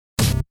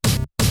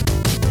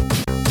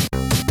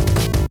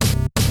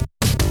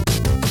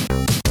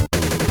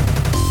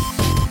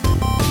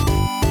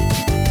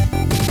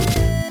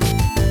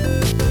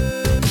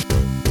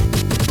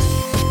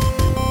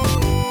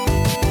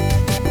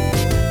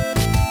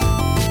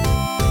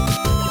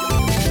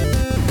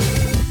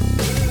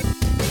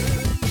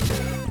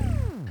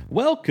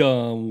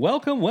Welcome.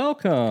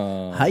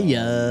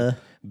 Hiya.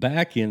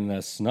 Back in the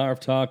Snarf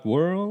Talk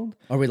world.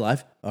 Are we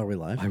live? Are we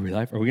live? Are we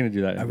live? Are we going to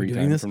do that Are every we time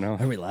doing this? from now?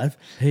 Are we live?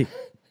 Hey,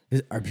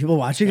 are people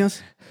watching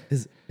us?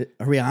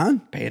 Are we on?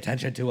 Pay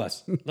attention to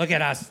us. Look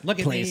at us. Look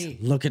at Please, me.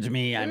 look at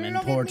me. I'm Look at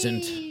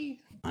important. me.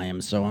 I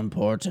am so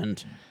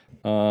important.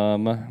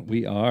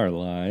 We are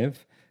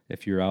live.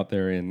 If you're out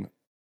there in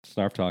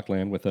Snarf Talk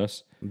land with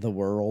us, The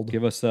world.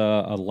 give us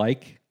a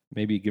like.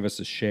 Maybe give us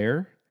a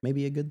share.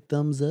 Maybe a good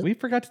thumbs up. We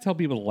forgot to tell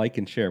people to like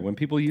and share. When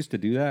people used to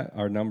do that,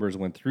 our numbers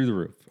went through the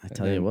roof. I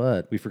tell you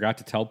what. We forgot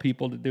to tell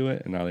people to do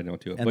it, and now they don't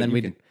do it. And But then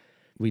you can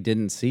we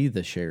didn't see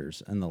the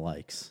shares and the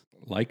likes.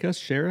 like us,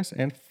 share us,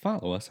 and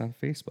follow us on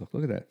Facebook.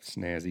 Look at that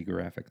snazzy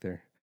graphic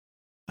there.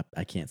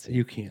 I can't see.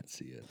 You can't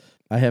see it.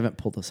 I haven't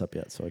pulled this up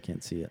yet, so I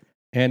can't see it.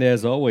 And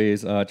as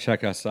always,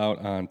 check us out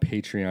on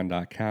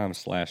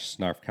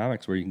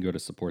patreon.com/snarfcomics, where you can go to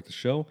support the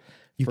show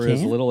You for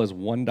as can? little as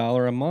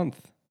 $1 a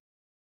month.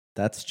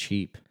 That's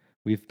cheap.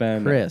 We've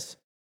been Chris,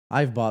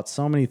 I've bought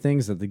so many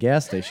things at the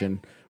gas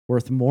station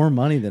worth more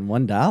money than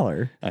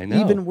 $1. I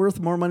know. Even worth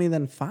more money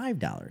than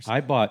 $5.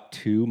 I bought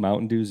 2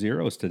 Mountain Dew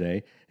Zeros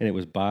today, and it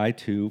was buy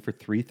 2 for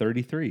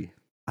 $3.33.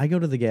 I go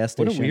to the gas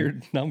What station. a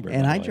weird number.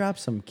 And by the I way. drop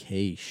some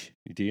cash.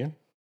 Do you?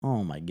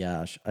 Oh my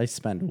gosh. I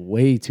spend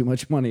way too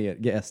much money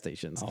at gas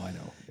stations. Oh, I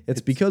know.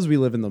 It's because we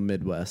live in the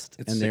Midwest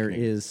it's and there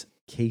sickening. is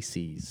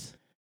Casey's.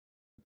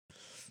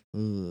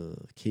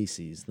 Ugh,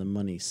 Casey's, the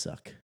money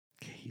suck.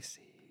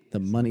 Casey. The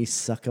money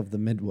suck of the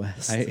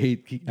Midwest. I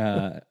ate.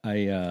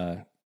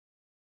 I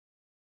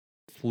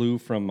flew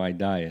from my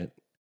diet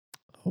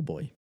Oh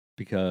boy.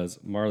 because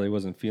Marley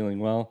wasn't feeling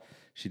well.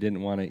 She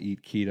didn't want to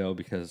eat keto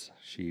because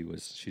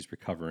she's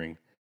recovering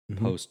Mhm.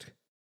 post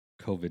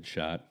COVID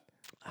shot.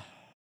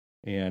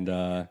 And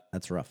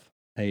That's rough.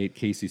 I ate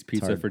Casey's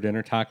pizza hard. for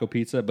dinner, taco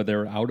pizza, but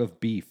they're out of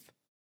beef.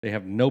 They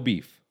have no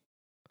beef.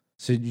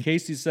 So you,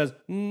 Casey says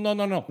no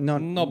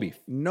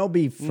beef, No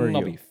beef for no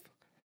you. beef.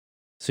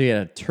 So you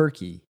had a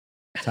turkey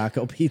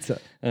taco pizza.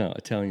 Oh,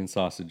 Italian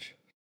sausage.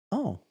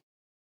 Oh,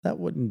 that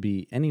wouldn't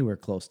be anywhere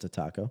close to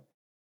taco.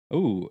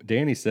 Oh,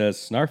 Danny says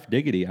snarf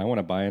diggity. I want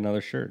to buy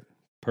another shirt.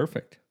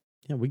 Perfect.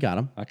 Yeah, we got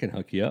them. I can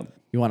hook you up.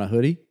 You want a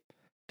hoodie?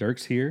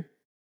 Dirk's here.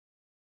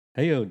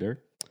 Hey, yo,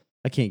 Dirk.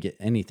 I can't get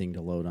anything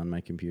to load on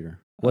my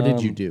computer. What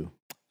did you Um, do?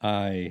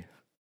 I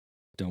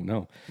don't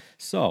know.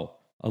 So,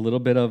 a little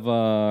bit of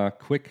a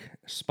quick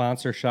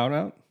sponsor shout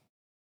out.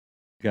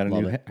 Got a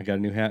Love new it. I got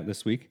a new hat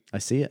this week. I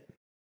see it.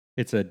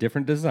 It's a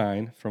different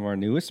design from our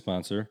newest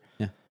sponsor,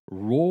 Yeah.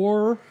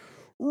 Roar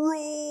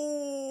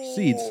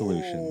Seed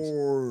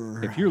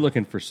Solutions. If you're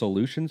looking for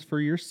solutions for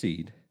your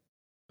seed,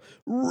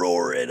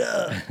 Roar it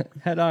up.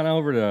 head on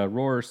over to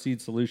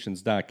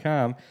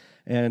roarseedsolutions.com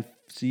and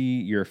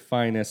see your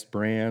finest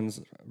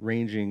brands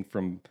ranging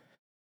from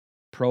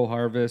Pro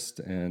Harvest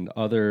and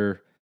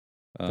other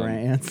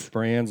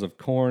brands of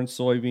corn,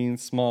 soybeans,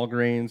 small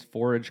grains,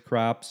 forage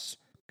crops,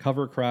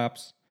 cover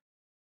crops,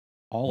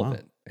 all Wow. of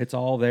it. It's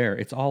all there.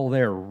 It's all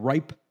there,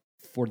 ripe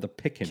for the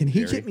picking. Can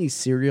he Jerry. get me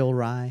cereal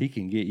rye? He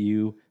can get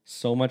you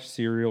so much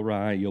cereal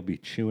rye, you'll be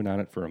chewing on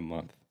it for a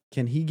month.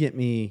 Can he get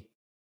me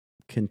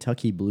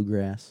Kentucky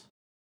bluegrass?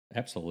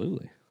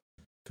 Absolutely.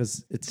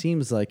 Because it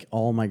seems like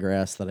all my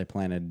grass that I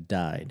planted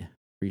died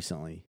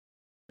recently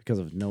because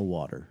of no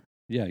water.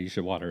 Yeah, you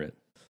should water it.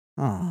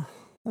 Oh,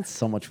 that's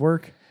so much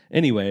work.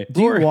 Anyway,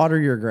 Do you water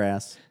your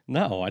grass?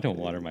 No, I don't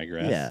water my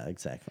grass. Yeah,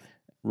 exactly.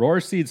 Roar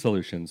Seed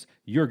Solutions.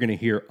 You're going to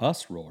hear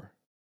us roar.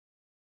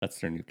 That's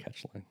their new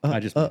catch line. I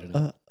just made it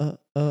up.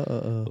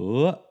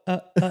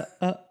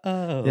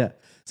 Yeah.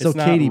 So It's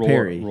not Katy roar,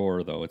 Perry.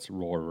 Roar, though. It's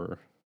Roarer.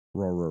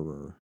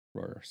 Roar.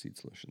 Roar Seed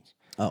Solutions.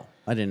 Oh,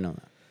 I didn't know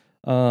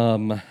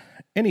that.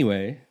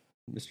 Anyway,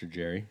 Mr.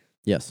 Jerry,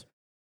 Yes.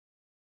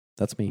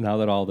 That's me. now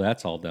that all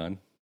that's all done,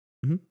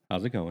 Mhm.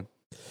 how's it going?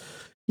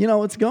 You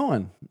know, it's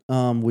going.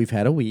 We've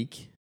had a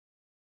week.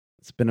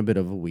 It's been a bit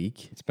of a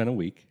week. It's been a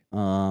week.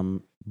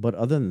 But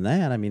other than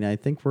that, I mean, I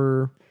think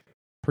we're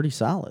pretty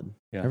solid.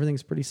 Yeah.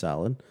 Everything's pretty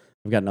solid.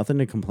 I've got nothing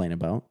to complain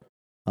about.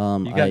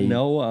 You got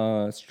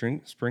no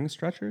spring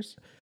stretchers?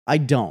 I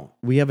don't.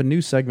 We have a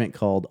new segment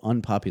called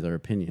Unpopular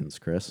Opinions,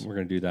 Chris. We're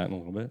going to do that in a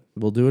little bit.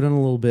 We'll do it in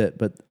a little bit,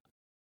 but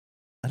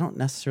I don't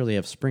necessarily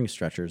have spring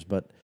stretchers,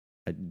 but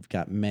I've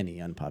got many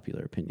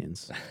unpopular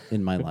opinions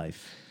in my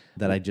life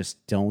that I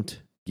just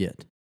don't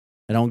get.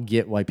 I don't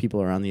get why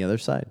people are on the other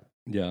side,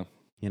 Yeah.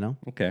 you know?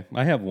 Okay.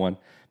 I have one,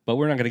 but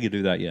we're not going to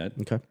do that yet.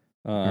 Okay.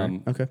 All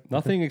right. Okay.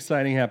 Nothing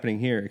exciting happening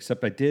here,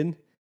 except I did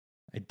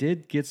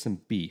get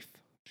some beef,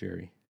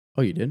 Jerry.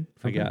 Oh, you did?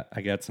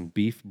 I got some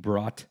beef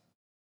brought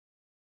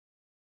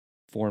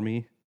for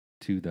me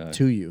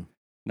to you.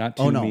 not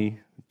to Oh, no. me,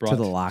 brought To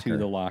the locker. to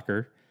the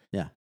locker.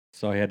 Yeah.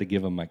 So I had to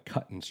give him my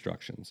cut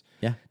instructions.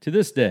 Yeah. To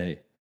this day,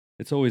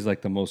 it's always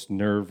like the most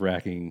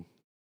nerve-wracking,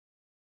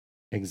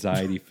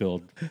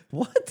 anxiety-filled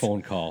What?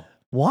 phone call.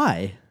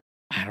 Why?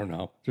 I don't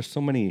know. There's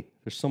so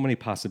many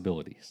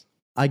possibilities.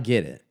 I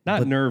get it. Not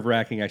but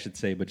nerve-wracking, I should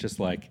say, but just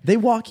like, they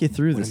walk you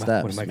through the what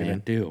steps, am I going to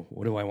man. do?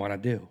 What do I want to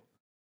do?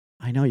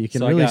 I know you can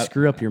So I really got-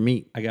 screw up your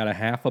meat. I got a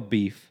half a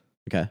beef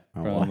Okay.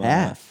 Well, From,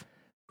 half.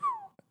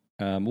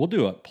 We'll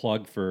do a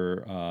plug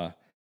for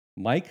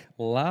Mike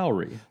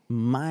Lowry.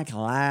 Mike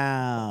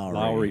Lowry.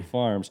 Lowry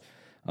Farms.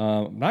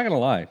 I'm not going to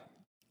lie.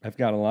 I've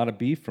got a lot of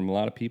beef from a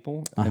lot of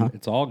people, and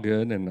it's all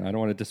good, and I don't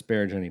want to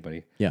disparage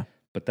anybody. Yeah.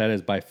 But that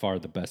is by far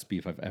the best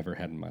beef I've ever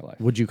had in my life.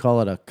 Would you call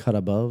it a cut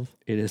above?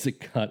 It is a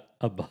cut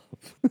above.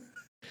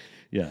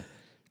 Yeah.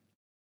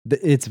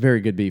 It's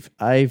very good beef.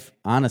 I've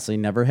honestly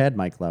never had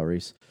Mike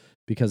Lowry's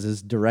because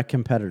his direct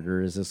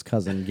competitor is his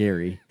cousin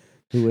Gary,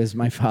 who is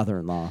my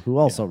father-in-law, who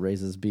also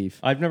raises beef.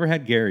 I've never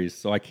had Gary's,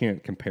 so I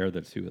can't compare the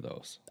two of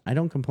those. I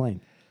don't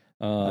complain.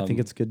 I think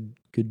it's good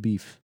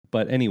beef.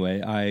 But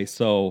anyway,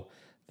 so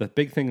the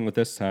big thing with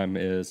this time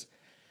is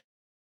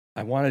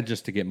I wanted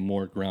just to get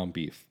more ground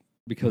beef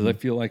because I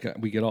feel like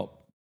we get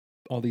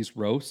all these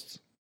roasts.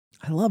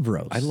 I love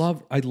roasts.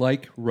 I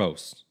like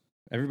roasts.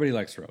 Everybody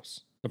likes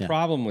roasts. The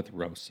problem with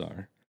roasts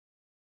are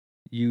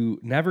you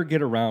never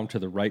get around to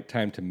the right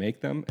time to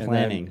make them.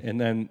 Planning. And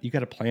then you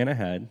got to plan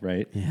ahead,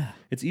 right? Yeah.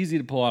 It's easy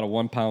to pull out a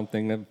 1 pound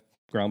thing of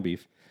ground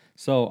beef.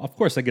 So, of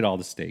course, I get all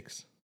the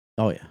steaks.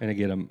 Oh, yeah. And I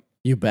get them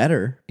You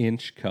better.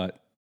 inch cut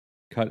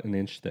an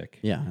inch thick.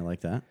 Yeah, I like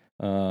that.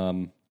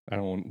 I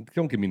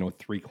don't give me no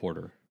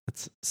 3/4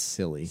 That's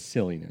silly.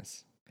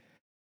 silliness.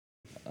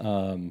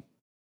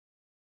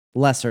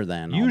 Lesser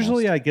than.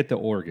 Usually almost. I get the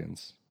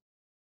organs.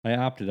 I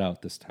opted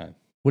out this time.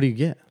 What do you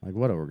get? Like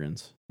what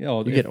organs? You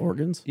know, You get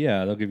organs?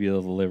 Yeah, they'll give you the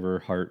liver,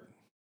 heart,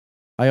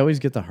 I always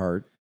get the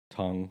heart.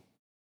 tongue.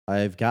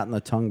 I've gotten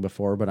the tongue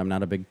before, but I'm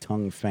not a big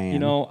tongue fan. You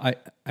know,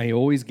 I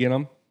always get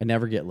them, I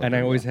never get liver. and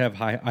I always though. have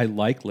high. I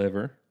like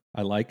liver,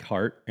 I like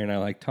heart, and I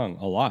like tongue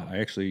a lot. I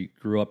actually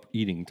grew up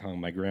eating tongue.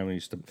 My grandma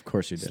used to Of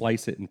course you did.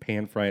 slice it and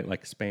pan fry it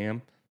like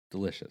Spam.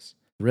 Delicious.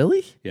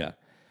 Really? Yeah.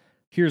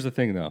 Here's the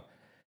thing, though.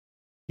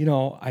 You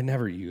know, I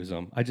never use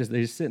them. They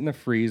just sit in the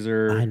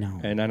freezer. I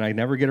know. And then I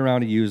never get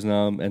around to using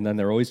them. And then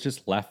they're always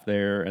just left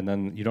there. And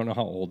then you don't know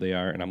how old they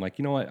are. And I'm like,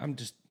 you know what? I'm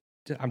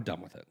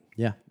done with it.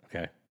 Yeah.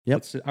 Okay.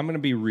 Yep. I'm going to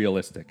be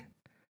realistic.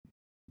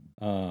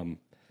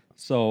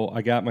 So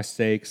I got my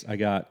steaks.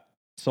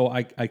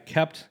 I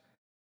kept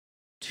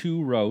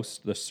 2 roasts,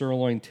 the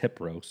sirloin tip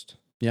roast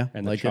Yeah.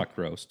 and the like chuck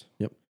roast.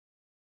 Yep.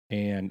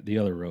 And the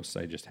other roasts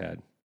I just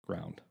had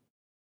ground.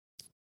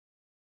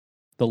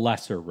 The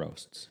lesser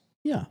roasts.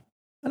 Yeah.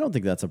 I don't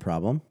think that's a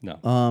problem. No.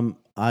 And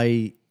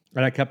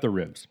I kept the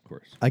ribs, of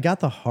course. I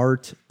got the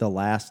heart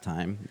last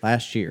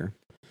year.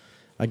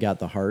 I got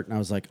the heart and I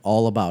was like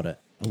all about it.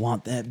 I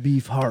want that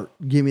beef heart.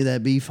 Give me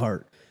that beef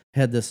heart.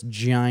 Had this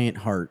giant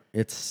heart.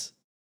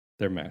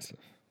 They're massive.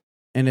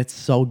 And it's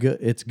so good.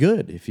 It's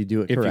good if you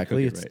do it If you cook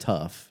correctly. it It's right.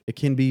 tough. It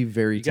can be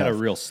very You tough. got to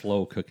real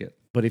slow cook it.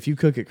 But if you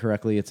cook it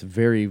correctly, it's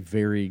very,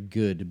 very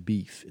good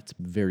beef. It's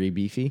very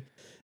beefy.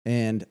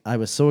 And I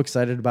was so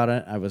excited about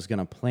it. I was going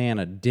to plan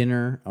a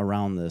dinner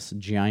around this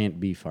giant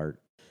beef heart.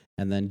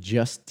 And then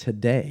just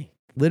today,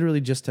 literally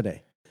just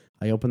today,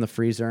 I opened the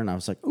freezer and I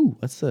was like, ooh,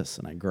 what's this?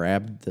 And I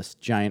grabbed this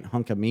giant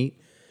hunk of meat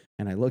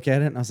and I look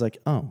at it and I was like,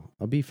 oh,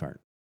 a beef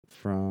heart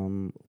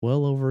from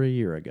well over a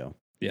year ago.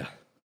 Yeah.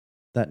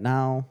 That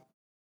now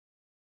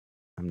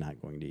I'm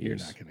not going to use. You're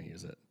not going to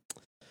use it.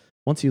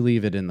 Once you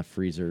leave it in the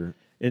freezer,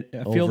 I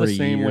feel Over the a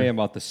same year. way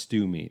about the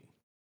stew meat.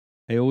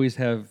 I always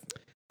have,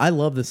 I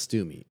love the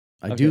stew meat.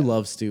 I Okay. do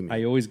love stew meat.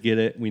 I always get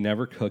it. We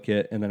never cook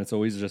it. And then it's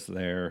always just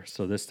there.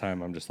 So this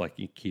time I'm just like,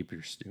 you keep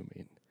your stew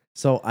meat.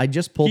 So I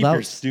just pulled Keep your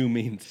out. stew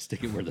meat and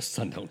stick it where the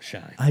sun don't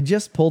shine. I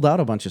just pulled out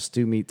a bunch of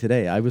stew meat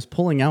today. I was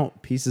pulling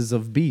out pieces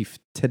of beef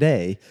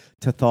today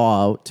to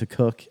thaw out to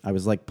cook. I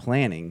was like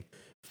planning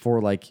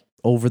for like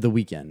over the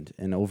weekend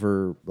and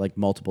over like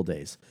multiple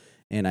days.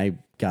 And I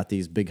got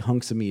these big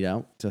hunks of meat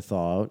out to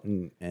thaw out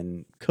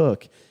and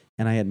cook.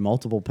 And I had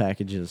multiple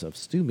packages of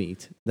stew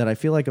meat that I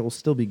feel like it will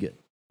still be good.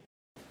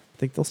 I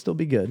think they'll still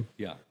be good.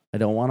 Yeah. I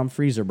don't want them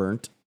freezer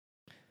burnt.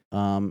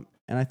 And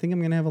I think I'm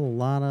going to have a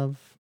lot of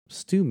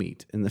stew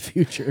meat in the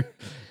future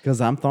because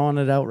I'm thawing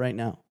it out right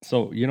now.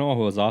 So, you know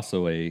who was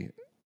also a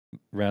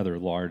rather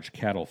large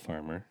cattle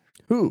farmer?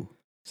 Who?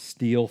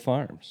 Steel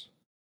Farms.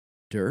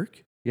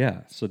 Dirk?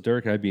 Yeah. So,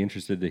 Dirk, I'd be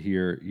interested to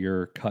hear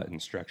your cut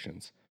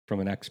instructions from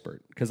an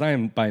expert because I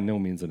am by no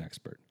means an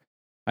expert.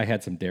 I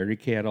had some dairy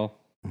cattle,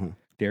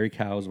 dairy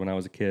cows when I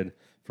was a kid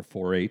for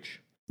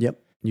 4-H. Yep,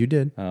 you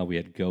did. We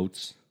had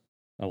goats,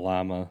 a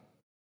llama,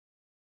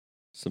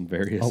 some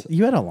various Oh,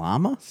 you had a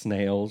llama?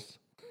 snails.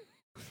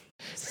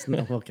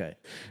 Okay.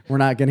 We're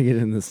not going to get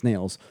into the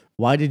snails.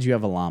 Why did you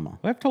have a llama?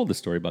 Well, I've told the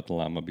story about the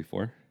llama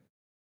before.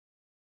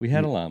 We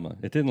had a llama.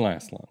 It didn't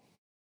last long.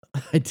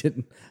 I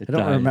didn't. It I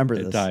don't died- remember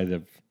It this. died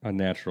of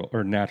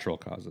natural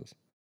causes.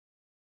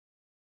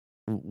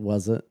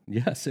 Was it?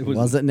 Yes, it was.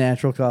 Was it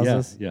natural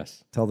causes?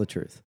 Yes. Tell the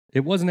truth.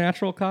 It was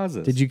natural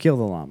causes. Did you kill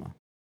the llama?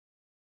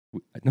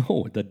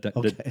 No,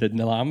 the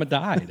llama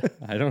died.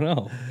 I don't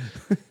know.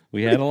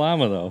 We had a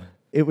llama though.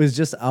 It was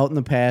just out in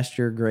the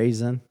pasture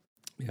grazing.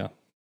 Yeah.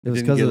 It was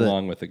Didn't because get of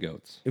along with the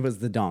goats. It was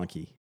the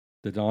donkey.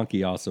 The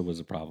donkey also was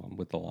a problem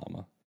with the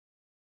llama.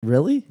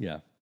 Really? Yeah.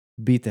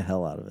 Beat the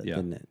hell out of it, Yeah.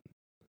 didn't it?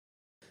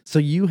 So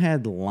you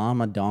had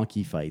llama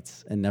donkey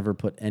fights and never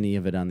put any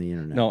of it on the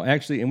internet? No,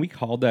 actually, and we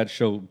called that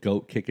show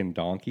Goat Kicking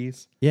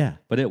Donkeys, Yeah.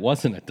 but it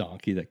wasn't a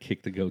donkey that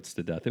kicked the goats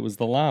to death. It was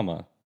the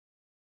llama.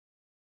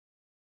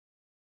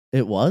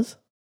 It was?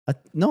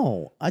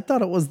 No, I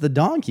thought it was the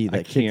donkey that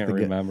I kicked can't the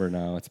goats. remember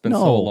now. It's been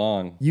so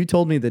long. You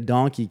told me the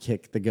donkey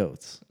kicked the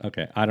goats.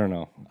 Okay, I don't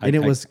know. And it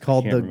was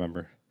called I can't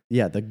remember.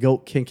 Yeah, the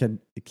goat kicking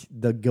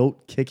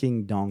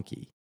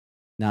donkey,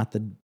 not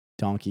the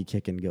donkey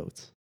kicking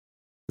goats.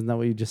 Isn't that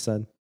what you just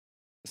said?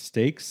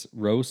 Steaks,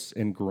 roasts,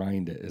 and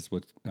grind it is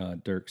what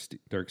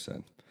Dirk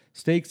said.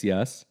 Steaks,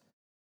 yes.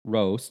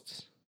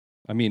 Roasts.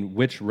 I mean,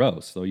 which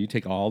roast? So you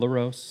take all the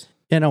roasts.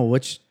 Yeah, no,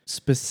 which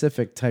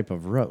specific type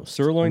of roast?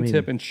 Sirloin,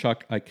 tip, and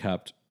chuck I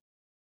kept.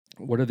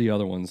 What are the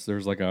other ones?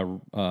 There's like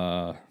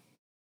a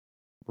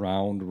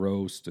round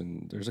roast,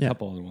 and there's a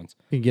couple other ones.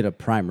 You can get a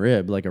prime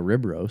rib, like a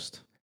rib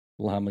roast.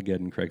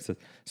 Lamageddon, Craig said.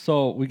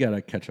 So we got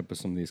to catch up with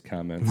some of these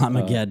comments.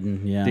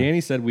 Lamageddon, yeah. Danny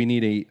said we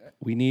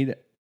need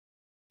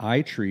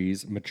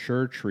iTrees,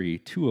 mature tree,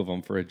 2 of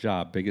them for a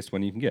job, biggest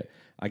one you can get.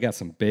 I got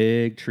some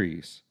big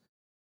trees.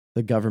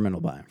 The government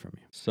will buy them from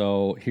you.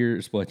 So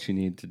here's what you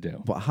need to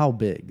do. But how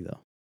big, though?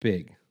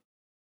 Big.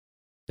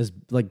 Is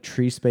like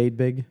tree spade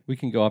big? We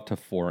can go up to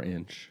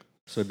 4-inch.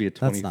 So it'd be a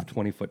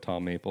 20 foot tall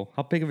maple.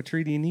 How big of a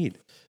tree do you need?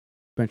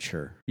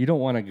 Mature. You don't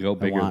want to go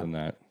bigger than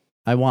that.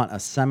 I want a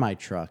semi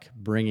truck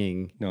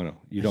bringing No,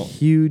 you don't.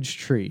 Huge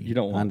tree You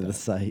don't want onto that. the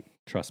site.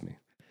 Trust me.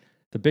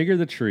 The bigger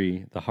the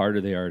tree, the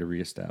harder they are to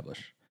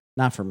reestablish.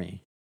 Not for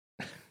me.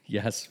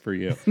 Yes, for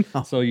you.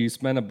 No. So you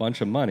spend a bunch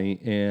of money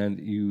and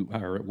you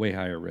are at way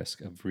higher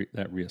risk of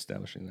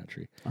reestablishing that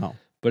tree. Oh.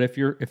 But if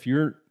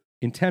you're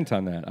intent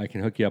on that, I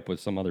can hook you up with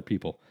some other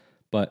people.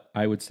 But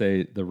I would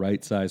say the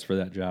right size for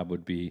that job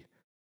would be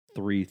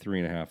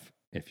 3.5.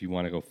 If you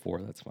want to go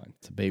 4, that's fine.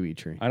 It's a baby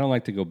tree. I don't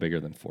like to go bigger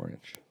than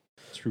 4-inch.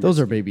 Those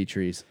are baby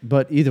trees.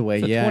 But either way,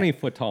 it's a yeah.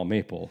 20-foot tall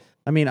maple.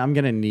 I mean, I'm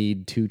going to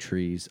need 2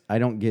 trees. I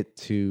don't get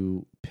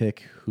to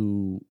pick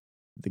who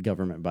the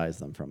government buys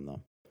them from,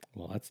 though.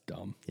 Well, that's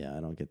dumb. Yeah,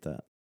 I don't get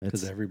that.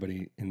 Because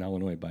everybody in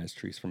Illinois buys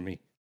trees from me.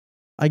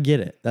 I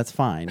get it. That's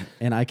fine.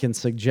 And I can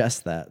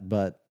suggest that,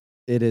 but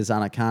it is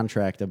on a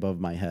contract above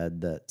my head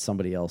that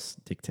somebody else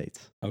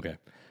dictates. Okay.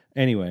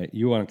 Anyway,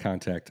 you want to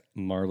contact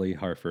Marley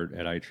Harford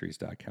at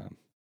iTrees.com.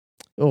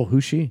 Oh,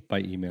 who's she? By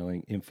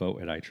emailing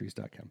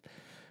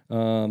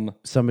info@iTrees.com.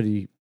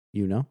 Somebody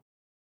you know?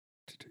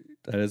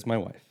 That is my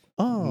wife.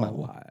 Oh. My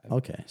wife.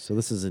 Okay. So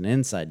this is an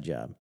inside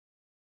job.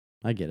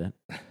 I get it.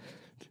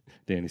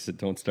 Danny said,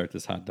 don't start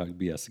this hot dog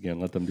BS again.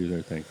 Let them do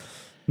their thing.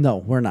 No,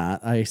 we're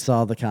not. I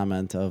saw the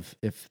comment of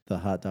if the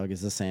hot dog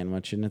is a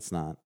sandwich, and it's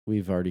not.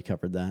 We've already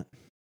covered that.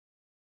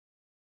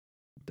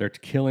 They're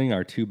killing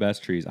our 2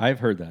 best trees. I've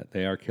heard that.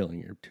 They are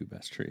killing your 2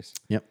 best trees.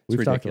 Yep. It's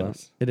We've talked about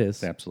it. It is.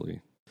 It's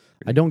absolutely.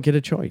 I don't get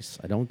a choice.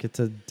 I don't get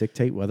to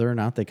dictate whether or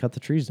not they cut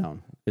the trees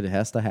down. It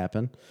has to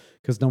happen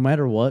because no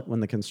matter what, when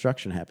the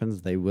construction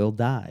happens, they will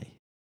die.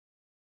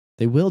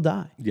 They will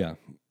die. Yeah.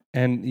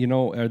 And,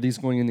 are these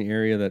going in the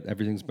area that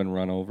everything's been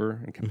run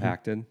over and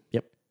compacted? Mm-hmm.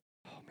 Yep.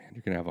 Oh, man,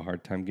 you're going to have a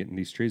hard time getting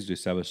these trees to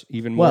establish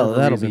even more of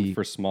a reason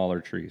for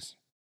smaller trees.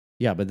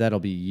 Yeah, but that'll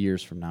be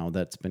years from now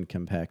that's been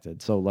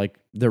compacted. So, like,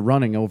 they're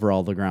running over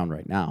all the ground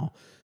right now,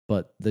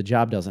 but the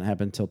job doesn't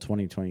happen until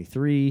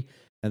 2023,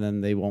 and then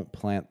they won't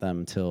plant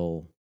them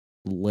till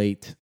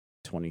late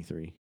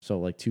 23. So,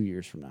 like, 2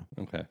 years from now.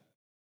 Okay.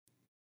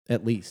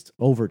 At least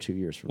over 2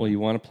 years from now. Well, you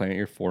want to plant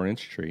your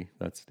 4-inch tree.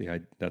 That's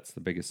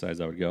the biggest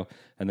size I would go.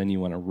 And then you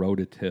want to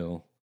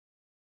rototill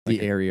the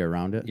area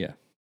around it? Yeah.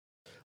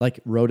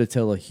 Like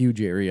rototill a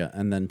huge area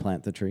and then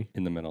plant the tree?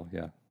 In the middle,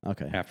 yeah.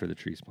 Okay. After the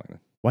tree's planted.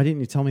 Why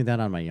didn't you tell me that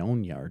on my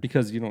own yard?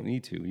 Because you don't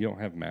need to. You don't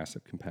have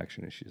massive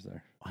compaction issues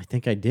there. I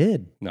think I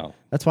did. No.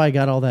 That's why I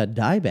got all that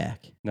dye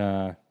back.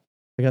 Nah.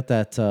 I got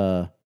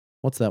that,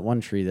 what's that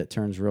one tree that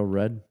turns real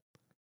red?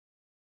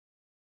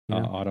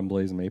 Autumn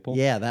Blaze Maple?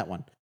 Yeah, that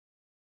one.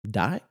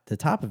 The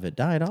top of it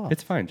died off.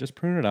 It's fine. Just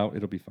prune it out.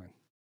 It'll be fine.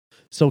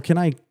 So can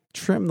I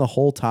trim the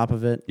whole top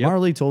of it? Yep.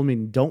 Marley told me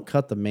don't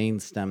cut the main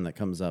stem that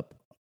comes up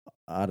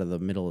out of the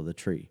middle of the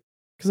tree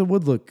because it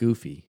would look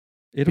goofy.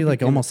 It'd be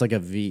like almost like a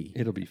V.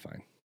 It'll be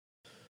fine.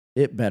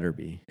 It better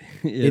be.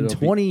 In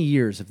 20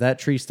 years, if that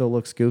tree still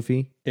looks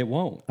goofy, it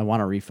won't. I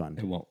want a refund.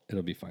 It won't.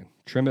 It'll be fine.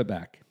 Trim it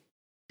back.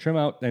 Trim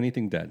out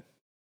anything dead.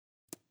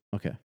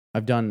 Okay.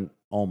 I've done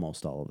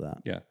almost all of that.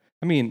 Yeah.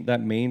 I mean,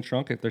 that main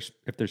trunk,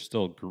 if there's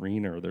still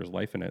green or there's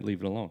life in it,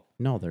 leave it alone.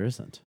 No, there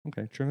isn't.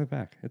 Okay, trim it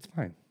back. It's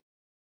fine.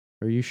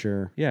 Are you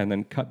sure? Yeah, and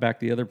then cut back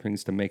the other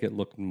things to make it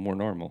look more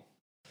normal.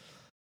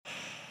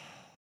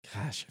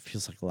 Gosh, it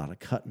feels like a lot of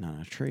cutting on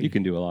a tree. You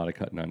can do a lot of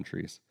cutting on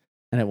trees.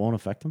 And it won't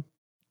affect them?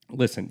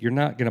 Listen, you're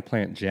not going to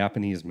plant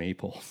Japanese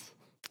maples.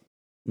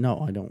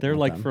 No, I don't. They're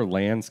like them. for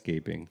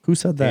landscaping. Who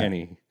said that?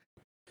 Danny.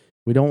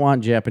 We don't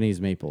want Japanese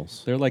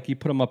maples. They're like you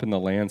put them up in the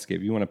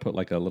landscape. You want to put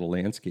like a little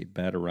landscape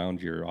bed around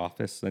your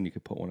office, then you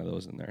could put one of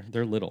those in there.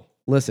 They're little.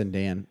 Listen,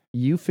 Dan,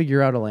 you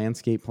figure out a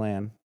landscape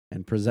plan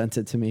and present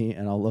it to me,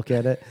 and I'll look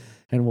at it.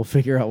 and we'll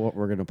figure out what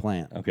we're going to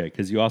plant. Okay,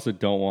 because you also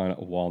don't want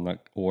a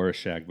walnut or a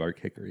shagbark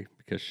hickory,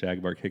 because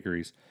shagbark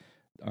hickories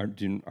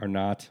are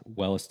not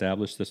well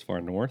established this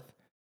far north,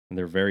 and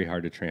they're very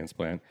hard to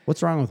transplant.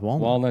 What's wrong with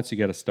walnut? Walnuts, you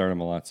got to start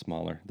them a lot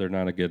smaller. They're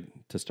not a good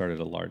to start at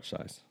a large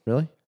size.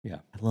 Really? Yeah.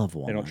 I love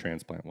walnut. They don't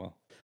transplant well.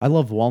 I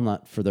love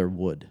walnut for their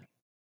wood.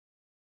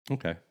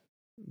 Okay.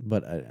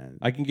 But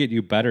I can get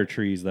you better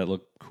trees that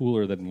look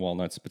cooler than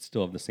walnuts, but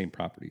still have the same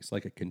properties,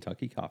 like a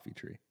Kentucky coffee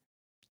tree.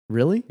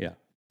 Really? Yeah.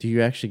 Do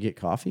you actually get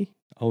coffee?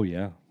 Oh,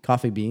 yeah.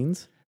 Coffee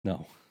beans?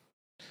 No.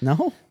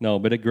 No? No,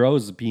 but it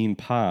grows bean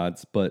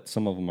pods, but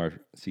some of them are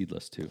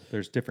seedless too.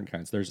 There's different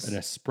kinds. There's an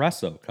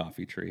espresso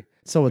coffee tree.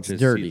 So it's which is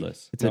dirty.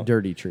 seedless. It's No. a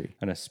dirty tree.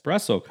 An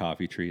espresso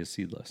coffee tree is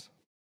seedless.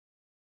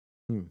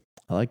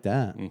 I like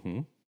that. Mm-hmm.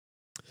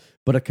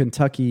 But a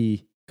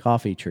Kentucky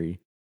coffee tree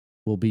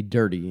will be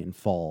dirty in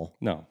fall,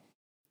 No.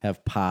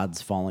 have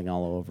pods falling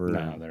all over.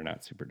 No, they're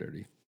not super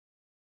dirty.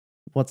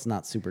 What's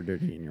not super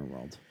dirty in your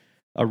world?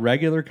 A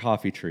regular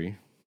coffee tree,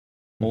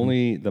 Mhm.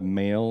 only the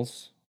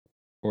males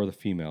or the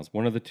females,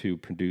 one of the two,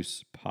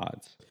 produce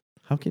pods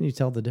How can you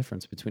tell the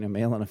difference between a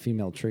male and a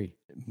female tree?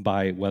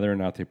 by whether or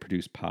not they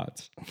produce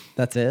pods.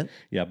 That's it?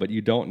 Yeah, but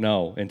you don't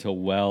know until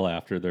well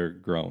after they're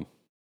grown.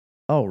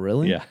 Oh,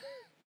 really? Yeah,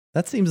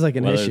 That seems like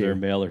an whether issue. they're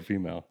male or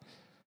female.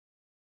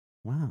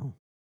 Wow.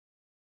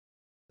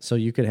 So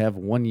you could have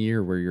 1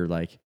 year where you're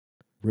like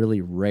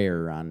really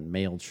rare on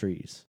male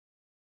trees,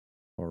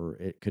 or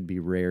it could be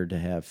rare to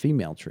have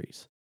female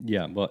trees.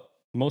 Yeah, but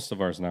most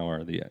of ours now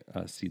are the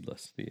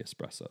seedless, the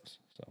espressos.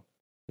 So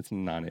it's a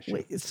non-issue.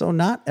 Wait, so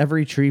not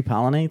every tree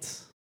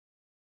pollinates?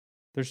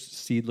 There's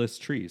seedless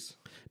trees.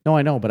 No,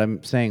 I know, but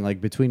I'm saying like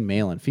between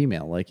male and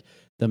female, like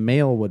the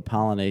male would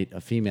pollinate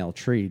a female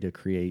tree to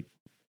create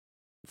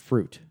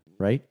fruit,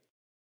 right?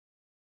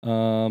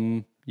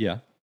 Yeah.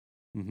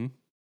 Mm-hmm.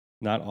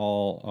 Not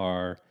all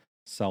are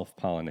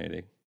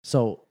self-pollinating.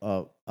 So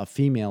a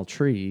female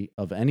tree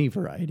of any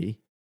variety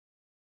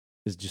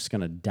is just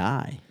going to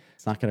die.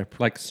 It's not going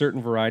to. Like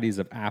certain varieties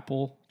of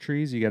apple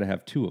trees, you got to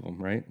have two of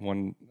them, right?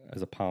 One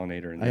as a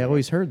pollinator. And I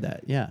always heard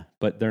that. Yeah.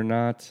 but they're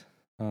not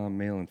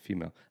male and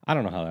female. I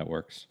don't know how that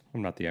works.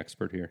 I'm not the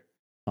expert here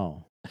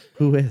Oh,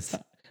 who is?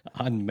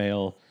 on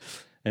male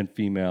and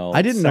female.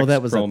 I didn't know sex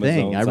that was a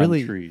thing.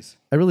 chromosomes on trees.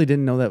 I really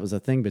didn't know that was a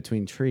thing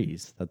between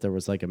trees, that there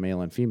was like a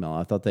male and female.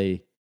 I thought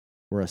they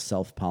were a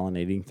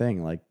self-pollinating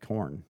thing like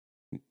corn.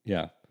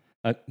 Yeah,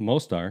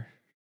 most are.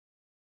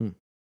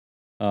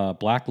 Hmm.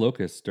 Black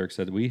locust, Dirk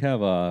said, we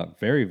have a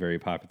very, very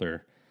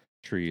popular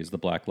tree is the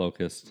black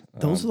locust.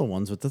 Those are the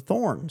ones with the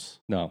thorns.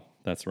 No,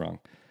 that's wrong.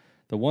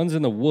 The ones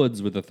in the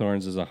woods with the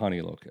thorns is a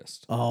honey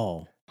locust.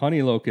 Oh,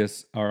 Honey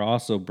locusts are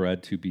also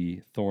bred to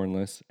be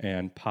thornless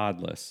and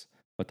podless,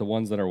 but the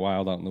ones that are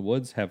wild out in the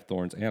woods have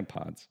thorns and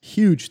pods.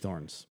 huge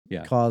thorns.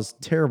 Yeah. Cause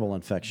terrible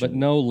infection. But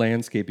no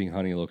landscaping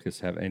honey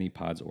locusts have any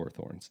pods or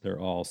thorns. They're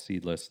all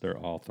seedless. They're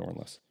all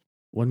thornless.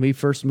 When we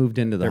first moved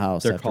into the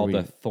house, They're after called we,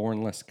 the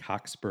thornless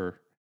cockspur.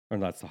 Or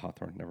that's the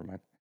hawthorn. Never mind.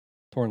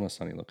 Thornless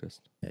honey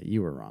locust. Yeah,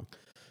 you were wrong.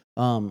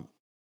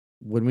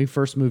 When we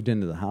first moved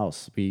into the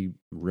house, we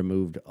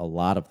removed a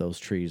lot of those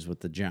trees with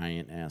the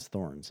giant ass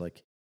thorns,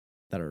 like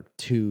that are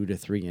 2 to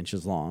 3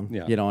 inches long,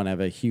 Yeah. and have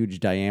a huge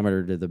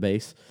diameter to the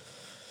base.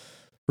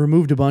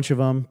 Removed a bunch of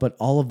them, but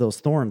all of those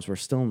thorns were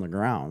still in the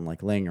ground,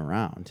 like laying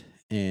around.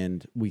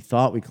 And we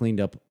thought we cleaned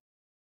up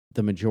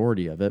the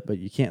majority of it, but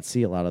you can't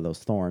see a lot of those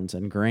thorns.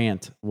 And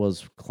Grant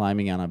was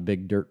climbing on a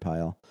big dirt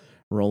pile,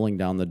 rolling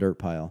down the dirt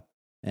pile.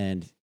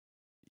 And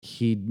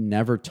he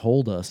never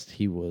told us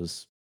he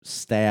was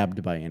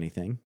stabbed by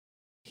anything.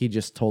 He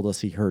just told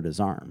us he hurt his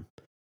arm.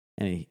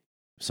 And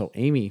so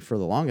Amy, for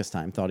the longest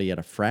time, thought he had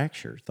a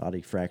fracture, thought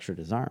he fractured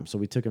his arm. So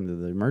we took him to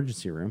the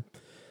emergency room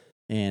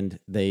and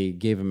they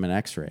gave him an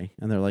x-ray.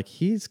 And they're like,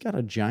 he's got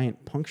a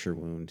giant puncture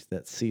wound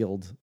that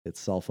sealed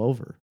itself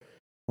over.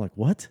 I'm like,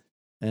 what?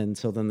 And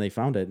so then they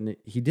found it, and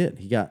he did.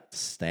 He got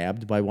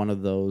stabbed by one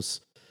of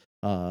those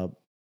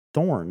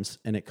thorns,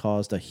 and it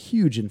caused a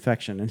huge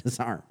infection in his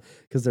arm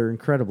because they're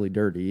incredibly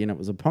dirty, and it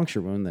was a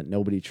puncture wound that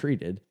nobody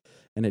treated,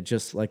 and it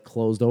just like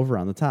closed over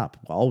on the top.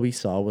 All we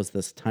saw was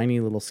this tiny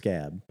little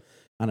scab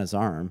on his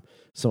arm.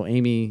 So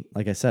Amy,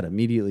 like I said,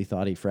 immediately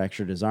thought he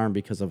fractured his arm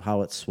because of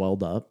how it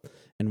swelled up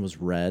and was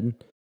red.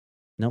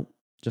 Nope,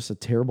 just a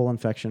terrible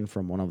infection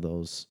from one of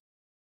those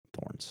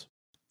thorns.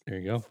 There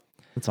you go.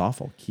 It's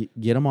awful.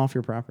 Get them off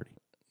your property.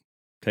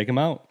 Take them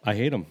out. I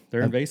hate them.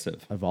 They're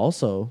invasive. I've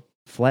also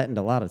flattened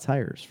a lot of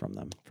tires from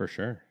them. For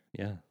sure.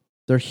 Yeah.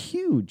 They're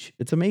huge.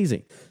 It's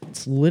amazing.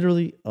 It's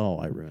literally, oh,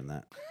 I ruined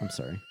that. I'm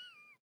sorry.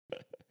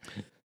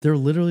 They're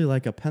literally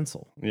like a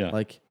pencil. Yeah.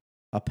 Like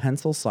a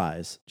pencil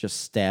size,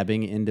 just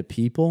stabbing into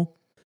people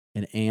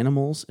and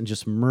animals and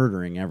just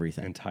murdering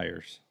everything. And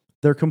tires.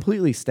 They're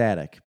completely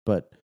static,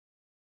 but,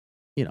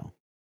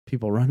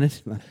 people run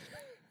it.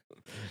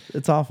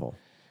 It's awful.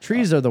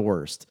 Trees are the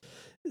worst.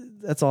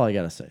 That's all I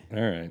got to say.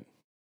 All right.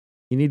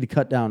 You need to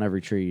cut down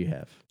every tree you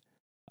have.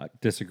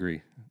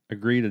 Disagree.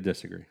 Agree to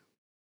disagree.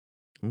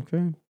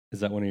 Okay. Is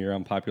that one of your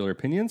unpopular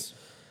opinions?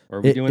 Or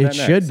are we doing that It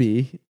next? should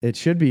be. It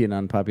should be an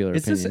unpopular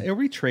Is this, opinion. are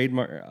we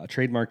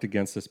trademarked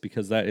against this?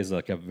 Because that is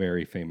like a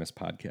very famous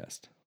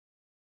podcast,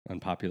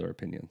 Unpopular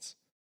Opinions,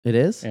 It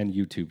is? and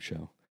YouTube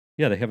show.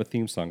 Yeah, they have a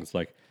theme song. It's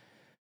like,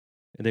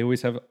 they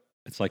always have,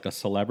 it's like a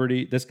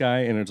celebrity, this guy,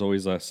 and it's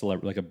always a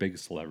celebrity, like a big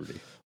celebrity.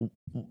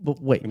 But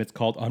wait. And it's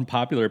called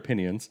Unpopular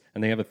Opinions,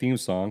 and they have a theme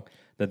song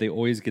that they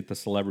always get the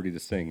celebrity to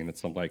sing, and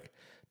it's something like,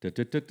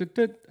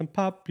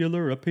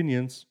 Unpopular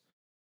Opinions.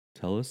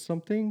 Tell us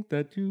something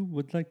that you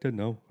would like to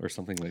know, or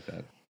something like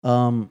that.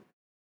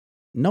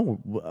 No.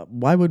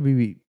 Why would we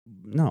be?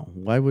 No.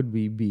 Why would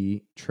we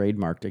be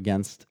trademarked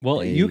against?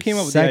 Well, you came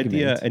up with the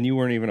idea, and you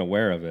weren't even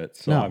aware of it,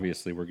 so No.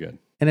 obviously we're good.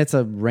 And it's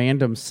a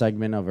random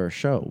segment of our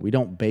show. We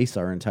don't base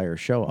our entire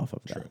show off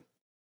of that.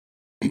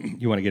 True.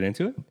 You want to get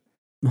into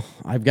it?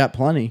 I've got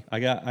plenty. I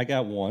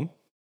got one,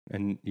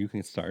 and you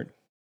can start.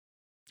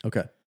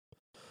 Okay.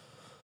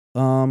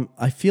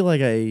 I feel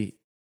like I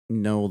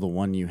know the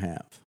one you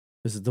have.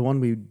 Is it the one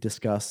we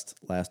discussed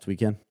last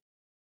weekend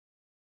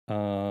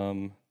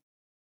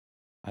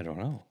I don't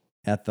know.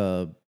 at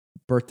the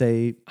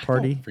birthday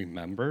party? I don't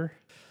remember.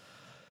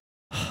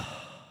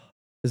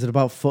 Is it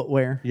about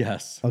footwear?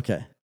 Yes.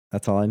 Okay.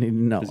 That's all I need to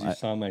know. Because you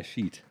saw my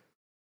sheet.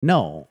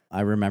 No,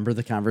 I remember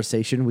the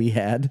conversation we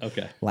had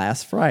Okay.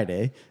 last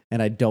Friday,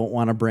 and I don't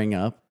want to bring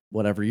up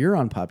whatever your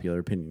unpopular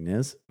opinion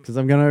is because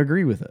I'm going to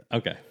agree with it.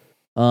 Okay.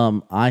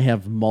 I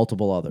have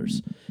multiple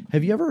others.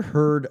 Have you ever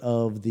heard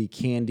of the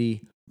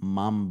candy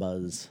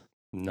Mambas?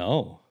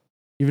 No.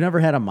 You've never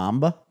had a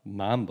Mamba?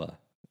 Mamba.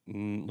 Let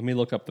me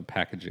look up the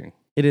packaging.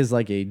 It is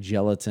like a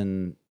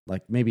gelatin,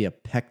 like maybe a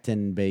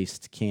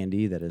pectin-based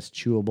candy that is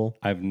chewable.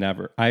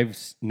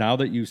 Now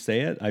that you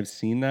say it, I've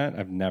seen that.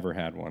 I've never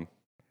had one.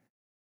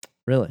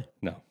 Really?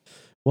 No.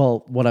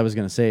 Well, what I was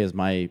going to say is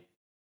my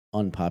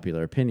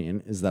unpopular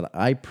opinion is that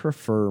I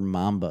prefer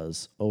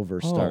Mambas over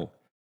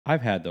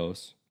I've had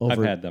those. I've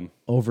had them.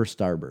 over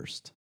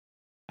Starburst.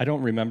 I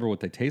don't remember what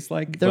they taste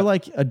like. They're but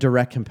like a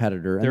direct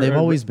competitor, and They're they've a-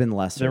 always been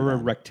lesser. they're a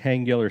than.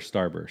 rectangular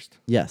Starburst.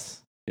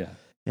 Yes. Yeah.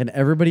 And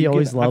everybody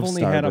always loves I've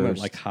only Starburst. had them at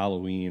like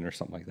Halloween or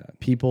something like that.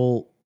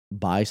 People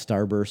buy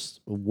Starburst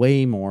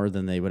way more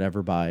than they would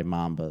ever buy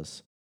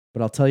Mambas.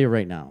 But I'll tell you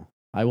right now,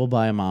 I will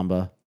buy a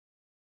Mamba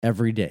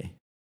every day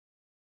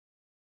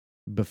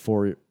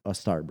before a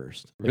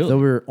Starburst. Really? If there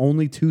were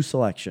only two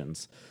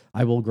selections,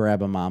 I will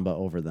grab a Mamba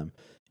over them.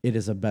 It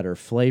is a better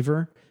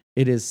flavor.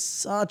 It is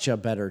such a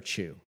better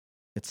chew.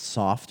 It's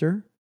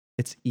softer.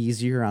 It's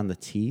easier on the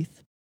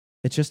teeth.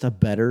 It's just a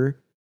better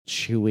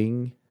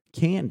chewing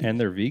candy. And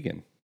they're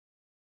vegan.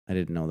 I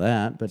didn't know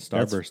that, but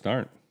Starburst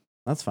aren't.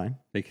 that's fine.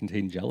 They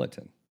contain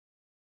gelatin.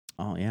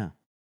 Oh, yeah.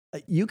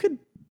 You could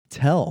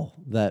tell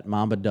that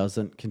Mamba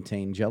doesn't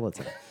contain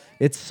gelatin.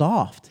 It's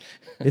soft.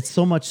 It's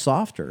so much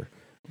softer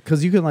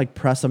because you can like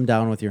press them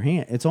down with your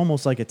hand. It's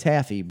almost like a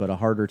taffy, but a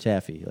harder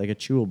taffy, like a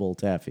chewable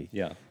taffy.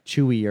 Yeah.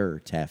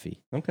 Chewier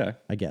taffy, Okay.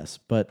 I guess.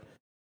 But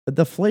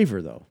the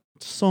flavor, though,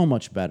 so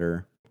much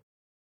better.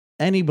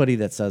 Anybody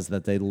that says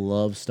that they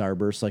love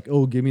Starburst, like,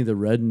 oh, give me the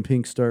red and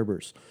pink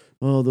Starburst.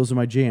 Oh, those are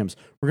my jams.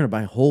 We're going to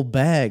buy whole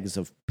bags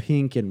of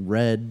pink and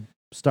red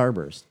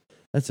Starburst.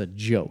 That's a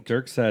joke.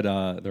 Dirk said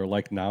they're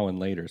like Now and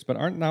Laters, but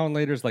aren't Now and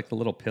Laters like the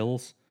little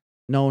pills?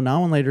 No,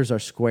 Now and Laters are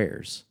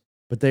squares,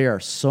 but they are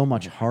so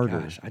much harder.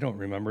 Gosh, I don't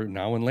remember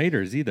Now and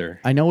Laters either.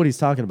 I know what he's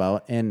talking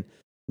about. And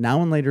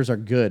Now and Laters are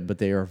good, but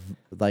they are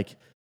like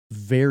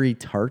very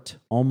tart,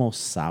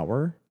 almost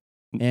sour.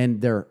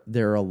 And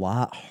they're a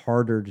lot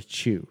harder to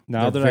chew.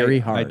 Now they're that very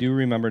I hard. do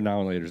remember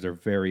Now and Laters, they're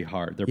very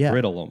hard. They're Yeah.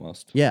 brittle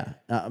almost. Yeah,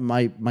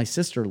 my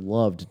sister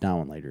loved Now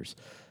and Laters.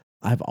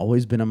 I've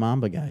always been a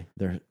Mamba guy.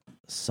 They're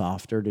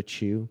softer to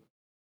chew,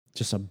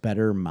 just a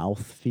better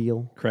mouth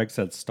feel. Craig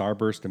said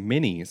Starburst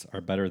minis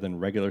are better than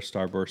regular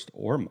Starburst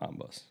or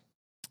Mambas.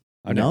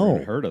 I've No. never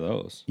even heard of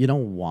those. You know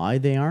why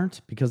they aren't?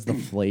 Because the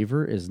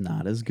flavor is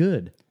not as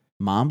good.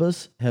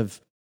 Mambas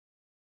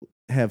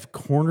have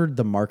cornered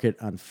the market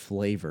on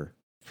flavor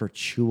for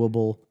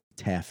chewable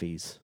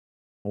taffies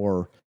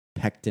or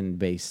pectin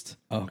based.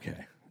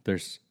 Okay.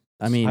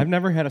 I mean, I've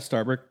never had a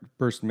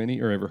Starburst mini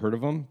or ever heard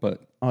of them,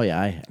 but oh yeah,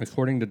 I have.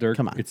 according to Dirk,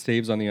 Come on. it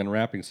saves on the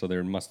unwrapping, so they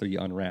must be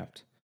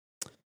unwrapped.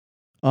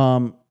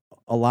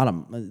 A lot of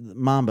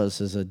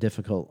Mambas is a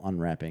difficult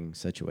unwrapping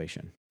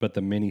situation. But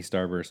the mini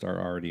Starburst are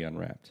already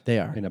unwrapped. They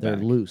are. In a They're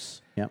bag.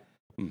 loose. Yep.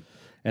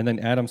 And then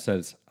Adam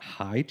says,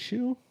 High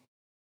Chew?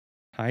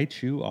 High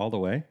Chew all the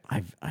way?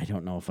 I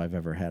don't know if I've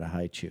ever had a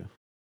high chew.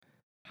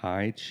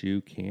 High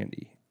Chew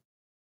candy.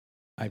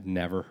 I've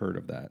never heard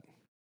of that.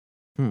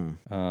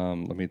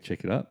 Let me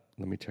check it up.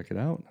 Let me check it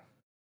out.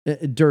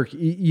 Dirk,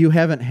 you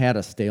haven't had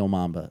a stale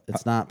Mamba.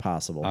 It's not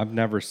possible. I've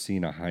never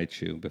seen a High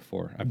Chew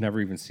before. I've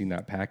never even seen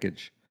that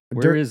package.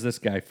 Where is this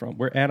guy from?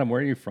 Adam,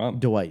 where are you from?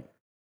 Dwight.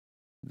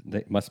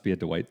 That must be a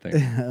Dwight thing.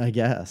 I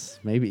guess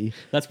maybe.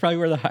 That's probably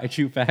where the High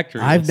Chew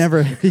factory is.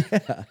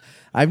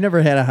 I've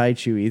never had a high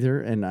chew either,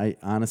 and I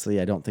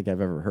don't think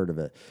I've ever heard of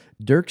it.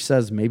 Dirk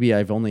says maybe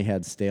I've only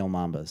had stale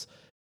Mambas.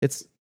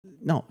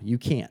 No, you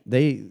can't.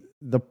 The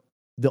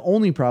The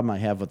only problem I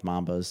have with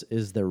Mambas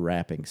is their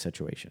wrapping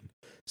situation.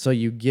 So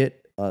you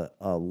get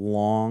a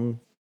long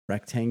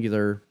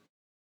rectangular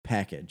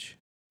package,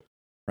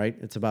 right?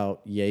 It's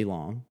about yay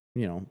long,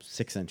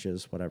 6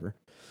 inches, whatever.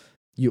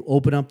 You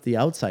open up the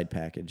outside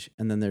package,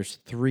 and then there's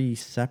 3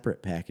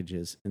 separate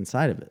packages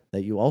inside of it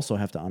that you also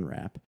have to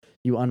unwrap.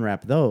 You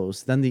unwrap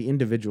those, then the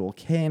individual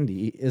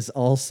candy is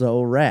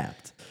also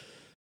wrapped.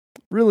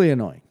 Really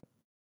annoying.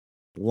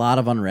 A lot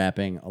of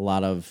unwrapping, a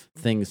lot of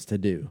things to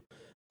do.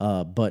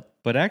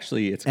 But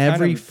actually, it's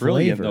every kind of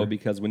brilliant, flavor- though,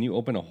 because when you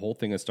open a whole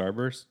thing of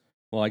Starburst,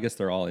 well, I guess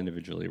they're all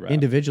individually wrapped.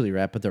 individually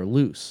wrapped, but they're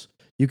loose.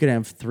 You could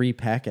have 3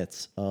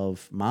 packets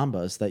of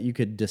Mambas that you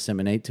could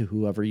disseminate to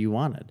whoever you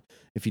wanted.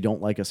 If you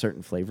don't like a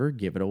certain flavor,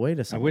 give it away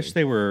to I somebody. wish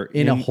they were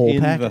In a whole the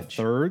package.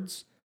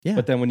 thirds, Yeah.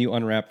 but then when you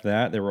unwrapped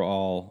that, they were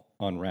all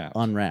unwrapped.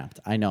 Unwrapped.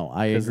 I know.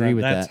 I 'Cause agree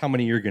with that's that. how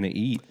many you're going to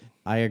eat.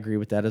 I agree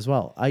with that as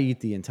well. I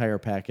eat the entire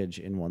package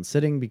in one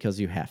sitting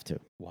because you have to.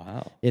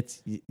 Wow.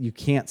 You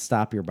can't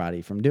stop your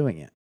body from doing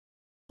it.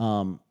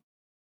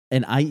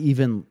 And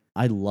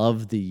I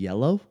love the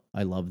yellow.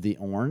 I love the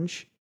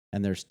orange.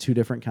 And there's 2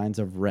 different kinds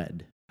of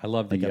red. I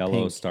love the Like a yellow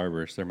pink.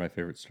 Starburst. They're my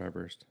favorite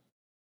Starburst.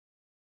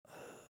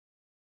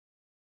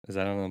 Is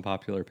that an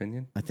unpopular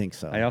opinion? I think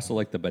so. I also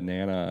like the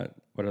banana.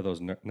 What are those?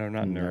 No,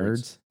 not nerds.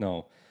 Nerds?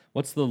 No.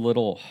 What's the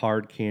little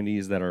hard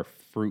candies that are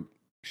fruit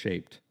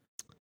shaped?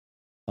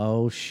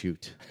 Oh,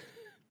 shoot.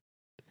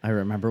 I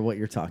remember what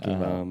you're talking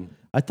about. Um,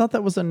 I thought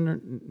that was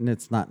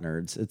it's not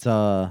nerds. It's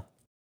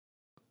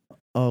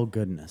oh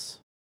goodness.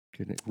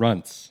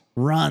 Runts.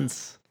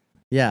 Runts.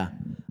 Yeah.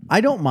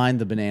 I don't mind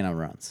the banana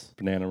runts.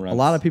 Banana runts. A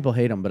lot of people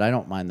hate them, but I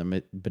don't mind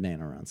the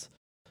banana runts.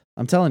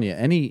 I'm telling you,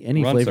 any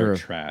runts flavor are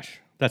of trash.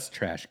 That's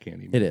trash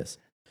candy. it is.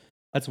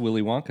 That's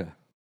Willy Wonka.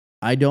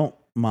 I don't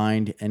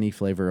mind any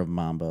flavor of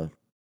Mamba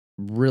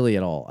really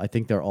at all. I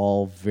think they're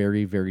all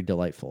very, very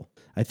delightful.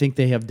 I think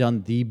they have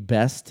done the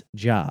best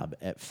job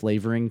at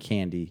flavoring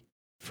candy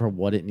for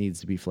what it needs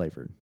to be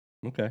flavored.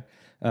 Okay.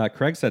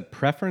 Craig said,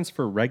 preference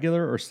for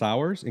regular or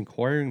sours?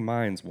 Inquiring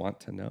minds want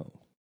to know.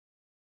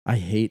 I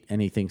hate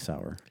anything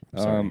sour. I'm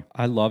sorry.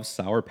 I love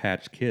Sour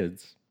Patch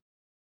Kids.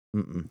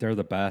 Mm-mm. They're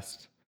the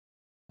best.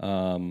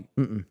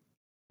 Mm-mm.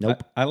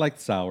 Nope. I like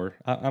sour.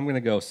 I'm going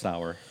to go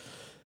sour.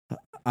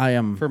 I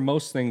am. For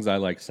most things, I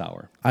like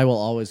sour. I will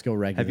always go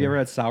regular. Have you ever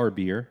had sour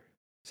beer?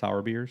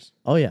 Sour beers?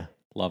 Oh yeah,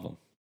 Love them.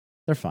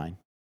 they're fine.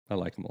 I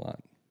like them a lot.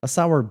 A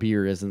sour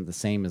beer isn't the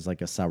same as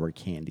like a sour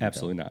candy. though.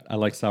 Absolutely not. I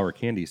like sour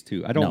candies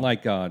too. I don't No.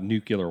 like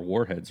nuclear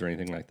warheads or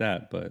anything like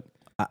that, but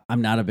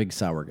I'm not a big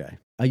sour guy.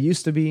 I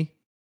used to be.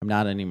 I'm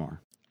not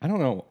anymore. I don't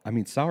know. I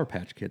mean, Sour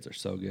Patch Kids are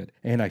so good.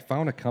 And I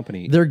found a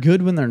company. They're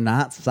good when they're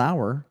not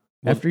sour.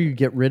 Well, After you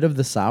get rid of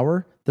the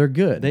sour, they're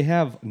good. They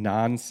have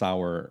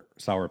non-sour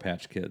Sour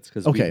Patch Kids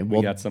because Okay, we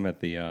well, got some at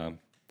the.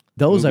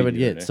 those I movie would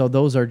the other get. day. So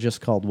those are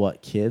just called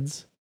what?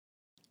 Kids?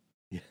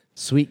 Yeah.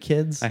 Sweet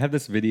kids? I have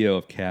this video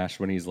of Cash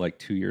when he's like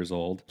 2 years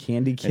old,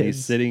 Candy and he's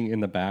kids? sitting in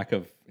the back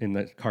in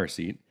the car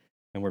seat,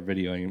 and we're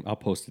videoing him. I'll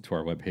post it to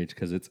our webpage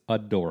because it's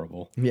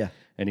adorable. Yeah.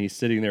 And he's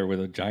sitting there with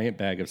a giant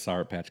bag of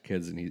Sour Patch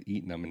Kids, and he's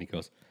eating them, and he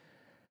goes,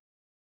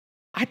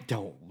 "I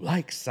don't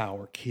like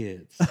sour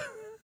kids,"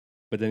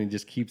 but then he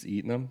just keeps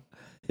eating them.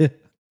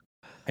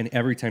 And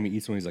every time he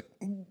eats one, he's like,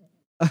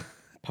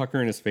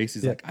 puckering his face.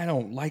 He's Yeah. like, "I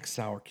don't like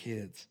sour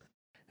kids."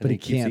 And But he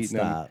keeps can't eating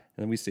them. stop.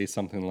 And then we say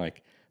something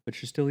like,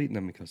 "But you're still eating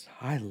them." He goes,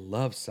 "I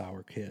love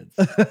sour kids."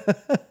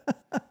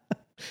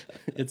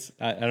 It's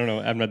I don't know.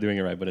 I'm not doing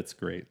it right, but it's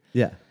great.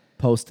 Yeah.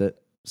 Post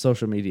it.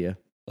 Social media.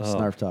 Oh.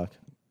 Snarf Talk.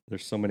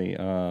 There's so many.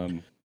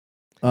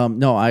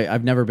 No,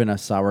 I've never been a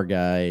sour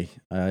guy.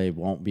 I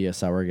won't be a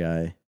sour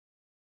guy.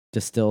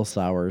 Distill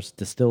sours.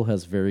 Distill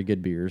has very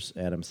good beers,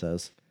 Adam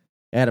says.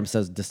 Adam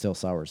says Distill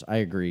sours. I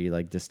agree.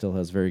 Like Distill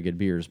has very good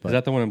beers, but Is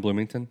that the one in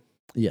Bloomington?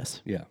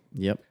 yes. Yeah.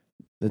 Yep.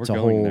 It's We're a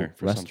going whole there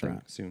for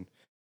restaurant. something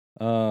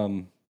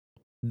soon.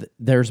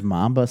 There's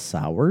Mamba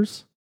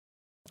sours?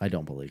 I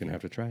don't believe Gonna it.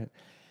 have to try it.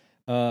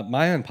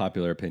 My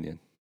unpopular opinion.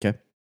 Okay.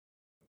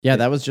 Yeah,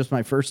 that was just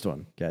my first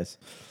one, guys.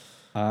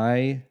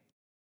 I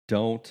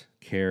don't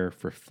care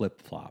for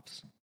flip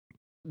flops.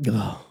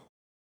 Oh.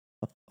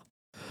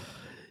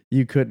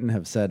 You couldn't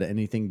have said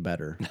anything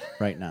better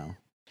right now.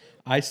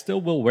 I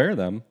still will wear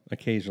them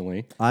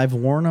occasionally. I've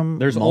worn them.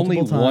 There's only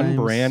one times.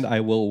 brand I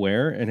will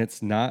wear, and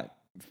it's not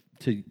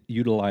to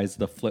utilize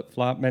the flip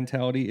flop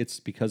mentality. It's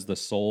because the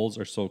soles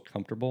are so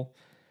comfortable.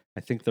 I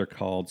think they're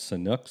called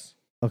Sanooks,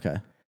 Okay.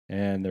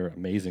 and they're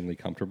amazingly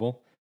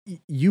comfortable.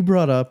 You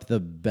brought up the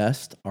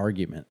best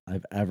argument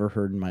I've ever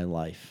heard in my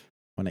life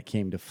when it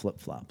came to flip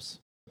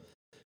flops,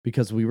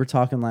 because we were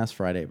talking last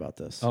Friday about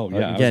this. Oh,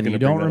 yeah, I was Again, gonna you bring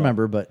don't that up.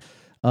 remember, but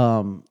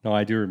No,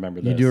 I do remember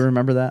this. you do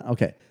remember that?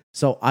 Okay.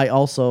 So I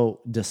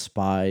also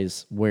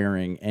despise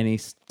wearing any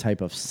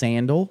type of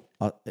sandal.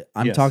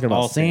 I'm Yes, talking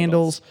all about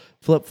sandals,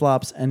 flip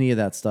flops, any of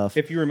that stuff.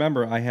 If you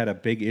remember, I had a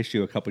big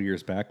issue a couple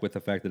years back with the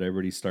fact that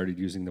everybody started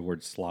using the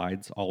word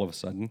slides all of a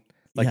sudden.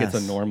 Like it's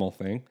Yes. a normal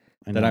thing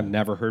I that know. I've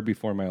never heard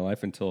before in my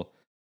life until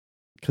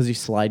Because you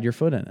slide your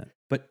foot in it.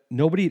 But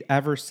nobody had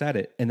ever said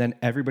it. And then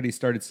everybody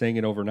started saying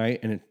it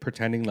overnight and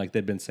pretending like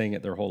they'd been saying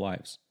it their whole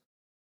lives.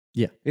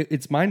 Yeah.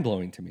 It's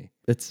mind-blowing to me.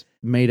 It's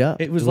made up.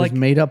 It was like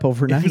made up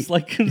overnight. It was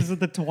like it was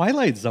the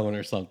Twilight Zone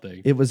or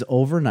something. It was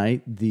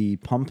overnight. The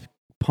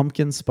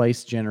pumpkin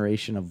spice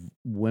generation of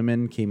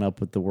women came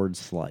up with the word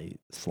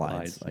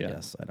slides, I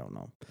guess. I don't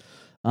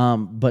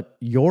know. But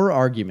your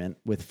argument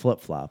with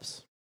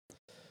flip-flops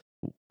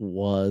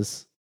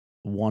was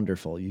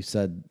wonderful. You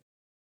said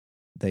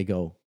they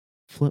go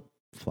flip,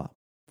 flop,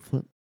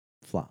 flip,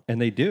 flop.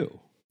 And they do.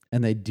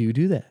 And they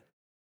do that.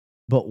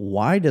 But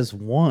why does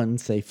one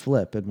say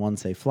flip and one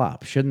say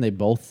flop? Shouldn't they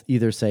both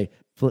either say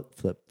flip,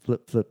 flip,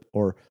 flip, flip,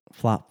 or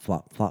flop,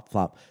 flop, flop,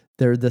 flop?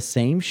 They're the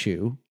same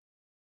shoe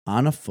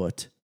on a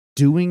foot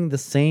doing the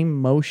same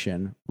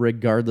motion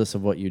regardless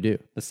of what you do.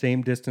 The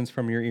same distance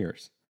from your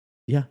ears.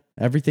 Yeah,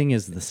 everything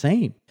is the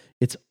same.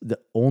 It's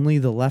only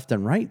the left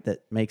and right that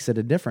makes it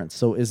a difference.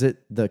 So is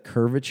it the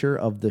curvature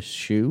of the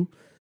shoe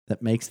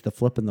that makes the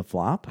flip and the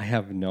flop? I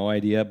have no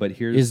idea, but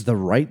Is the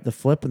right the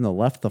flip and the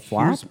left the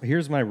flop?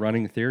 Here's my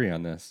running theory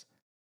on this.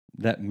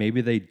 That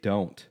maybe they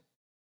don't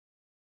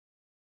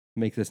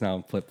make the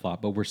sound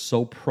flip-flop, but we're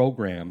so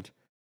programmed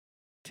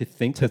to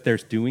think that they're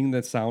doing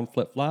the sound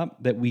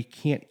flip-flop that we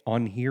can't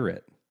unhear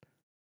it.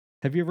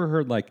 Have you ever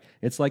heard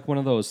it's like one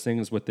of those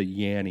things with the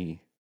Yanny?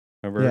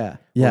 Remember? Yeah.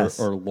 Yes.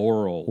 Or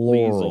Laurel,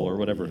 Liesel, or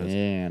whatever it is.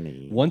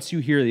 Yanny. Once you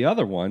hear the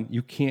other one,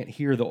 you can't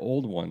hear the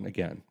old one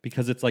again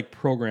because it's like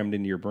programmed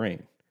into your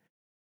brain.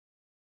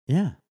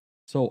 Yeah.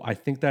 So I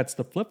think that's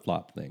the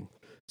flip-flop thing.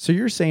 So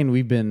you're saying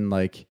we've been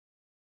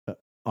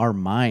our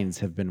minds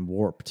have been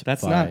warped.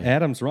 That's not,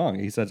 Adam's wrong.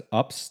 He says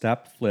up,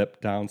 step,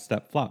 flip, down,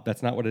 step, flop.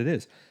 That's not what it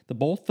is.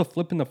 Both the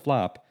flip and the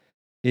flop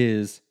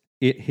is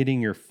it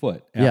hitting your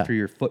foot after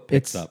your foot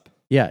picks up.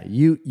 Yeah.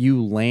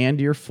 You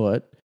land your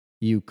foot.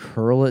 You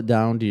curl it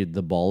down to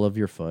the ball of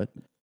your foot,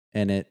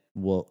 and it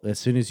will, as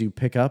soon as you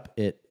pick up,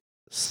 it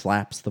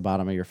slaps the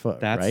bottom of your foot.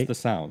 That's right? the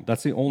sound.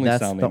 That's the only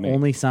sound they make. That's the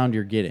only sound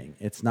you're getting.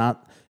 It's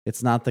not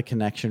the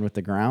connection with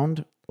the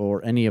ground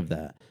or any of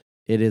that.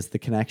 It is the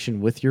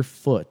connection with your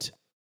foot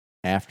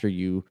after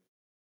you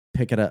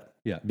pick it up.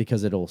 Yeah.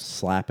 Because it'll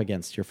slap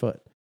against your foot.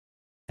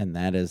 And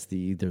that is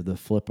either the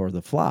flip or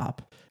the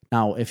flop.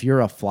 Now, if you're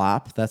a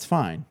flop, that's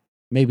fine.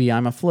 Maybe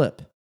I'm a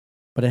flip.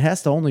 But it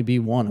has to only be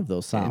one of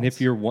those sounds. And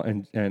if you're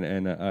one,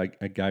 and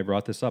a guy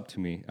brought this up to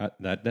me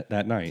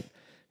that night,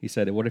 he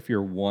said, "What if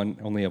you're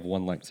only have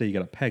one leg? Say you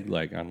got a peg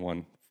leg on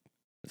one,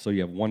 so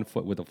you have one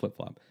foot with a flip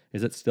flop.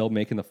 Is it still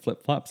making the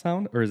flip flop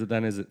sound, or is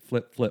it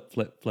flip flip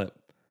flip flip?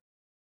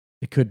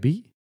 It could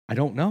be. I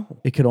don't know.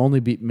 It could only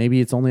be. Maybe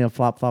it's only a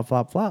flop flop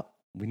flop flop.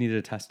 We need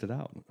to test it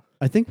out.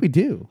 I think we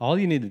do. All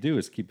you need to do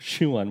is keep a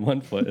shoe on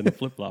one foot and a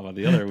flip flop on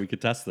the other. We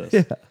could test this.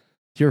 Yeah,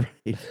 you're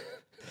right.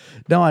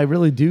 No, I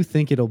really do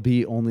think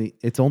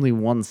it's only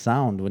one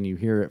sound when you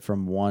hear it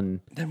from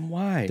one. Then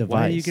why? Device.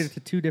 Why do you get it to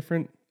two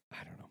different?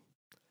 I don't know.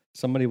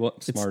 Somebody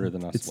smarter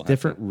than us. It's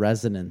different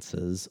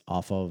resonances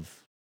off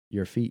of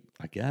your feet.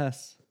 I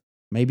guess.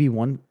 Maybe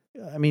one.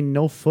 I mean,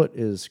 no foot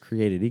is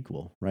created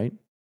equal, right?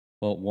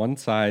 Well, one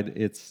side,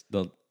 it's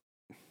the.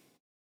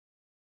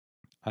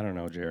 I don't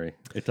know, Jerry.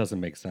 It doesn't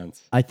make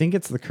sense. I think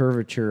it's the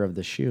curvature of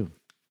the shoe.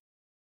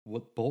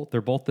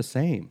 They're both the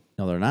same.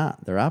 No, they're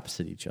not. They're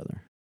opposite each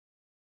other.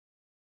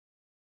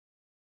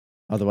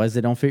 Otherwise,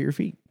 they don't fit your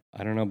feet.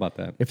 I don't know about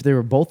that. If they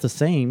were both the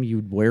same,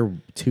 you'd wear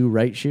two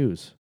right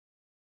shoes.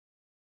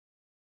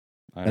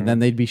 And then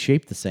they'd be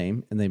shaped the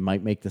same, and they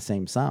might make the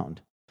same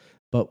sound.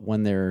 But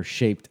when they're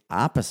shaped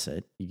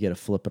opposite, you get a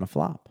flip and a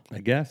flop. I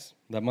guess.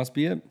 That must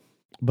be it.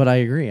 But I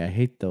agree. I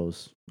hate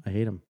those. I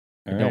hate them.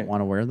 All I don't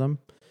want to wear them.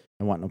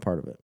 I want no part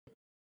of it.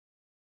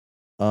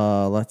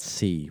 Let's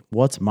see.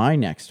 What's my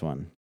next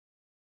one?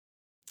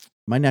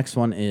 My next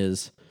one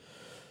is...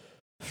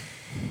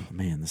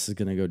 Man, this is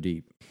going to go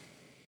deep.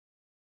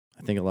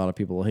 I think a lot of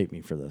people will hate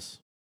me for this.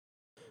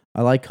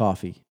 I like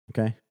coffee,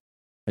 okay?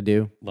 I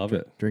do. Love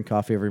it. Drink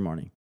coffee every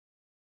morning.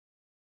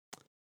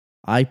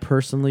 I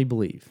personally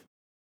believe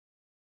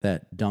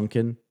that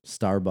Dunkin',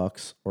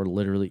 Starbucks, or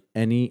literally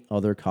any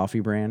other coffee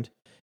brand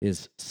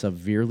is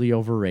severely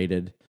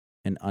overrated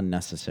and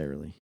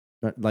unnecessary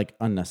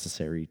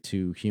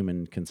to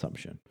human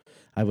consumption.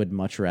 I would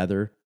much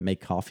rather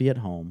make coffee at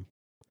home,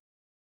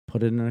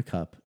 put it in a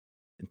cup,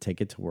 and take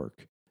it to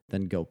work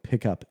than go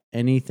pick up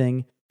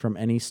anything from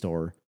any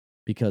store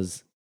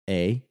because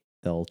A,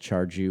 they'll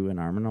charge you an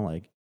arm and a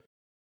leg.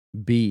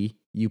 B,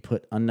 you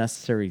put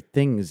unnecessary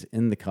things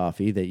in the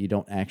coffee that you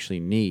don't actually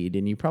need,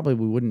 and you probably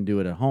wouldn't do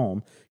it at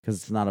home because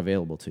it's not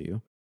available to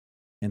you.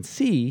 And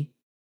C,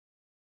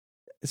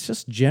 it's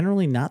just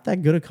generally not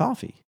that good a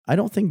coffee. I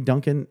don't think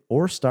Dunkin'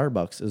 or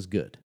Starbucks is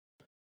good.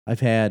 I've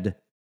had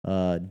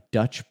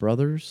Dutch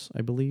Brothers,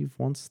 I believe,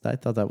 once. I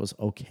thought that was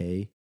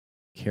okay.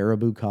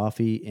 Caribou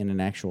coffee in an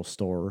actual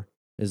store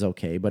is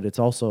okay, but it's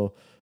also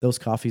those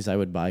coffees I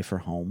would buy for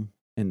home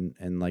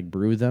and like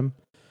brew them.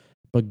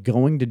 But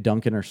going to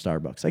Dunkin' or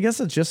Starbucks, I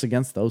guess it's just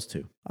against those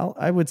two.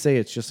 I would say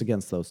it's just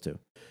against those two.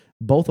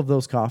 Both of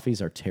those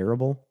coffees are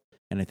terrible,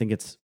 and I think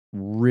it's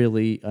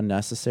really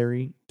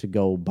unnecessary to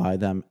go buy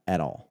them at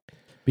all,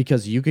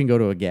 because you can go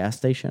to a gas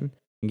station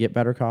and get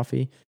better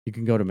coffee. You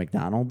can go to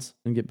McDonald's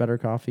and get better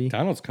coffee.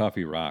 McDonald's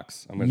coffee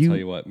rocks. I'm going to tell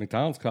you what.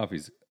 McDonald's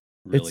coffee's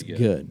really It's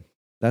good.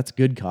 That's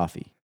good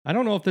coffee. I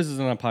don't know if this is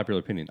an unpopular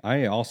opinion.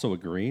 I also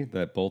agree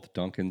that both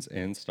Dunkin's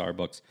and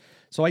Starbucks.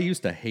 So I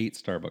used to hate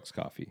Starbucks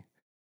coffee.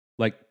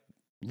 Like,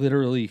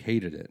 literally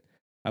hated it.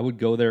 I would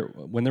go there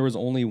when there was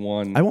only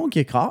one. I won't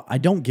get coffee. I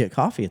don't get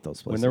coffee at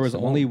those places. When there was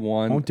only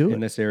one won't do in it.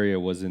 this area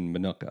was in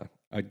Minooka.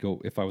 I'd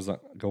go if I was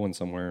going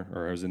somewhere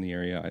or I was in the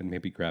area, I'd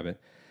maybe grab it.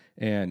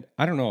 And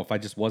I don't know if I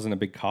just wasn't a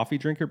big coffee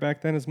drinker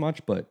back then as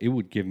much, but it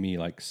would give me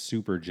like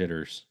super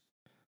jitters,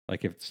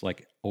 like if it's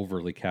like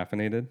overly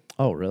caffeinated.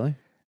 Oh, really?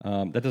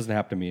 That doesn't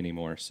happen to me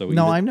anymore. So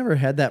No, I've never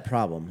had that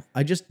problem.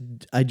 I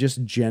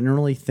just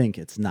generally think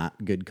it's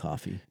not good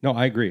coffee. No,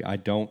 I agree. I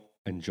don't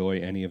enjoy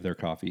any of their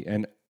coffee,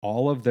 and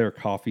all of their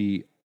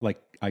coffee,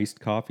 like iced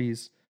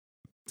coffees,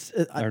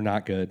 are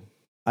not good.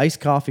 Iced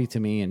coffee to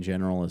me in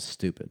general is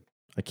stupid.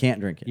 I can't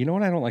drink it. You know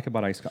what I don't like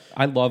about iced coffee?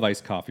 I love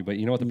iced coffee, but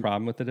you know what the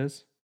problem with it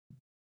is?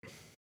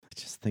 I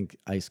just think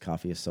iced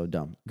coffee is so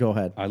dumb. Go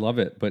ahead. I love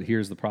it, but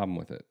here's the problem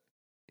with it.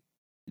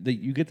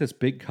 You get this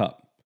big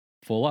cup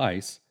full of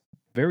ice,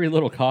 very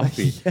little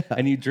coffee, Yeah.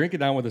 and you drink it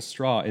down with a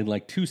straw in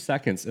like 2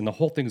 seconds, and the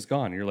whole thing's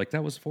gone. And you're like,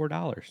 that was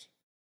 $4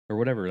 or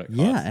whatever that costs.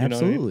 Yeah, You know what I mean?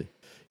 absolutely.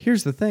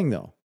 Here's the thing,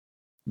 though.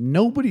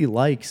 Nobody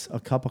likes a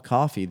cup of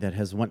coffee that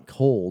has went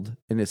cold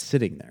and is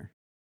sitting there.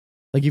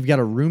 Like you've got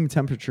a room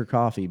temperature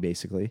coffee,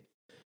 basically,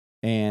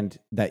 and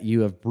that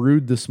you have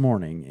brewed this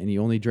morning, and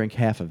you only drink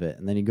half of it,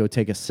 and then you go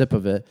take a sip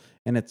of it,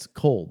 and it's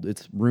cold.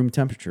 It's room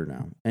temperature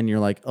now, and you're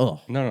like,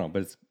 oh. No,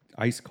 but it's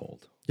ice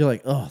cold. You're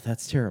like, oh,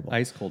 that's terrible.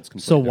 Ice cold's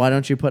completely So why different.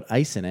 don't you put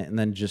ice in it and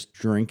then just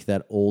drink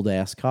that old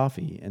ass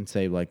coffee and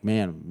say like,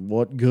 man,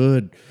 what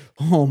good.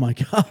 Oh my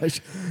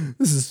gosh.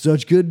 This is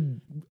such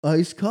good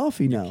iced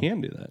coffee now. You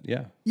can do that,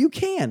 yeah. You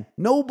can.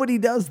 Nobody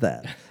does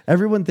that.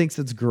 Everyone thinks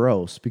it's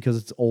gross because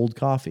it's old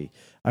coffee.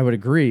 I would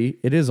agree.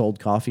 It is old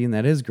coffee and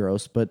that is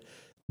gross, but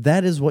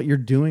that is what you're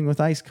doing with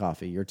iced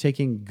coffee. You're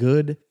taking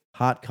good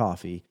hot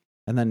coffee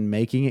and then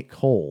making it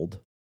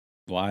cold.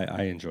 Well,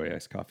 I enjoy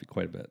iced coffee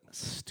quite a bit.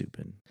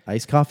 Stupid.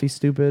 Iced coffee,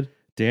 stupid.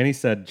 Danny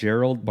said,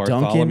 Gerald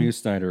Bartholomew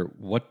Snyder,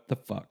 what the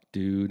fuck,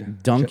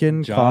 dude?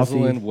 Dunkin'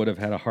 Jocelyn coffee. would have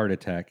had a heart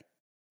attack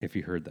if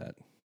he heard that.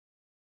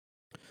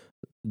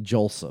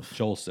 Joseph.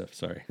 Joseph,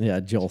 sorry. Yeah,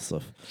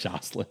 Joseph.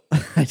 Jocelyn.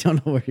 I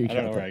don't know where you I got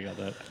don't know that. where I got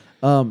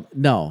that.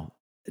 No,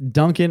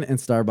 Dunkin' and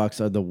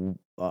Starbucks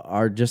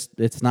are just,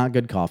 it's not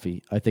good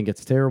coffee. I think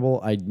it's terrible.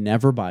 I'd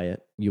never buy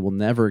it. You will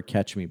never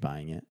catch me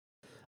buying it.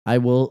 I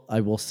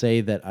will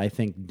say that I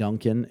think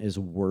Dunkin' is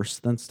worse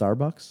than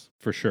Starbucks.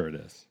 For sure it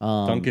is.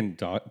 Dunkin'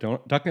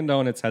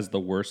 Donuts has the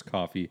worst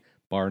coffee,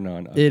 bar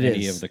none, of It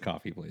any is. of the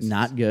coffee places.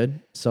 Not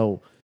good.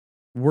 So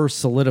we're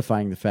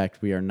solidifying the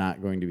fact we are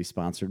not going to be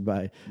sponsored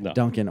by No.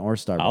 Dunkin' or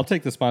Starbucks. I'll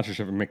take the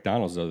sponsorship of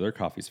McDonald's, though. Their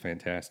coffee's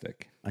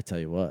fantastic. I tell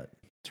you what,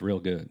 It's real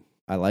good.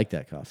 I like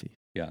that coffee.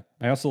 Yeah.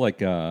 I also like...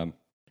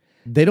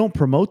 They don't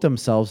promote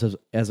themselves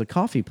as a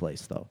coffee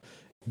place, though.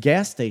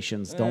 Gas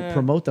stations don't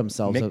promote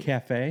themselves.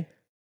 McCafe.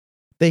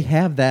 They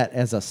have that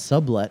as a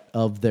sublet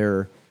of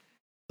the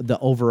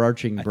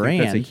overarching I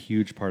brand. think that's a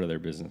huge part of their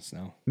business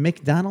now.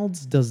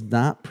 McDonald's does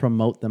not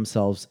promote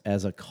themselves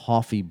as a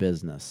coffee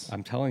business.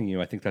 I'm telling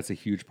you, I think that's a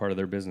huge part of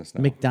their business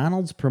now.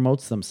 McDonald's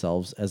promotes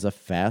themselves as a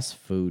fast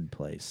food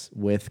place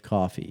with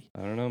coffee.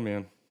 I don't know,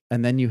 man.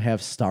 And then you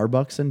have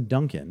Starbucks and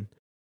Dunkin'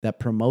 that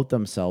promote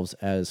themselves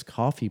as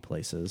coffee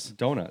places.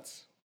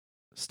 Donuts.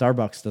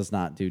 Starbucks does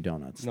not do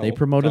donuts. No, They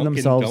promoted Dunkin'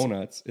 themselves.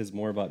 Donuts is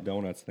more about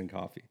donuts than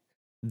coffee.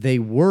 They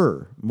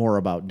were more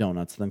about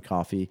donuts than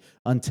coffee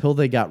until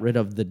they got rid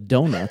of the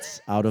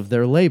donuts out of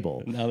their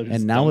label.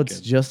 And now it's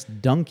It's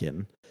just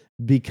Dunkin'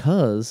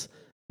 because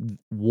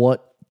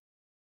what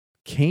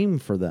came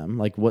for them,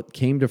 like what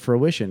came to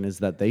fruition, is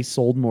that they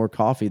sold more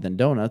coffee than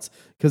donuts.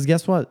 Because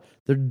guess what?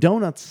 Their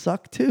donuts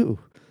suck too.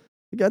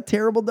 They got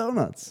terrible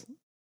donuts.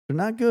 They're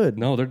not good.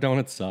 No, their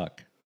donuts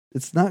suck.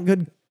 It's not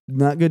good.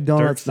 Not good Dirk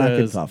donuts. Not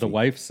good says coffee. the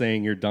wife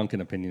saying your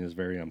Dunkin' opinion is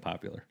very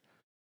unpopular.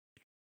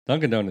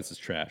 Dunkin' Donuts is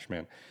trash,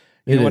 man.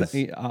 You know what?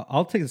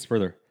 I'll take this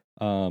further.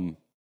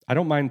 I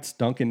don't mind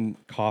Dunkin'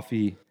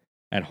 coffee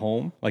at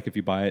home, like if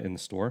you buy it in the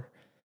store.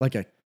 Like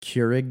a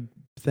Keurig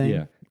thing.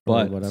 Yeah, or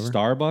but whatever.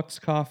 Starbucks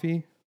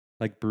coffee,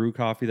 like brew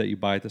coffee that you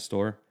buy at the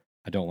store,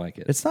 I don't like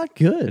it. It's not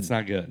good. It's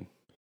not good.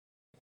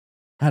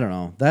 I don't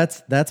know.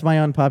 That's my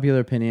unpopular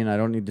opinion. I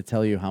don't need to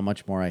tell you how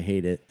much more I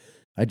hate it.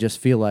 I just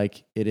feel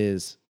like it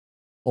is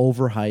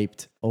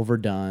overhyped,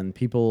 overdone.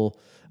 People,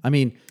 I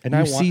mean, And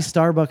you see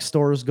Starbucks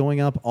stores going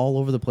up all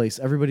over the place.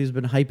 Everybody's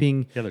been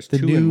hyping Yeah, there's the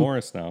two new in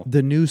Morris now.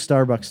 the new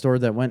Starbucks store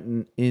that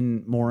went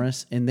in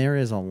Morris, and there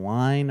is a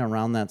line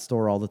around that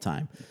store all the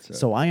time.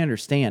 So I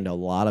understand a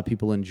lot of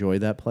people enjoy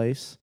that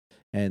place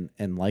and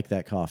like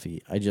that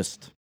coffee. I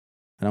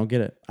don't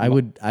get it.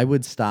 I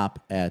would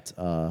stop at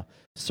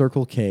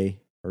Circle K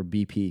or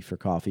BP for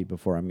coffee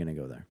before I'm going to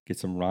go there. Get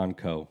some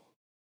Ronco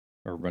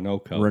or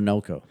Renoco.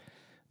 Renoco.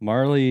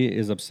 Marley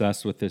is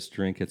obsessed with this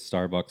drink at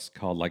Starbucks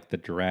called like the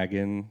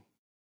Dragon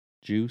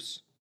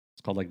Juice.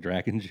 It's called like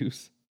Dragon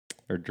Juice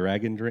or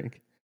Dragon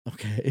Drink.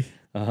 Okay.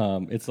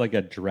 It's like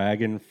a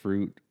dragon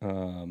fruit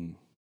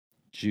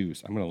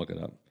juice. I'm gonna look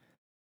it up.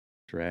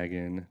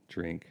 Dragon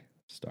Drink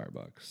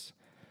Starbucks.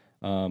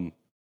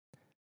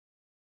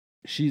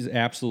 She's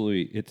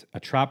it's a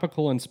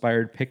tropical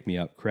inspired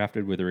pick-me-up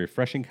crafted with a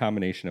refreshing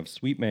combination of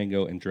sweet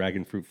mango and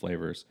dragon fruit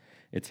flavors.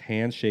 It's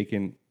hand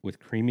shaken with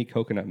creamy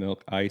coconut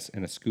milk, ice,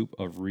 and a scoop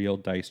of real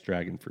diced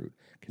dragon fruit.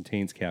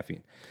 Contains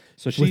caffeine.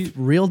 So With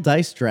real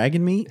diced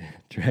dragon meat?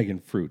 Dragon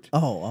fruit.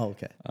 Oh,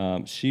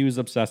 okay. She was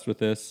obsessed with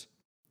this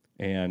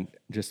and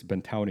just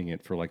been touting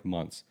it for like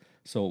months.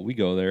 So we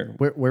go there.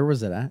 Where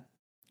was it at?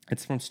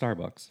 It's from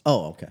Starbucks.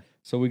 Oh, okay.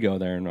 So we go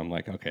there and I'm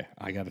like, okay,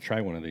 I got to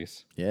try one of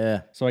these.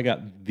 Yeah. So I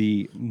got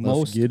the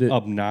most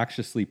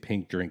obnoxiously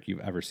pink drink you've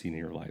ever seen in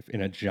your life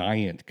in a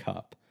giant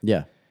cup.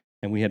 Yeah.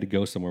 And we had to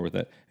go somewhere with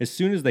it. As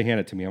soon as they hand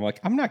it to me, I'm like,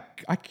 I'm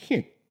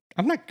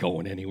not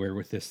going anywhere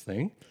with this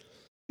thing.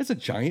 It's a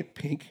giant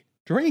pink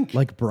drink.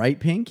 Like bright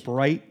pink?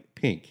 Bright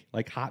pink,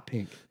 like hot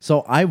pink.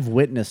 So I've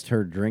witnessed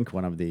her drink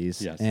one of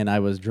these, yes. And I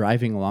was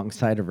driving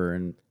alongside of her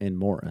in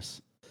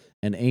Morris.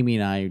 And Amy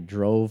and I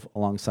drove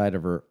alongside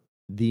of her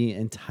the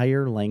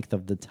entire length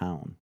of the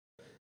town,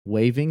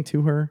 waving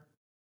to her,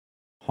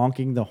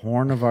 honking the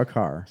horn of our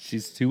car.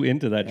 She's too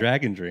into that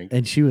dragon drink.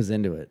 And she was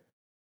into it.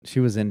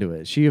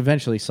 She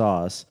eventually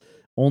saw us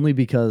only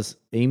because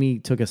Amy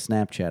took a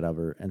Snapchat of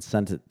her and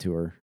sent it to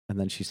her. And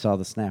then she saw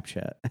the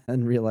Snapchat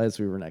and realized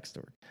we were next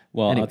to her.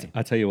 Well, anyway.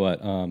 I'll tell you what.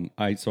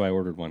 I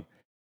ordered one.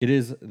 It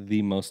is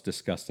the most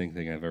disgusting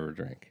thing I've ever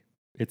drank.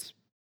 It's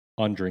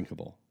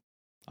undrinkable.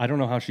 I don't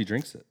know how she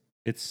drinks it.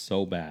 It's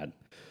so bad.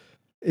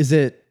 Is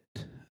it?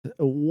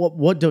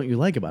 What don't you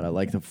like about it?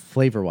 Like the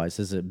flavor wise,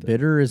 is it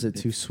bitter? Is it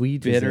too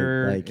sweet?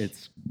 Bitter. Is it like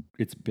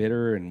it's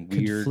bitter and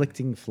weird.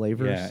 Conflicting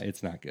flavors. Yeah,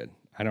 it's not good.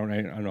 I don't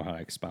know how to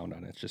expound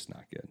on it. It's just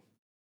not good.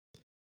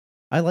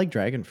 I like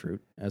dragon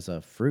fruit as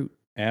a fruit.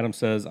 Adam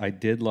says, I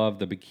did love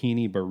the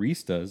bikini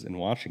baristas in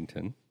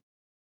Washington.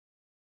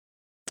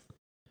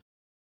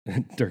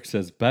 Dirk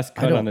says, best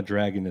cut on the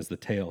dragon is the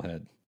tail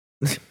head.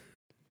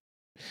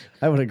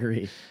 I would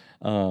agree.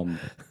 What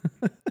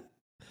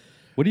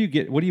do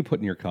you put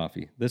in your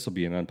coffee? This will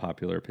be an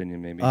unpopular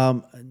opinion, maybe.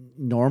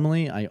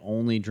 Normally I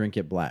only drink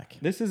it black.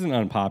 This isn't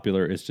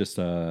unpopular. It's just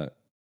a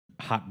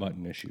hot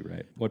button issue,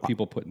 right? What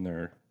people put in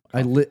their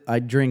coffee. I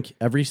drink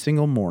every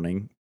single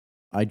morning.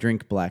 I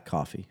drink black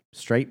coffee,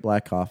 straight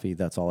black coffee.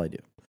 That's all I do.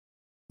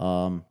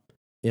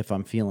 If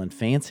I'm feeling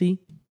fancy,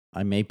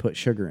 I may put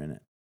sugar in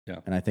it. Yeah.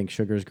 And I think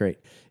sugar is great.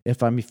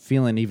 If I'm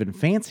feeling even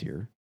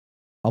fancier,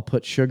 I'll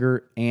put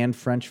sugar and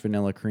French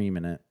vanilla cream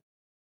in it.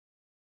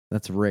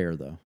 That's rare,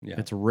 though. Yeah.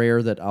 It's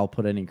rare that I'll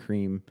put any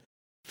cream.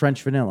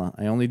 French vanilla.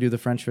 I only do the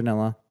French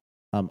vanilla.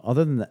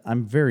 Other than that,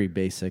 I'm very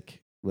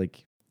basic.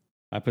 Like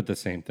I put the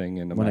same thing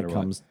in no when matter it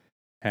comes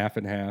what. Half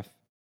and half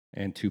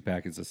and 2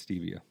 packets of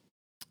stevia.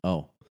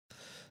 Oh.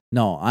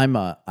 No,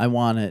 I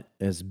want it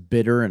as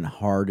bitter and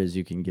hard as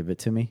you can give it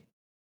to me.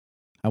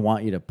 I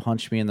want you to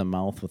punch me in the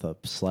mouth with a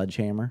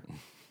sledgehammer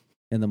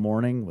in the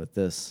morning with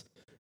this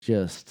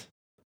just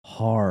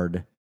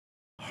hard,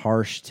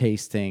 harsh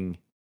tasting,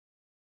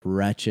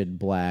 wretched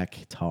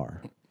black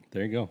tar.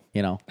 There you go.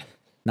 You know,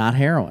 not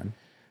heroin,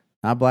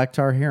 not black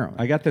tar heroin.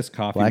 I got this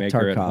coffee black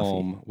maker at coffee.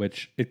 home,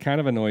 which it kind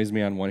of annoys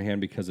me on one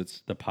hand because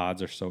the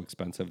pods are so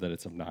expensive that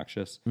it's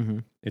obnoxious. Mm-hmm.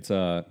 It's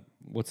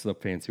what's the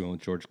fancy one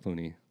with George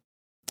Clooney?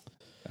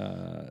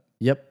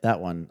 Yep, that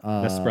one.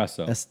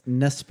 Nespresso.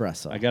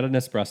 Nespresso. I got a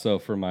Nespresso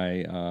for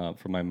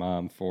my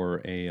mom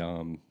for a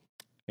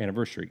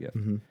anniversary gift,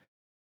 mm-hmm.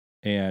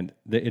 and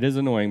it is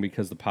annoying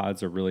because the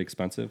pods are really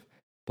expensive.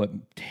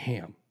 But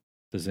damn,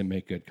 does it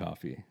make good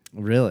coffee?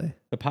 Really?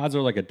 The pods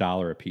are like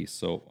 $1 a piece,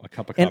 so a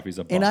cup of coffee is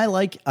 $1. And I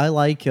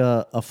like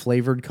a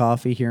flavored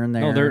coffee here and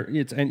there.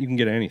 No, and you can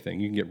get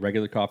anything. You can get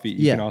regular coffee.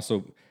 You can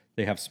also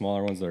they have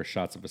smaller ones that are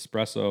shots of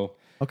espresso.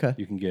 Okay.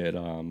 You can get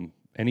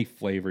any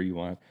flavor you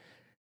want.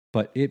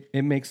 But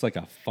it makes like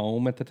a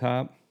foam at the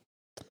top.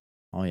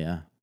 Oh, yeah.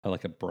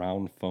 Like a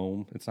brown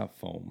foam. It's not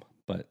foam,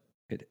 but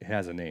it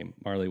has a name.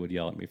 Marley would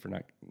yell at me for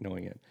not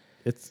knowing it.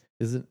 It's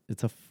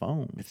a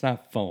foam. It's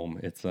not foam.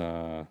 It's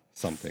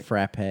something.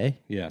 Frappe?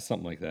 Yeah,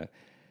 something like that.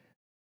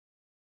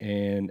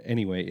 And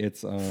anyway,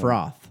 it's...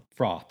 froth.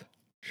 Froth,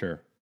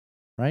 sure.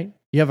 Right?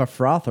 You have a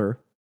frother.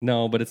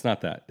 No, but it's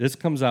not that. This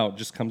comes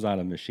out of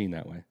a machine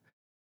that way.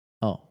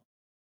 Oh.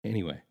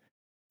 Anyway.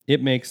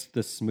 It makes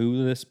the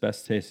smoothest,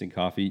 best tasting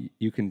coffee.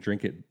 You can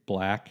drink it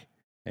black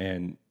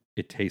and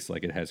it tastes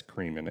like it has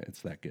cream in it.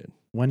 It's that good.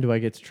 When do I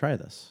get to try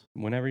this?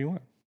 Whenever you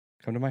want.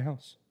 Come to my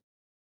house.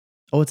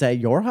 Oh, it's at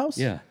your house?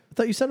 Yeah. I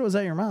thought you said it was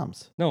at your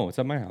mom's. No, it's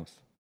at my house.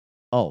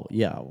 Oh,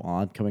 yeah. Well,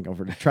 I'm coming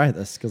over to try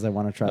this because I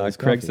want to try this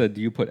Craig coffee. said,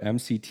 do you put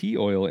MCT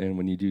oil in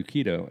when you do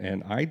keto?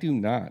 And I do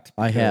not.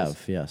 I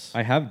have, yes.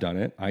 I have done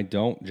it. I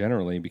don't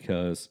generally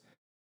because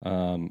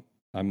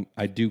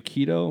I do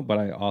keto, but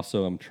I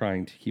also am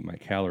trying to keep my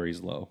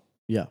calories low.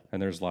 Yeah.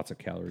 And there's lots of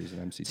calories in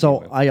MCT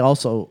So oil. I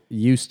also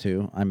used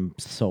to, I'm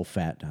so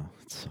fat now.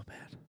 It's so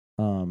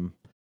bad.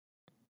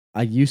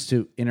 I used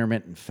to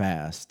intermittent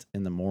fast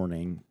in the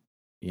morning,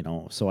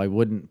 so I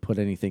wouldn't put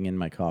anything in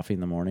my coffee in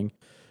the morning.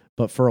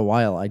 But for a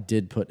while, I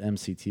did put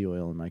MCT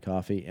oil in my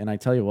coffee. And I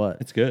tell you what,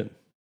 It's good.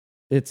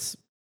 it's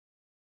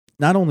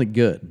not only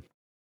good,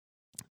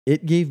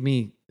 it gave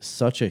me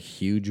such a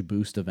huge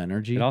boost of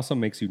energy. It also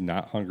makes you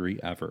not hungry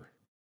ever.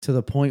 To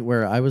the point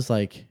where I was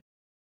like,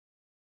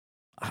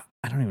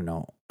 I don't even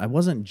know. I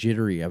wasn't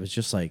jittery. I was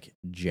just like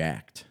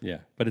jacked. Yeah,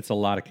 but it's a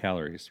lot of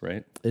calories,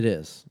 right? It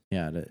is.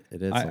 Yeah,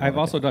 it is. I've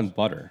also done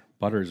butter.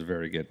 Butter is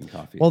very good in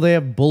coffee. Well, they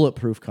have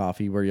bulletproof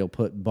coffee where you'll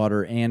put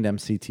butter and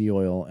MCT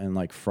oil and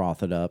like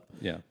froth it up.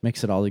 Yeah.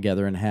 Mix it all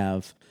together and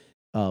have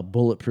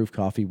bulletproof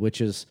coffee,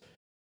 which is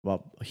a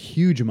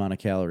huge amount of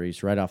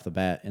calories right off the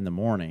bat in the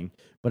morning,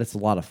 but it's a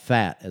lot of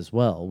fat as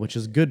well, which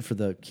is good for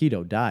the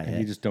keto diet. And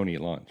you just don't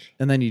eat lunch.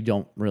 And then you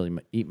don't really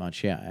eat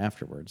much,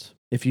 afterwards.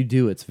 If you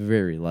do, it's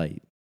very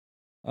light.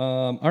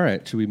 All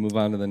right, should we move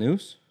on to the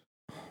news?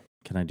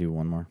 Can I do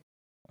one more?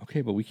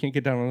 Okay, but we can't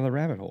get down another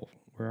rabbit hole.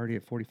 We're already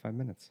at 45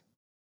 minutes.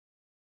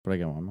 But I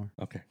got one more.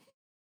 Okay.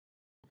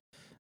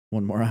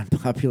 One more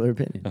unpopular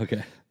opinion.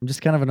 Okay. I'm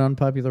just kind of an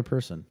unpopular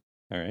person.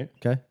 All right.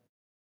 Okay.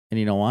 And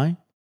you know why?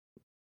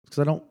 Because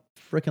I don't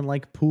freaking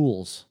like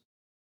pools.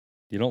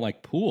 You don't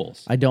like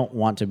pools? I don't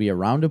want to be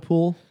around a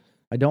pool.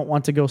 I don't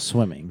want to go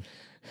swimming.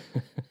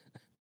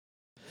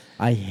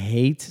 I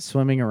hate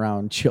swimming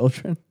around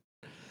children.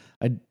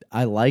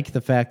 I like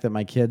the fact that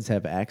my kids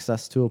have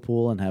access to a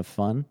pool and have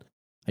fun.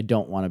 I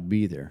don't want to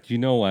be there. Do you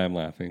know why I'm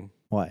laughing?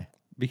 Why?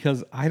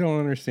 Because I don't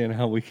understand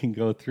how we can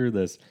go through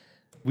this.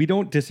 We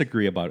don't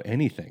disagree about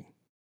anything.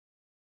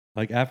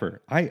 Like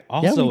ever. I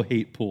also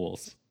hate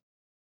pools.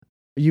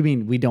 You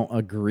mean we don't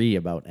agree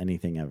about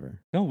anything ever?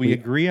 No, we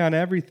agree on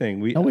everything.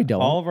 No, we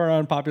don't. All of our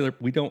unpopular,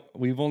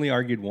 we've only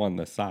argued one,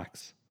 the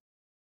socks.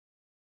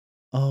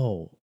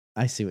 Oh,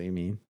 I see what you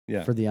mean.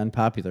 Yeah. For the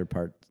unpopular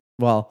part.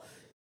 Well,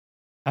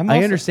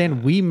 I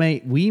understand we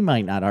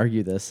might not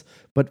argue this,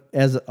 but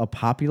as a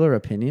popular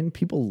opinion,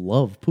 people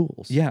love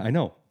pools. Yeah, I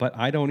know, but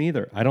I don't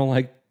either. I don't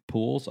like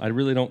pools. I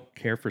really don't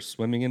care for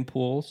swimming in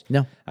pools.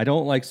 No. I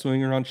don't like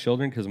swimming around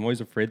children because I'm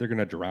always afraid they're going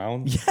to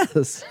drown.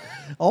 Yes.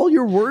 All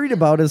you're worried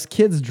about is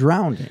kids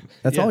drowning.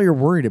 That's all you're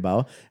worried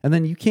about. And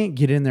then you can't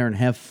get in there and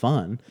have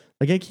fun.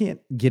 Like I can't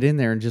get in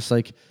there and just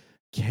like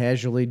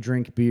casually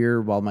drink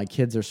beer while my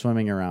kids are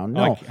swimming around.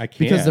 No, I can't,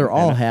 because they're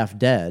all half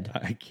dead.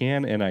 I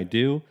can and I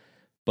do,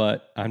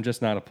 but I'm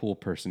just not a pool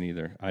person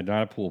either. I'm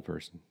not a pool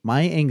person.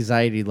 My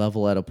anxiety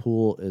level at a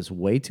pool is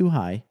way too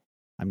high.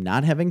 I'm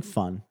not having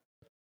fun.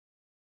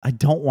 I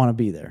don't want to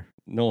be there.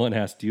 Nolan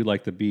asked, do you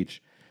like the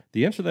beach?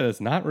 The answer to that is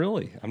not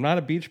really. I'm not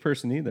a beach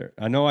person either.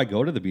 I know I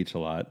go to the beach a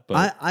lot,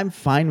 but I'm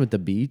fine with the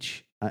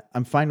beach.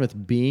 I'm fine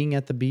with being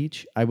at the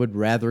beach. I would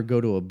rather go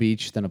to a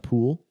beach than a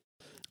pool.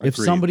 If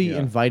Agreed, somebody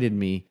invited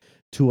me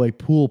to a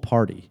pool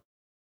party,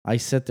 I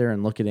sit there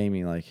and look at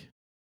Amy like,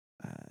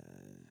 I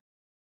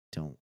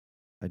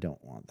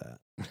don't want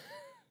that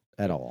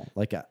at all.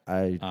 Like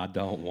I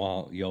don't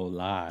want your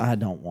life. I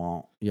don't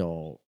want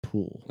your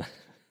pool.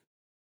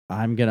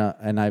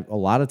 A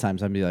lot of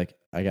times I'd be like,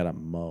 I gotta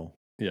mow.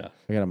 Yeah.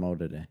 I gotta mow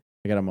today.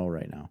 I gotta mow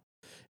right now.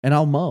 And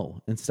I'll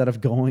mow instead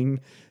of going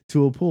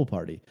to a pool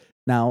party.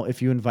 Now,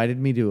 if you invited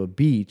me to a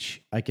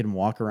beach, I can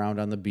walk around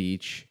on the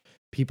beach.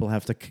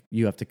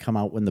 You have to come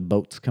out when the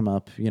boats come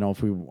up,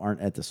 if we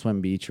aren't at the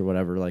swim beach or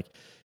whatever. Like,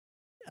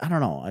 I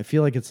don't know. I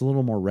feel like it's a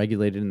little more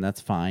regulated and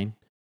that's fine.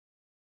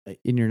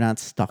 And you're not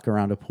stuck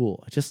around a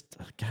pool.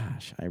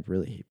 I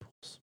really hate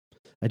pools.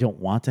 I don't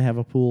want to have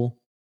a pool.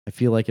 I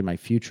feel like in my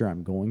future,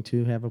 I'm going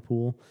to have a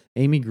pool.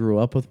 Amy grew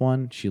up with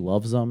one. She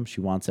loves them.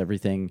 She wants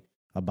everything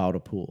about a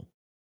pool.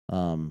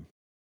 Man,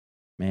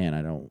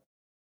 I don't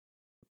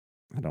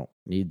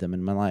need them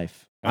in my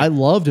life. I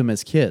loved them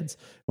as kids.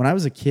 When I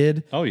was a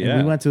kid, oh yeah,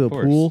 and we went to a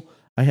pool,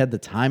 I had the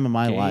time of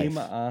my life. Game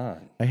on.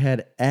 I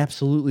had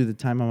absolutely the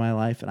time of my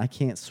life, and I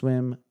can't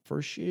swim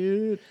for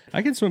shit.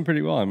 I can swim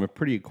pretty well. I'm a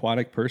pretty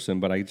aquatic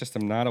person, but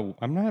I'm not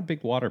a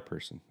big water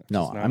person.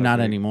 I'm not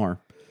anymore.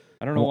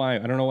 I don't know why. I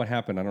don't know what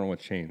happened. I don't know what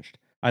changed.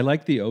 I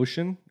like the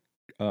ocean.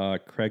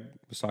 Craig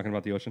was talking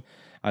about the ocean.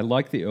 I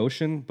like the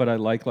ocean, but I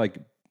like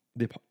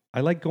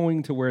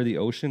going to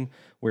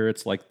where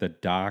it's like the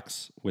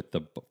docks with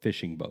the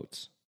fishing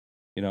boats.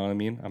 You know what I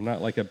mean? I'm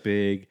not like a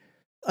big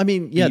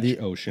beach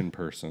ocean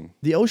person.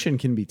 The ocean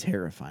can be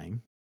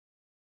terrifying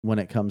when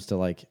it comes to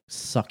like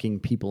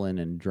sucking people in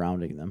and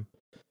drowning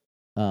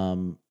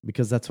them.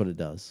 Because that's what it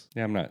does.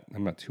 Yeah, I'm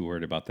not too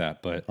worried about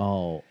that, but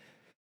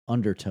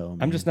undertow. Man.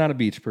 I'm just not a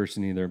beach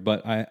person either,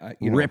 but I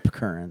rip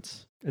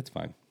currents. It's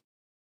fine.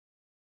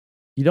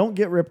 You don't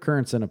get rip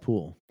currents in a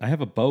pool. I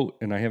have a boat,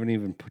 and I haven't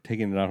even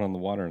taken it out on the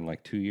water in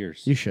like 2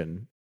 years. You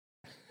shouldn't.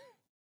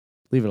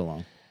 Leave it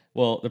alone.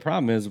 Well, the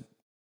problem is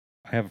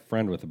I have a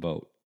friend with a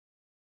boat,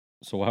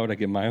 so why would I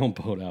get my own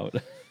boat out?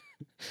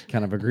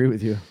 Kind of agree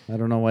with you. I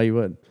don't know why you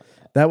would.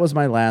 That was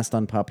my last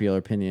unpopular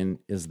opinion,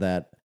 is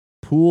that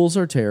pools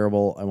are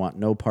terrible. I want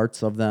no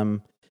parts of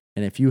them.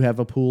 And if you have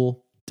a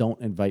pool,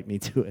 don't invite me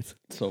to it.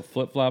 So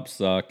flip-flops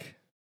suck.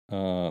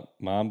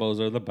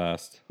 Mambos are the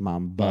best.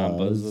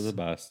 Mambas are the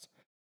best.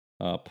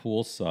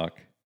 Pools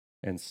suck.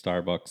 And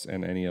Starbucks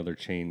and any other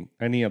chain,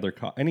 any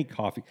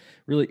coffee.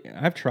 Really,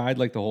 I've tried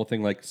like the whole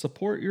thing, like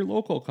support your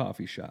local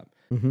coffee shop.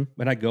 Mm-hmm.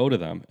 But I go to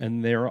them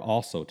and they're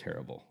also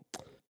terrible.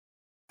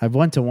 I've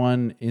went to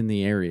one in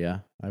the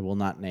area I will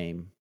not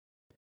name.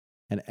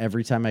 And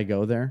every time I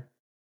go there,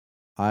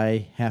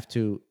 I have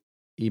to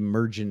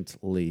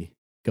emergently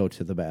go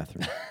to the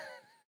bathroom.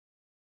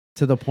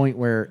 To the point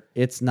where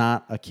it's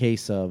not a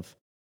case of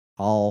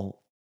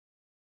I'll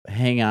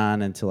hang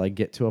on until I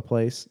get to a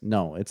place.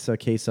 No, it's a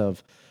case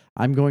of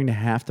I'm going to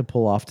have to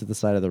pull off to the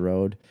side of the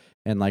road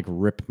and like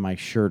rip my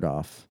shirt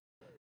off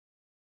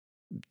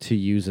to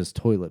use as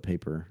toilet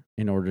paper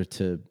in order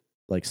to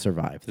like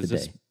survive the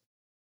day.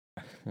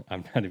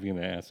 I'm not even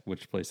going to ask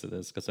which place it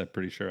is because I'm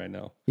pretty sure I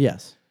know.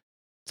 Yes.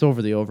 It's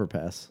over the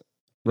overpass.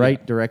 Right?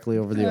 Yeah. Directly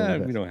over the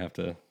overpass. We don't have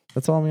to.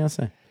 That's all I'm going to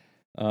say.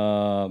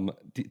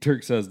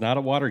 Turk says, not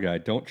a water guy.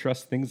 Don't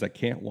trust things I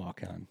can't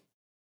walk on.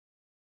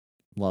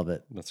 Love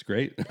it. That's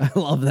great. I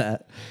love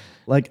that.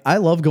 Like, I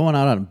love going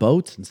out on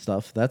boats and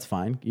stuff. That's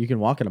fine. You can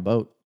walk in a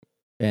boat,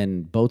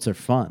 and boats are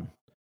fun.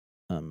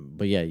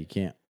 But yeah, you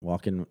can't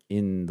walk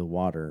in the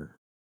water.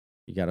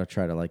 You got to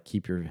try to like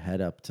keep your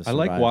head up to survive. I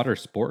like water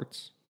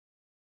sports.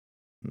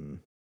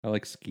 I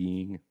like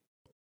skiing,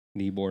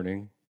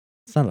 kneeboarding.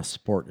 It's not a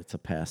sport. It's a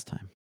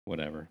pastime.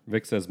 Whatever.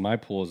 Vic says, my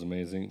pool is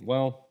amazing.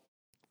 Well,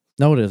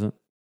 no, it isn't.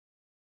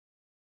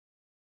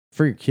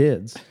 For your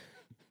kids.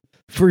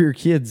 For your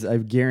kids, I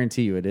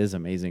guarantee you it is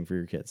amazing for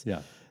your kids.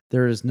 Yeah.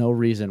 There is no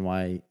reason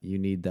why you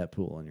need that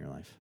pool in your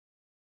life.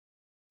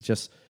 It's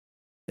just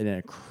an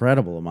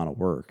incredible amount of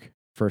work,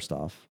 first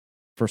off,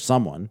 for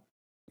someone.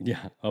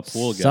 Yeah, a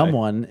pool guy.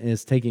 Someone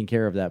is taking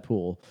care of that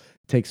pool.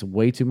 It takes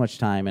way too much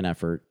time and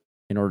effort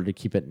in order to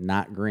keep it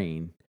not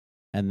green.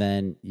 And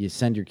then you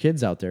send your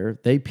kids out there.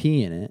 They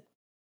pee in it.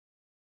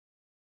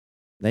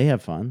 They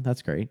have fun.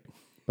 That's great.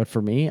 But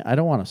for me, I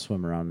don't want to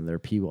swim around in their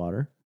pee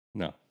water.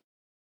 No.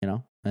 You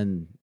know?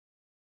 And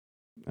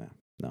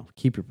no,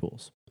 keep your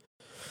pools.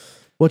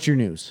 What's your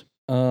news?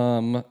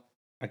 I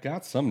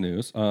got some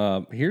news.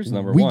 Here's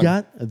number one. We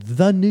got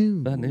the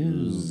news. The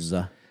news.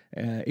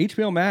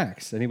 HBO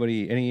Max. Any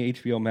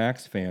HBO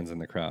Max fans in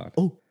the crowd?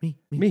 Oh,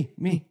 me.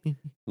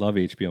 Love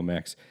HBO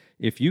Max.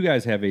 If you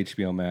guys have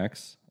HBO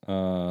Max,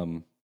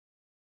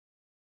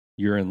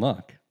 you're in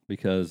luck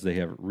because they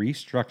have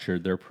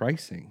restructured their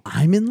pricing.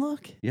 I'm in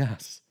luck?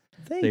 Yes.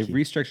 They've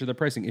restructured their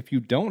pricing. If you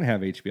don't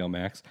have HBO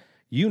Max,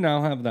 you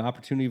now have the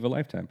opportunity of a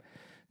lifetime.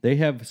 They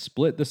have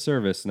split the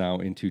service now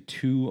into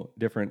 2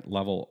 different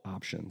level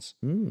options.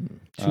 2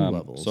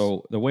 levels.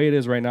 So the way it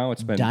is right now,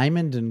 it's been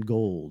diamond and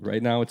gold.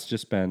 Right now, it's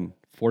just been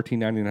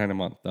 $14.99 a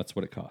month. That's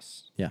what it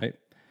costs. Yeah. Right?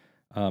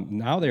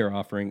 Now they are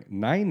offering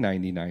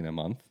 $9.99 a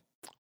month.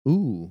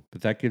 Ooh.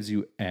 But that gives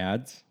you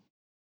ads,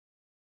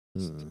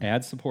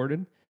 ad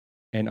supported,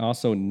 and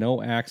also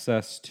no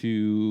access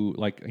to,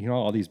 like, you know,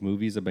 all these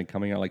movies have been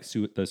coming out, like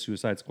the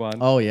Suicide Squad.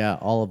 Oh, yeah.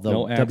 All of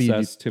the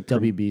access to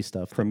WB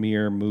stuff.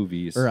 Premiere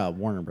movies. Or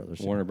Warner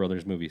Brothers. Warner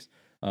Brothers movies.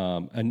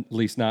 And at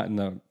least not in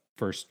the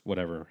first,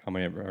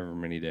 however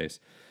many days.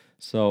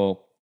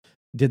 So.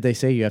 Did they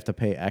say you have to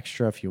pay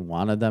extra if you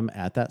wanted them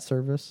at that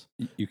service?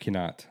 You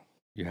cannot.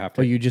 You have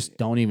to. But you just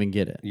don't even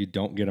get it. You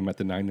don't get them at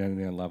the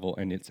 $9.99 level,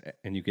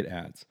 and you get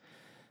ads.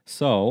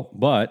 So,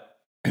 but.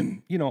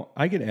 You know,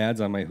 I get ads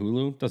on my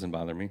Hulu. Doesn't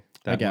bother me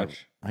that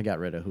much. I got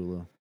rid of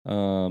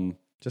Hulu.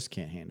 Just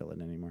can't handle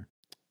it anymore.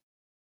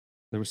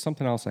 There was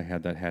something else I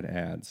had that had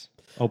ads.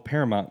 Oh,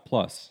 Paramount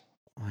Plus.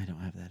 I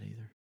don't have that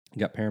either. You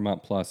got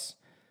Paramount Plus.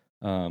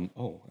 I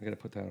got to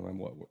put that on my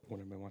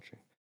what am I watching?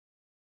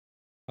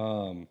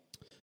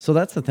 So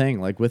that's the thing.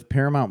 Like with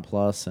Paramount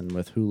Plus and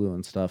with Hulu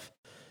and stuff,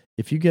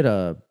 if you get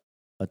a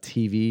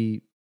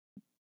TV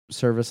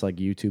service like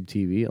YouTube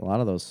TV, a lot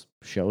of those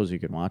shows you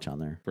can watch on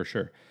there for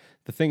sure.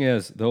 The thing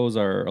is, those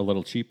are a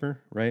little cheaper,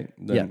 right?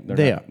 They're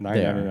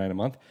 $9.99 a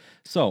month.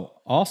 So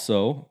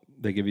also,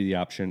 they give you the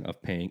option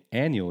of paying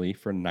annually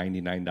for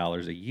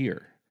 $99 a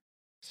year.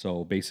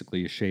 So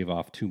basically, you shave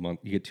off 2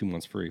 months. You get 2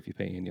 months free if you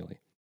pay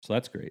annually. So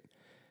that's great.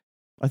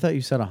 I thought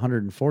you said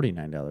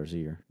 $149 a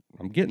year.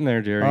 I'm getting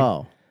there, Jerry.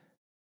 Oh,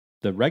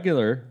 the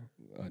regular,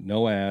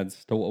 no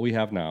ads. To what we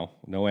have now,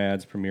 no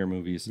ads, premiere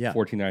movies,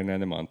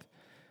 $14.99 a month.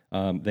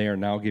 They are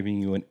now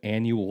giving you an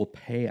annual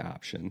pay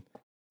option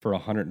for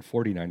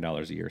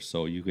 $149 a year.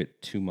 So you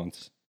get 2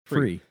 months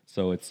free.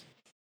 So it's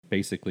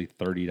basically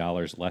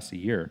 $30 less a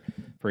year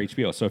for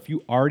HBO. So if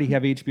you already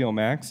have HBO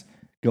Max,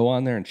 go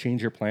on there and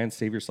change your plan,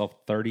 save yourself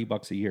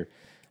 $30 a year.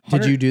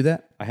 Did you do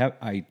that?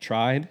 I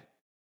tried,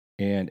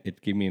 and it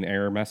gave me an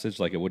error message,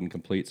 like it wouldn't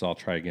complete, so I'll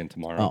try again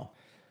tomorrow.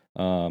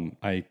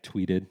 I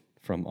tweeted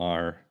from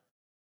our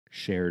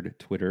shared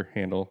Twitter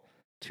handle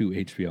to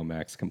HBO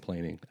Max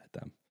complaining at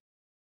them.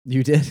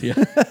 You did?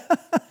 Yeah.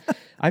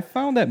 I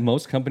found that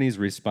most companies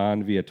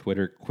respond via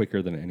Twitter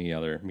quicker than any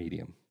other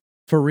medium.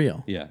 For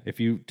real? Yeah. If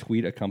you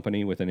tweet a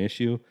company with an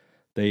issue,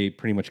 they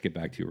pretty much get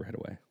back to you right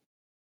away.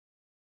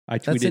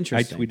 That's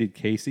interesting. I tweeted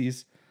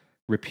Casey's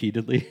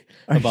repeatedly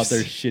about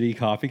their shitty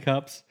coffee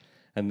cups,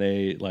 and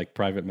they like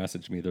private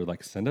messaged me. They're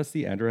like, send us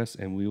the address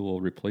and we will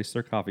replace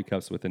their coffee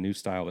cups with a new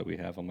style that we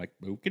have. I'm like,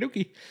 okie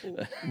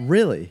dokie.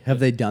 Really? Have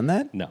they done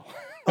that? No.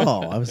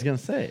 Oh, I was gonna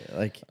say,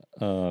 like,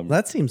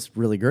 that seems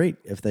really great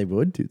if they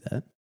would do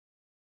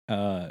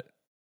that.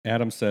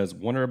 Adam says,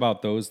 wonder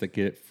about those that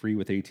get it free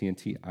with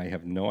AT&T. I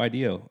have no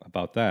idea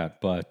about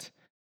that, but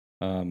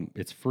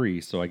it's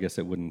free, so I guess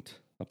it wouldn't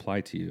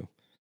apply to you.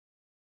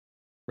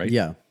 Right?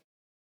 Yeah.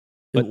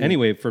 But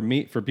anyway, for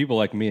people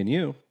like me and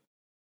you,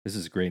 this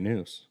is great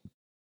news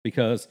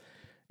because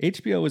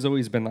HBO has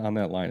always been on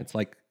that line. It's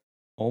like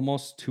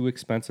almost too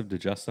expensive to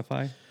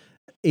justify.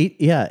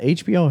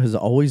 HBO has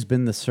always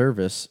been the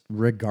service,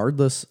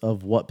 regardless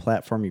of what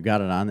platform you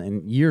got it on.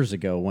 And years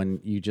ago, when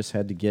you just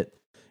had to get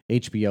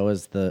HBO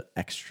as the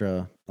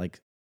extra, like,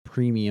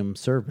 premium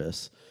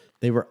service,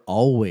 they were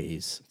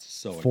always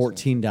so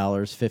 $14,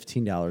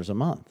 $15 a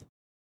month.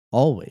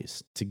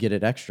 Always to get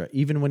it extra.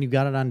 Even when you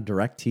got it on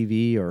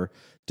DirecTV or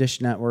Dish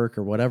Network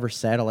or whatever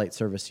satellite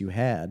service you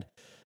had,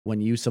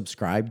 when you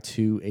subscribed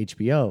to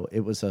HBO,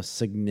 it was a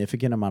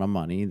significant amount of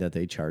money that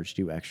they charged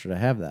you extra to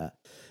have that.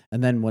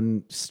 And then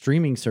when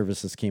streaming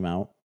services came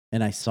out,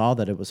 and I saw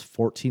that it was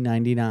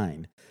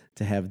 $14.99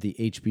 to have the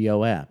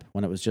HBO app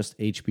when it was just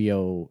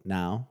HBO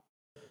Now,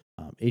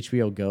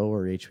 HBO Go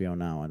or HBO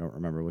Now. I don't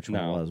remember which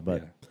one it was,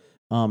 but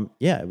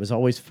it was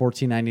always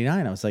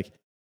 $14.99. I was like,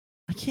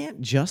 I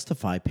can't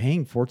justify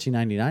paying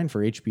 $14.99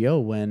 for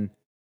HBO when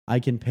I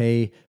can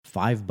pay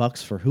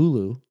 $5 for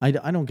Hulu. I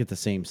don't get the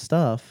same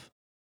stuff,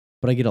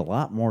 but I get a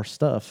lot more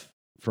stuff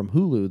from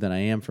Hulu than I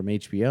am from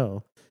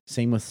HBO.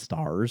 Same with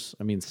Stars.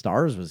 I mean,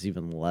 Stars was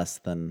even less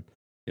than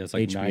it's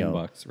like HBO.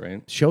 $9,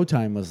 right?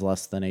 Showtime was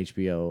less than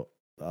HBO.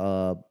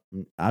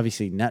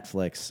 Obviously,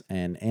 Netflix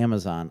and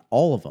Amazon,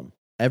 all of them.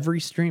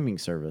 Every streaming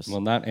service.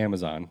 Well, not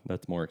Amazon.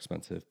 That's more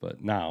expensive,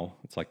 but now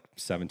it's like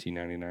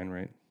 $17.99,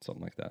 right?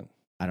 Something like that.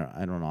 I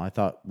don't know. I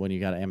thought when you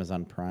got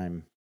Amazon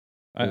Prime,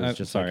 I meant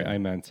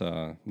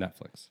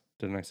Netflix.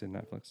 Didn't I say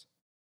Netflix?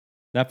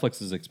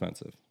 Netflix is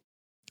expensive.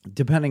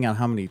 Depending on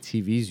how many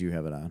TVs you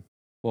have it on.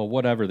 Well,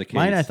 whatever the case.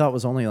 Mine I thought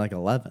was only like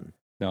 11.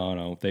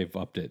 No, they've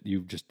upped it.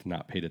 You've just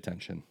not paid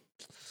attention.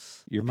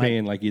 You're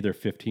paying like either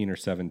 15 or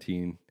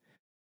 17.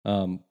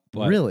 But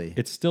really?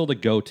 It's still the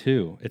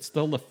go-to. It's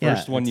still the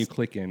first one you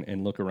click in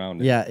and look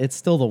around. Yeah, it's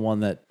still the one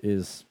that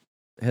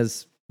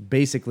has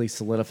basically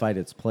solidified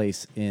its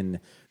place in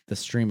the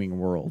streaming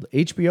world.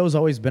 HBO's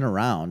always been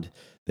around.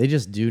 They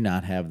just do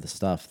not have the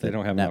stuff that they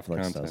don't have Netflix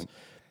enough content.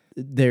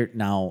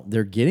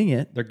 They're getting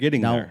it. They're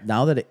getting there.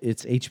 Now that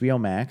it's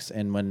HBO Max,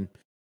 and when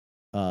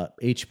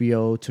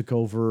HBO took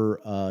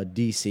over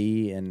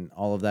DC and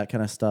all of that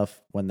kind of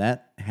stuff, when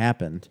that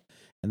happened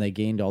and they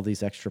gained all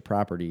these extra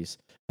properties,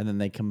 and then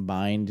they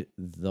combined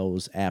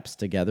those apps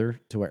together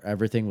to where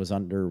everything was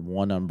under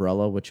one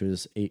umbrella, which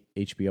was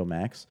HBO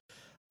Max.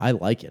 I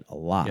like it a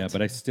lot. Yeah,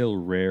 but I still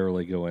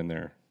rarely go in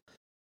there.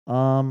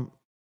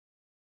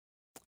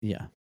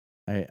 Yeah.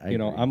 I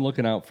agree. I'm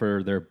looking out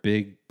for their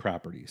big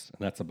properties,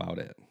 and that's about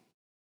it.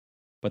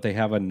 But they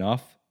have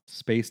enough,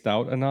 spaced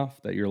out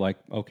enough that you're like,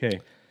 okay,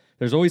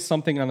 there's always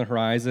something on the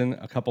horizon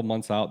a couple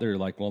months out there. You're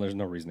like, well, there's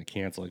no reason to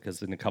cancel it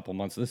because in a couple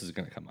months, this is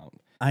going to come out.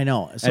 I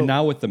know. So, and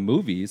now with the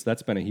movies,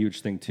 that's been a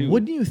huge thing too.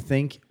 Wouldn't you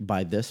think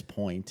by this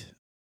point,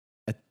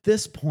 at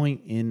this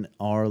point in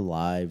our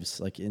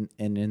lives, like in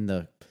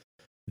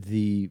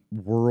the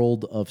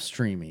world of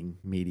streaming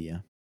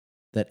media,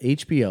 that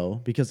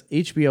HBO, because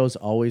HBO has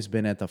always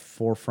been at the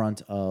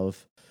forefront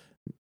of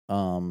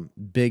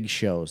big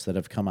shows that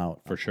have come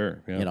out. For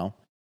sure. Yeah.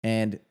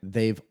 And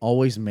they've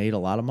always made a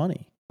lot of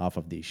money off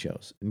of these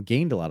shows and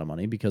gained a lot of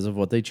money because of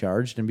what they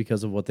charged and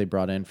because of what they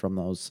brought in from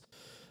those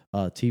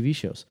TV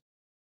shows.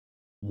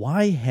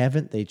 Why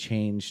haven't they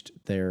changed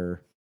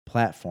their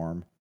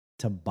platform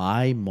to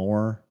buy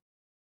more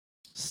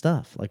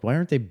stuff? Like, why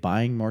aren't they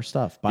buying more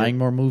stuff, buying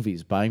more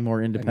movies, buying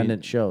more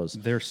independent shows?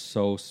 They're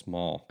so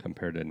small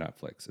compared to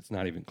Netflix. It's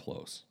not even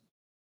close.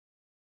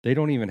 They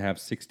don't even have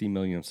 60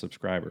 million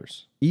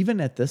subscribers.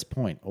 Even at this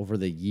point, over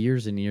the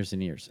years and years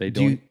and years, they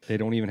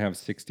don't even have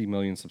 60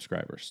 million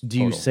subscribers. Do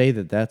you say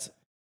that that's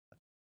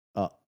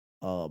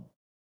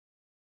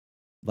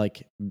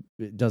like,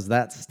 does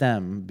that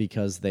stem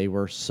because they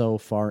were so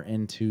far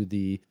into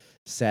the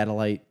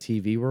satellite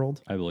TV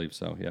world? I believe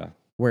so. Yeah.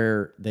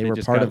 Where they were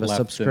part of a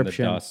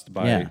subscription. In the dust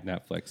by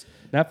Netflix.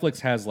 Netflix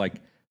has like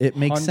it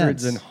makes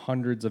hundreds sense. and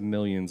hundreds of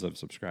millions of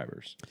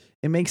subscribers.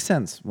 It makes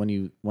sense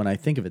when I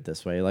think of it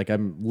this way. Like,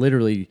 I'm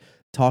literally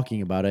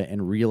talking about it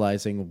and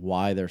realizing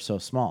why they're so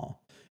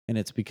small. And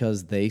it's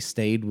because they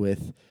stayed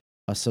with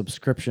a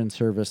subscription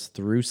service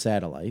through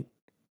satellite,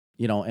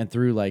 and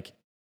through like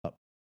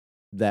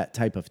that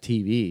type of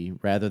TV,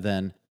 rather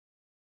than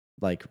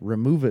like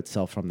remove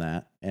itself from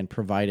that and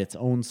provide its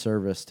own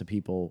service to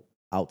people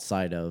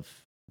outside of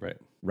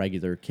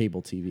regular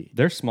cable TV.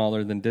 They're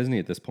smaller than Disney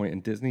at this point,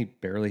 and Disney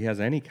barely has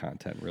any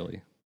content,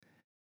 really.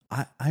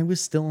 I was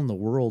still in the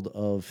world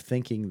of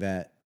thinking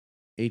that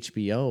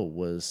HBO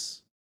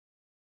was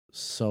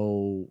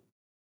so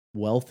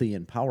wealthy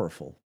and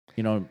powerful.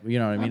 You know what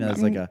I mean?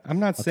 I'm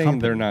not saying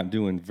company. they're not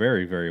doing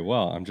very, very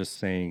well. I'm just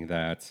saying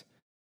that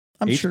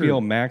I'm HBO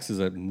sure Max is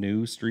a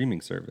new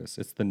streaming service.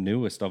 It's the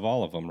newest of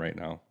all of them right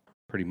now,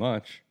 pretty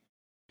much.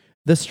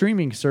 the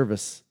streaming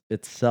service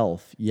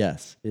itself,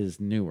 yes, is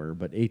newer,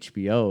 but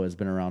HBO has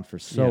been around for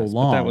so Yes,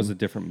 long. But that was a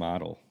different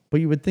model.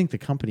 But you would think the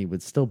company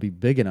would still be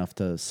big enough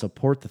to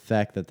support the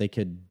fact that they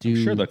could do.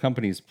 I'm sure the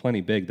company's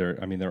plenty big. They're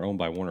owned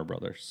by Warner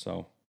Brothers.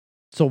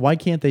 So why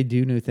can't they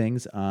do new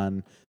things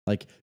on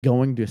like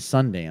going to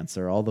Sundance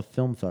or all the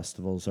film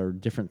festivals or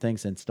different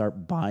things and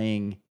start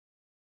buying,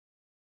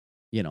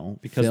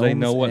 because they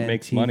know films what and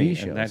makes TV money,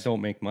 shows. and that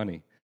don't make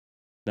money.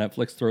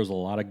 Netflix throws a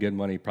lot of good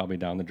money probably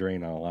down the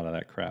drain on a lot of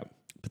that crap.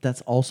 But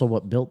that's also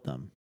what built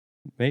them.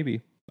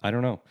 Maybe. I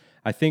don't know.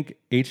 I think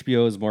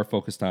HBO is more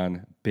focused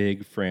on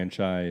big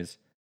franchise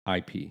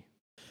IP.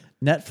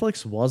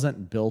 Netflix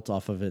wasn't built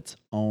off of its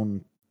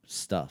own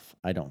stuff,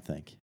 I don't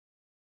think.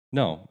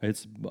 No,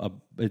 it's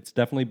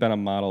definitely been a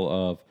model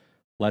of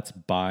let's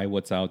buy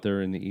what's out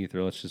there in the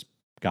ether. Let's just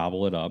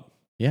gobble it up.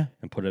 Yeah.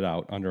 And put it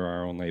out under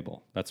our own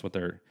label. That's what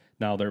they're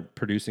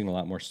producing a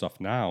lot more stuff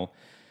now.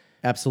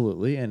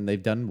 Absolutely, and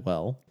they've done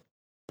well.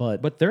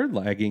 But they're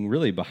lagging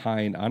really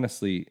behind,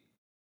 honestly.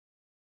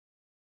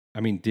 I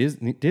mean,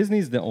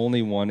 Disney's the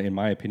only one, in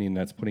my opinion,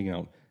 that's putting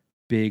out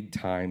big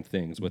time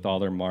things with all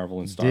their Marvel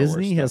and Star Wars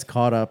Disney stuff. has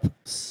caught up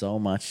so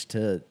much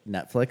to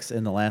Netflix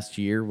in the last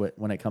year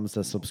when it comes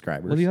to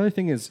subscribers. Well, the other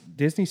thing is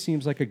Disney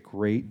seems like a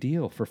great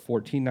deal. For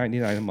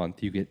 $14.99 a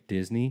month, you get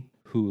Disney,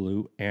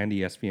 Hulu, and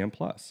ESPN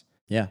Plus.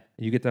 Yeah.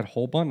 You get that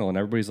whole bundle, and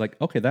everybody's like,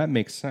 okay, that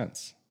makes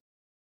sense.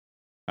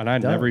 And I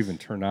never even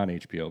turned on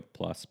HBO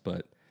Plus,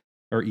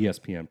 or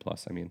ESPN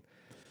Plus. I mean,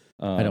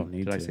 I don't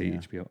need did to. I say yeah.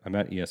 HBO? I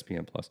meant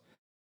ESPN Plus.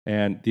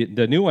 And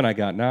the new one I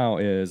got now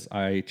is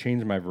I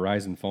changed my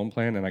Verizon phone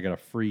plan, and I got a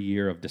free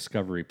year of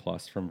Discovery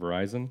Plus from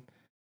Verizon.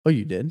 Oh,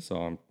 you did? So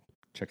I'm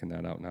checking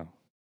that out now.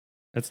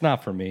 It's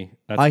not for me.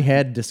 I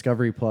had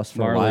Discovery Plus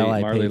for a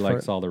while. Marley paid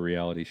likes for it. all the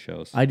reality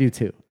shows. I do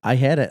too. I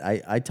had it.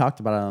 I talked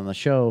about it on the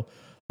show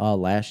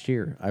last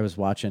year. I was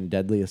watching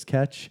Deadliest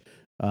Catch,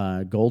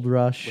 Gold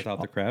Rush. Without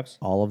the crabs?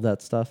 All of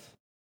that stuff.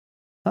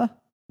 Huh?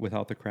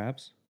 Without the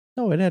crabs?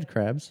 No, it had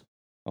crabs.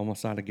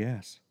 Almost out of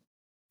gas.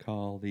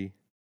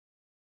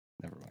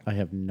 Never mind. I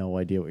have no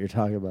idea what you're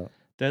talking about.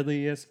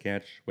 Deadliest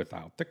Catch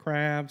without the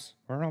crabs.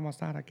 We're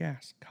almost out of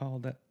gas.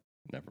 Called it.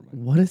 Never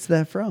mind. What is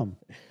that from?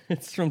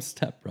 It's from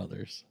Step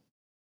Brothers.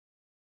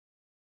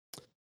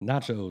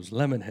 Nachos,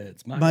 lemon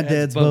heads. My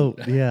dad's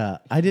boat. Yeah.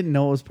 I didn't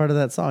know it was part of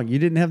that song. You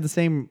didn't have the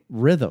same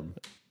rhythm.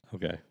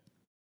 Okay.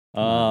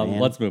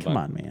 Let's move on. Come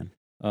on,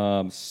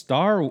 man.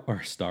 Star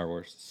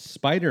Wars.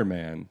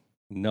 Spider-Man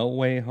No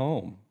Way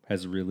Home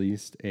has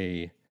released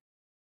a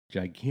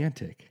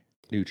gigantic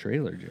new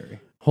trailer,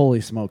 Jerry.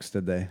 Holy smokes,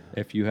 did they?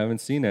 If you haven't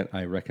seen it,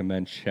 I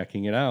recommend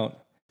checking it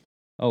out.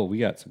 Oh, we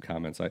got some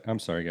comments. I'm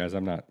sorry, guys.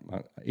 I'm not.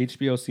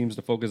 HBO seems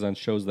to focus on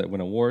shows that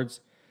win awards.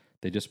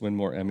 They just win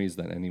more Emmys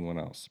than anyone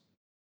else.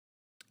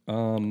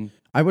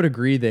 I would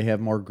agree they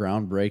have more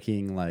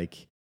groundbreaking,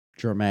 like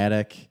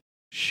dramatic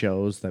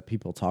shows that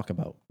people talk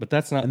about. But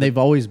that's not. And they've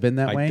always been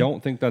that way. I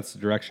don't think that's the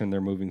direction they're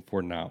moving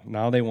for now.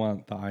 Now they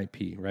want the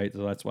IP, right?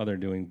 So that's why they're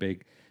doing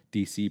big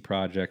DC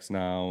projects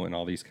now and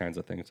all these kinds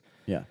of things.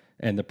 Yeah.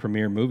 And the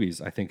premiere movies,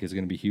 I think, is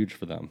going to be huge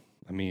for them.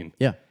 I mean,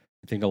 yeah.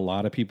 I think a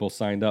lot of people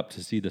signed up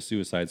to see the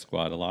Suicide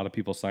Squad. A lot of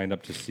people signed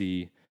up to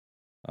see,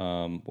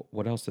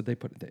 what else did they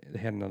put? They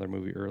had another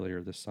movie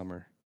earlier this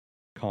summer,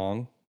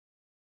 Kong.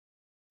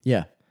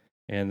 Yeah.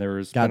 And there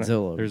was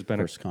Godzilla. There's been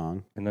first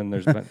Kong. And then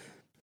there's been.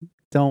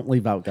 Don't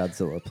leave out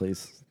Godzilla,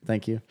 please.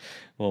 Thank you.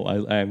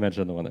 Well, I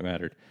mentioned the one that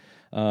mattered.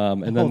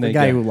 And then the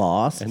guy who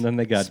lost. And then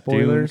they got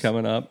Spoilers. Dune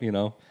coming up,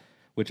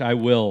 which I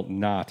will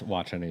not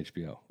watch on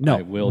HBO. No,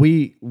 I will.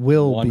 We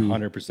will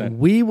 100%.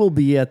 We will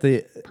be at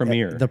the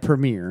premiere. The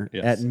premiere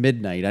at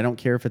midnight. I don't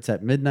care if it's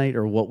at midnight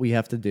or what we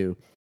have to do.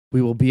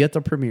 We will be at the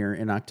premiere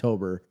in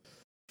October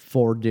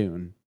for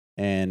Dune,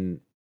 and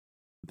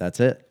that's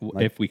it.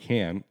 If we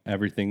can,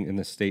 everything in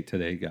the state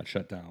today got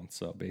shut down.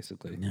 So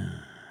basically,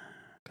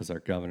 because our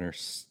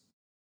governor's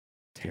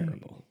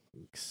terrible.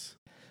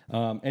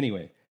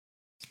 Anyway,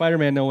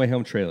 Spider-Man No Way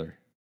Home trailer.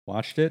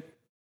 Watched it.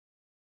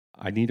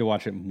 I need to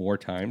watch it more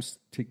times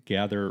to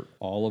gather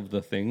all of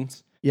the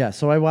things. Yeah,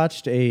 so I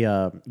watched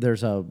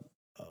there's a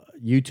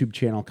YouTube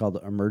channel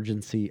called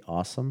Emergency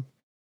Awesome,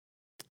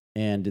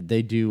 and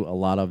they do a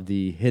lot of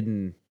the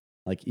hidden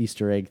like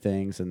Easter egg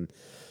things, and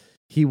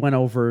he went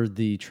over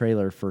the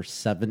trailer for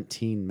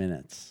 17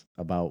 minutes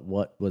about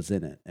what was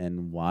in it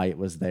and why it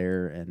was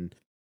there and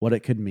what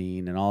it could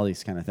mean and all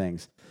these kind of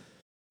things.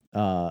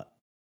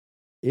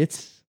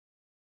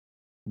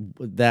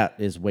 That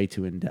is way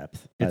too in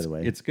depth, by the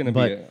way. It's going to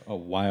be a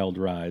wild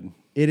ride.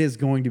 It is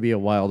going to be a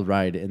wild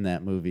ride in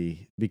that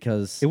movie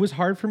because it was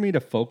hard for me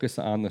to focus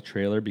on the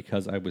trailer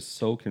because I was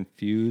so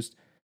confused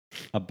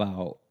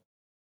about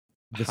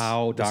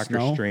how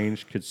Doctor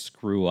Strange could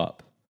screw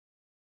up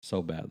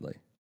so badly.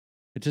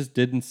 It just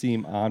didn't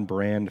seem on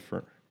brand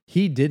for.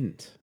 He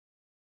didn't.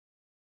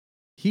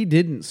 He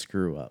didn't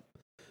screw up.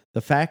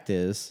 The fact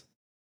is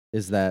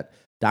that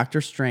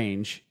Doctor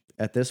Strange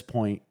at this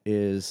point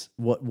is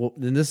what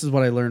and this is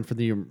what I learned from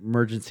the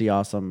Emergency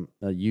Awesome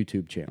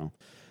YouTube channel.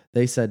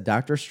 They said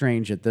Doctor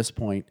Strange at this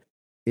point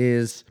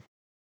is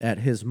at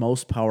his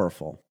most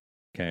powerful.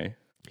 Okay.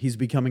 He's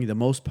becoming the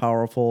most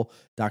powerful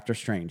Doctor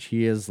Strange.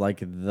 He is like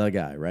the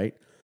guy, right?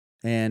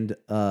 And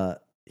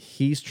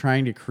he's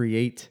trying to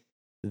create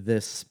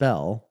this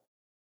spell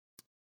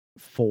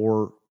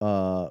for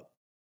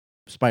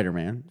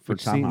Spider-Man, for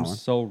Which Tom seems Holland.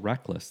 so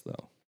reckless,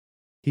 though.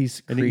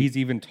 He's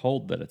even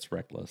told that it's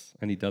reckless,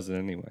 and he does it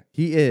anyway.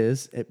 He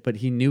is, but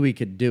he knew he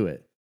could do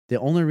it. The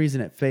only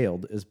reason it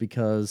failed is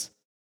because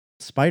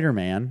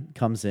Spider-Man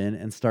comes in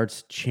and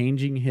starts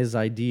changing his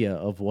idea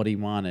of what he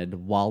wanted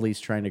while he's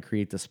trying to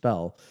create the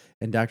spell.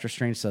 And Doctor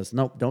Strange says,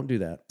 nope, don't do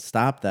that.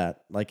 Stop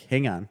that. Like,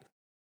 hang on.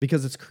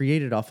 Because it's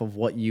created off of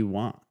what you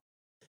want.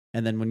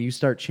 And then when you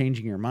start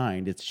changing your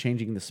mind, it's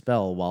changing the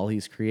spell while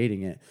he's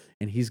creating it.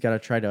 And he's got to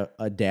try to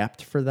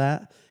adapt for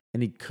that.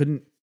 And he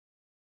couldn't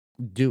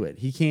do it.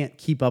 He can't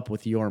keep up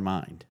with your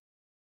mind.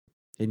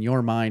 And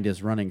your mind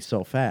is running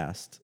so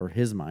fast, or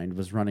his mind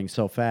was running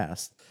so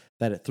fast,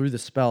 that it threw the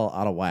spell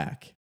out of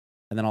whack.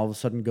 And then all of a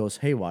sudden goes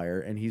haywire,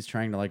 and he's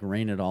trying to like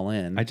rein it all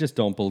in. I just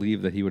don't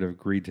believe that he would have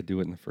agreed to do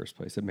it in the first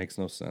place. It makes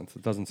no sense.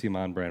 It doesn't seem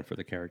on brand for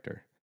the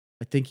character.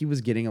 I think he was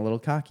getting a little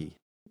cocky.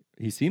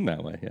 He seemed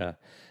that way, yeah.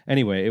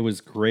 Anyway, it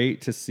was great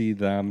to see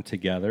them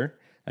together.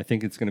 I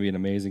think it's going to be an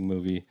amazing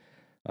movie.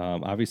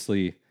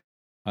 Obviously,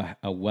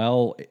 a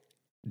well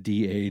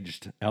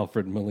de-aged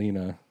Alfred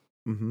Molina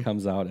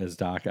comes out as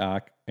Doc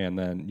Ock, and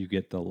then you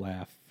get the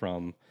laugh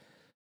from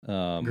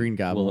Green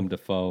Goblin. Willem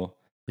Dafoe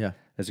Yeah.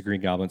 as a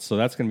Green Goblin. So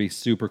that's going to be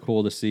super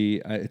cool to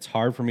see. It's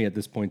hard for me at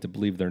this point to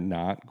believe they're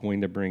not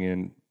going to bring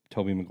in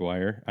Tobey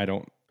Maguire.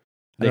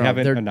 They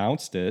haven't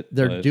announced it.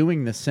 They're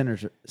doing the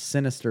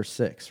Sinister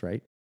Six,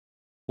 right?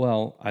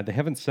 Well, they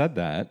haven't said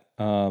that.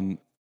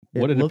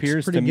 What it looks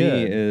appears to pretty me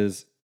good.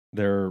 is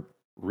they're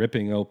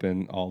ripping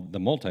open all the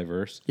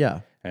multiverse.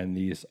 Yeah. And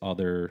these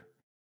other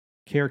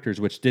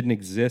characters, which didn't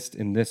exist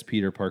in this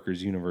Peter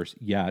Parker's universe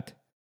yet,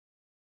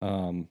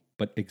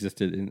 but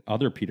existed in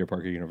other Peter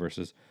Parker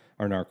universes,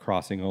 are now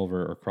crossing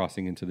over or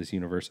crossing into this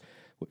universe.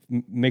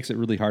 Makes it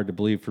really hard to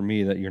believe for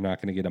me that you're not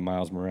going to get a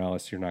Miles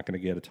Morales, you're not going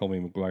to get a Tobey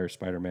Maguire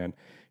Spider-Man,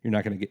 you're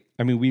not going to get...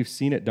 I mean, we've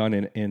seen it done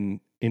in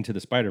Into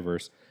the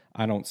Spider-Verse.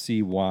 I don't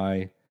see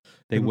why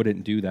they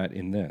wouldn't do that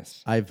in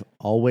this. I've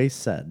always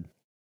said,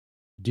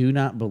 do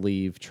not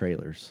believe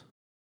trailers.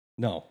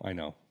 No, I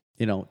know.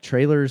 You know,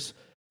 trailers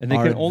and they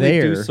can only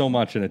do so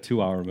much in a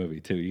 2-hour movie,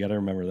 too. You got to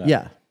remember that.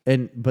 Yeah.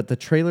 But the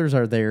trailers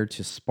are there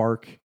to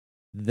spark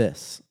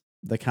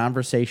the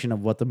conversation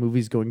of what the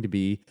movie's going to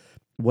be,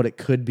 what it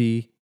could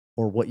be,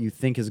 or what you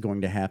think is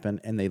going to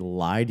happen, and they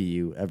lie to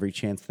you every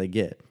chance they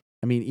get.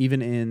 I mean,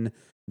 even in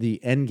the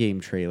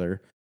Endgame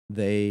trailer,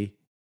 they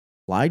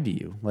lied to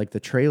you. Like, the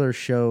trailer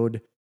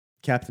showed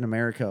Captain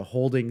America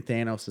holding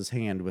Thanos'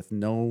 hand with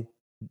no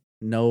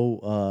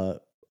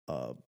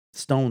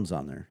stones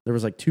on there. There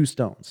was like 2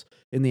 stones.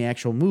 In the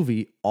actual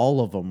movie,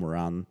 all of them were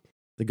on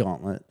the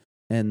gauntlet,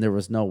 and there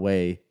was no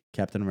way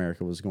Captain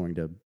America was going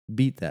to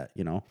beat that,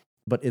 you know?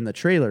 But in the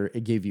trailer,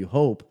 it gave you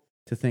hope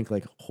to think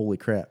like, holy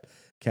crap,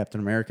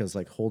 Captain America's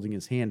like holding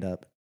his hand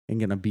up and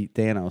going to beat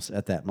Thanos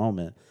at that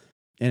moment.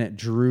 And it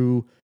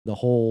drew the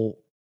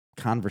whole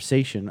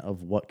conversation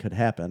of what could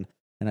happen.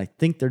 And I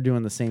think they're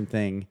doing the same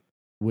thing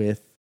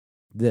with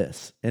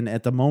this. And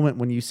at the moment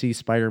when you see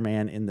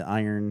Spider-Man in the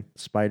Iron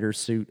Spider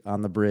suit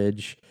on the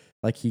bridge,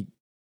 like he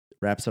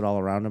wraps it all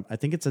around him, I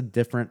think it's a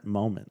different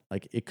moment.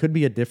 Like, it could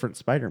be a different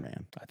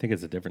Spider-Man. I think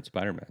it's a different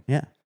Spider-Man.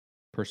 Yeah.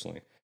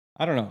 Personally.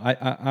 I don't know.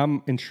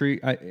 I'm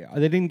intrigued. They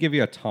didn't give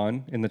you a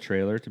ton in the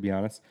trailer, to be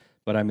honest,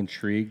 but I'm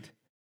intrigued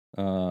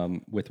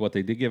with what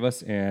they did give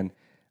us, and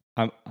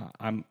I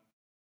don't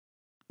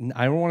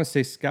want to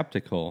say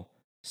skeptical,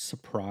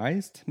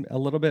 surprised a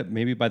little bit,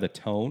 maybe by the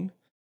tone.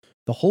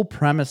 The whole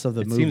premise of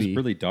the movie seems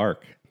really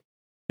dark.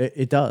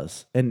 It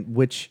does, and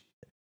which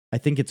I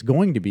think it's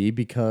going to be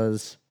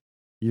because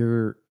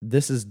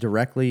this is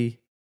directly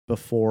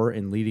before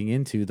and leading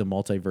into the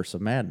Multiverse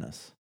of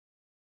Madness.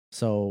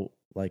 So,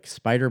 like,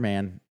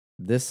 Spider-Man,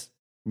 this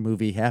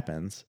movie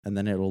happens, and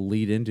then it'll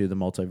lead into the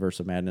Multiverse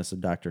of Madness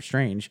of Doctor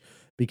Strange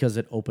because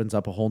it opens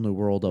up a whole new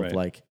world of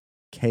like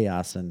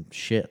chaos and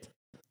shit.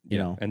 You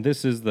know, and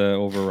this is the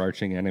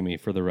overarching enemy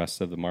for the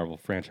rest of the Marvel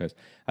franchise.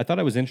 I thought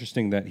it was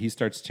interesting that he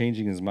starts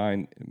changing his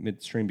mind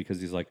midstream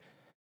because he's like,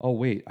 oh,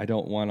 wait, I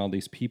don't want all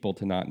these people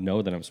to not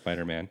know that I'm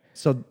Spider-Man.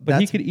 But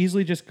he could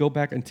easily just go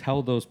back and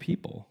tell those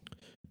people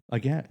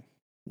again.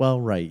 Well,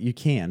 right, you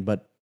can,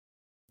 but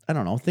I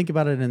don't know. Think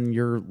about it in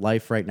your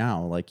life right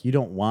now. Like, you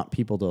don't want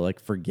people to like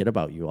forget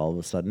about you all of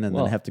a sudden and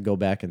then have to go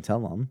back and tell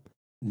them.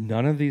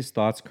 None of these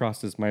thoughts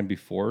crossed his mind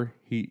before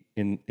he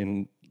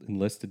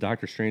enlisted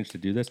Doctor Strange to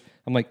do this.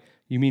 I'm like,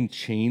 you mean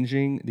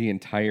changing the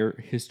entire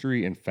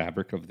history and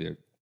fabric of the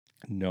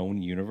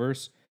known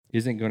universe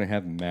isn't going to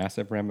have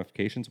massive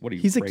ramifications. What are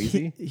you, He's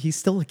crazy? He's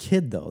still a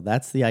kid, though.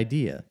 That's the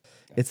idea.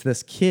 It's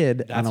this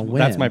kid on a whim.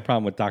 That's my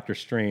problem with Doctor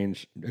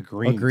Strange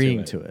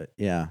agreeing to it.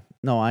 Yeah.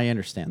 No, I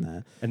understand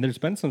that. And there's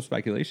been some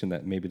speculation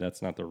that maybe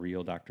that's not the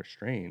real Doctor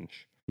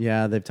Strange.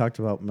 Yeah, they've talked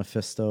about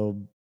Mephisto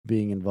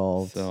being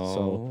involved.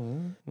 So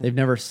they've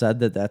never said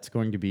that that's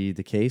going to be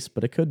the case,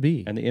 but it could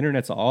be. And the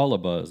internet's all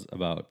abuzz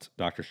about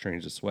Doctor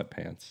Strange's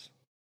sweatpants.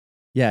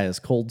 Yeah, his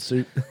cold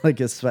suit, like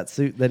his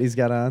sweatsuit that he's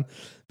got on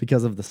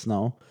because of the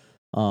snow.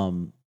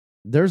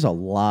 There's a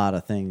lot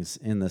of things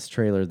in this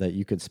trailer that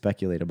you could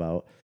speculate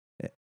about.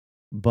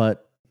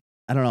 But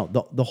I don't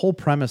know. The whole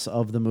premise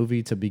of the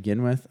movie to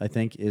begin with, I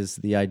think, is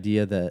the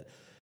idea that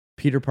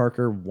Peter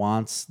Parker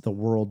wants the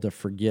world to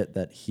forget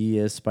that he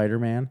is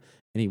Spider-Man,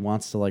 and he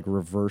wants to like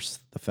reverse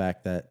the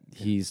fact that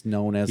he's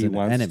known as an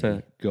enemy. He wants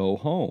to go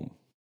home,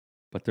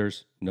 but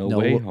there's no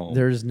way home.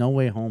 There's no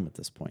way home at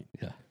this point.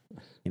 Yeah.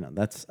 You know,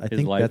 that's I His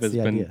think life that's has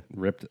the been idea.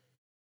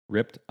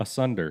 ripped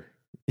asunder.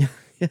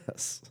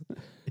 Yes.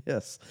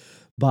 Yes.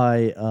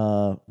 By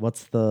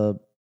what's the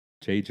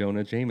J.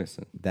 Jonah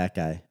Jameson. that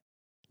guy?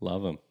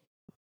 Love him.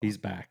 He's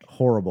back.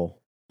 Horrible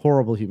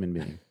human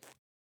being.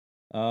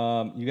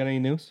 You got any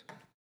news?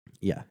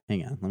 Yeah,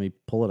 hang on. Let me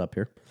pull it up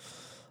here.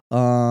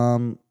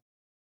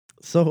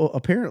 So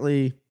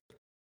apparently,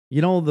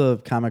 you know the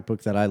comic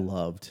book that I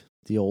loved,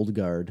 The Old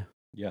Guard.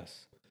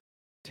 Yes.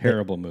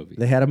 Terrible movie.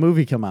 They had a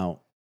movie come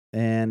out,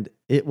 and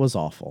it was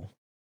awful.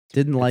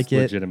 Didn't like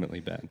it.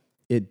 Legitimately bad.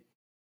 It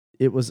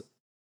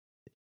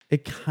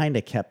kind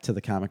of kept to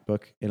the comic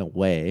book in a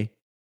way,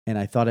 and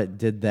I thought it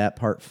did that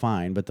part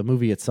fine, but the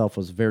movie itself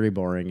was very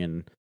boring,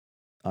 and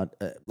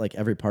like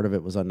every part of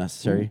it was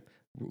unnecessary.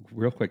 Ooh,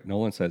 real quick,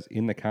 Nolan says,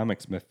 in the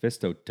comics,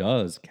 Mephisto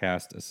does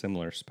cast a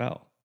similar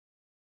spell.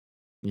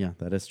 Yeah,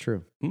 that is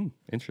true.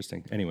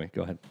 Interesting. Anyway,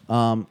 go ahead.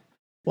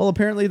 Well,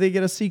 apparently they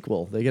get a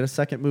sequel. They get a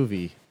second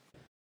movie,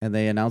 and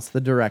they announced the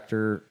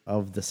director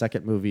of the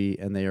second movie,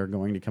 and they are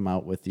going to come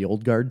out with The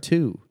Old Guard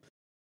 2.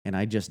 And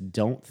I just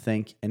don't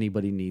think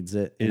anybody needs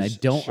it. And Is I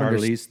don't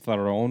Charlize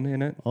Theron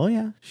in it? Oh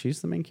yeah,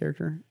 she's the main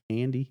character,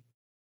 Andy.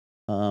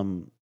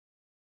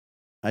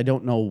 I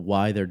don't know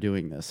why they're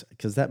doing this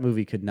because that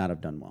movie could not have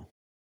done well.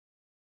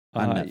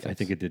 I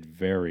think it did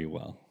very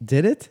well.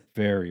 Did it?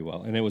 Very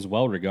well, and it was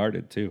well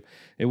regarded too.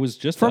 It was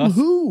just from us.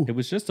 Who? It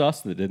was just us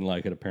that didn't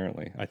like it.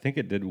 Apparently, I think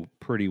it did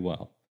pretty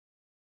well.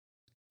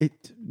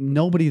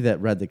 Nobody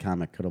that read the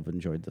comic could have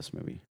enjoyed this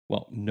movie.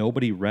 Well,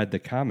 nobody read the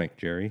comic,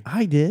 Jerry.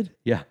 I did.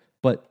 Yeah,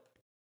 but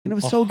and it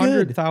was so good.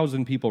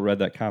 100,000 people read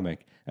that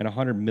comic, and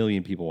 100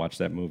 million people watched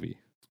that movie.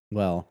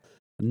 Well,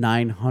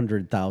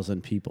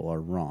 900,000 people are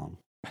wrong.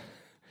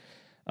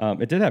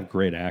 It did have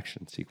great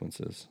action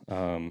sequences.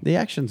 The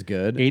action's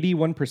good.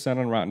 81%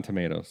 on Rotten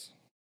Tomatoes.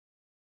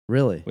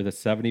 Really? With a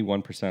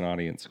 71%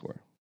 audience score.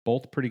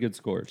 Both pretty good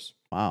scores.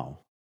 Wow.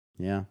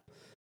 Yeah.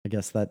 I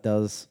guess that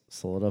does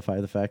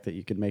solidify the fact that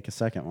you could make a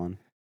second one.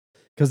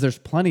 Because there's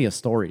plenty of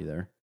story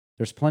there.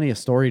 There's plenty of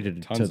story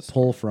to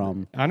pull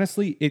from.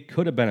 Honestly, it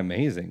could have been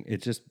amazing.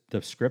 It just,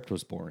 the script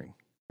was boring.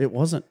 It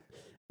wasn't.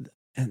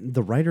 And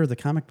the writer of the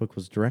comic book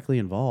was directly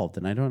involved.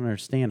 And I don't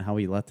understand how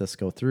he let this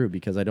go through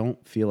because I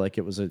don't feel like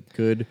it was a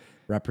good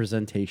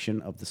representation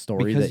of the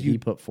story that he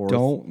put forth. You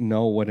don't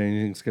know what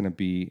anything's going to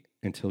be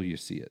until you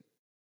see it.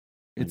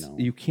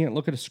 You can't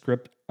look at a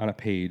script on a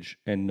page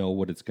and know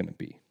what it's going to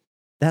be.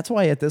 That's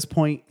why at this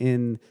point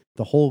in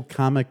the whole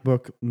comic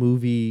book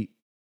movie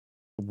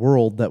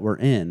world that we're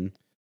in,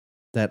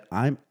 that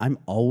I'm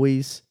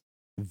always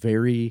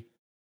very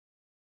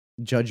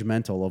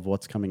judgmental of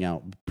what's coming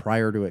out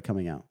prior to it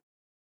coming out.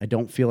 I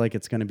don't feel like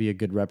it's going to be a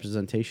good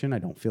representation. I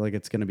don't feel like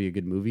it's going to be a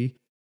good movie.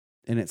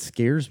 And it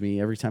scares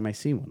me every time I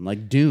see one.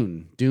 Like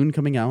Dune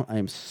coming out, I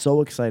am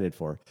so excited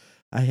for.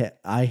 I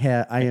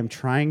am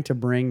trying to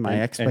bring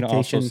my expectation. And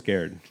also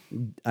scared.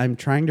 I'm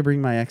trying to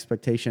bring my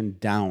expectation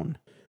down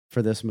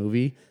for this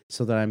movie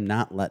so that I'm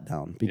not let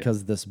down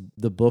because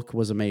the book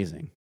was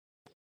amazing.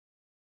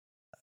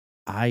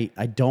 I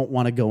don't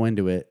want to go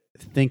into it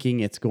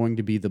thinking it's going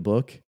to be the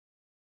book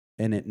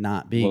and it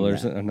not being. Well,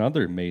 there's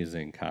another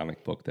amazing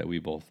comic book that we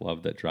both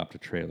love that dropped a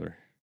trailer.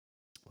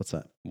 What's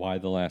that? Y: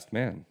 The Last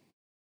Man.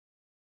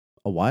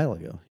 A while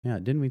ago. Yeah,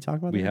 didn't we talk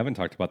about that? We haven't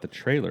talked about the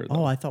trailer,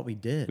 though. Oh, I thought we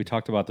did. We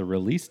talked about the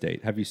release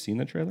date. Have you seen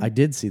the trailer? I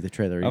did see the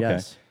trailer, okay.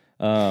 Yes.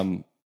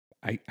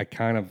 I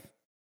kind of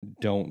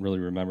don't really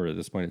remember at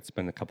this point. It's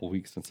been a couple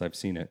weeks since I've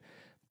seen it.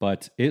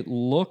 But it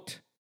looked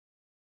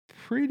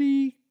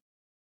pretty...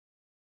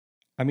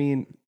 I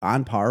mean...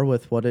 on par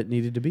with what it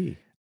needed to be.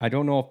 I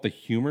don't know if the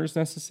humor's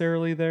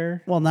necessarily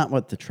there. Well, not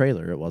with the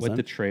trailer, it wasn't. With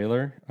the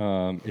trailer,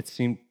 it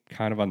seemed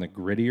kind of on the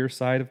grittier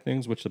side of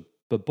things, which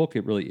the book,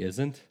 it really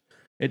isn't.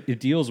 It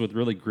deals with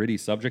really gritty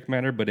subject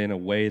matter, but in a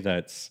way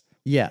that's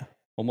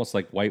almost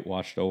like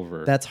whitewashed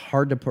over. That's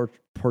hard to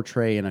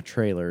portray in a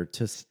trailer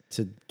to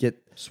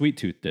get. Sweet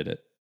Tooth did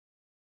it.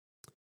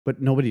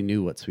 But nobody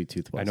knew what Sweet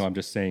Tooth was. I know, I'm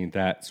just saying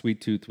that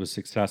Sweet Tooth was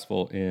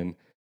successful in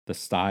the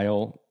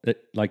style.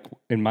 Like,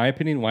 in my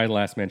opinion, Y: The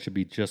Last Man should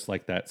be just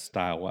like that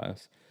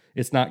style-wise.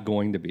 It's not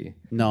going to be.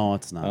 No,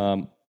 it's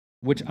not.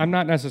 which I'm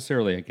not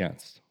necessarily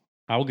against.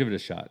 I'll give it a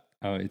shot.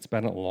 It's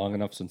been long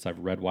enough since I've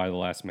read Y the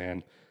Last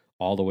Man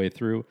all the way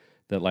through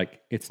that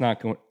like it's not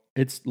going.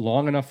 It's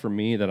long enough for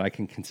me that I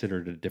can consider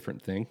it a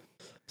different thing.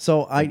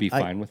 So I'd be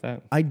fine with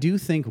that. I do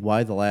think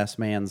Why the Last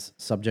Man's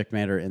subject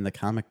matter in the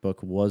comic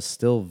book was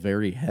still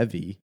very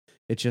heavy.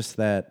 It's just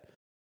that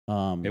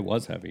it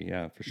was heavy,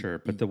 yeah, for sure.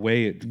 But the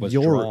way it was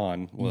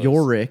drawn was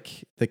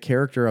Yorick, the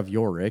character of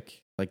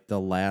Yorick, like the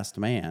last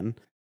man,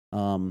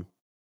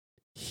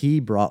 he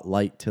brought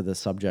light to the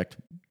subject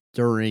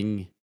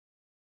during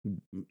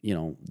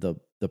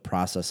the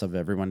process of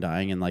everyone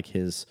dying and like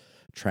his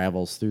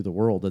travels through the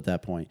world at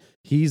that point.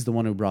 He's the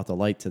one who brought the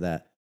light to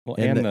that. Well,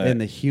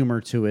 and the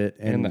humor to it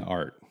and the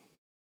art.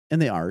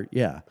 And the art,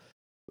 yeah.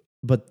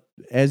 But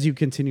as you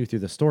continue through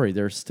the story,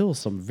 there's still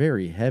some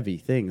very heavy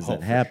things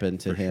that happen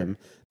to him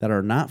that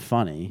are not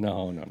funny.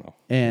 No.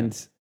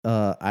 And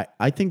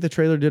I think the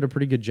trailer did a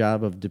pretty good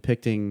job of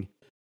depicting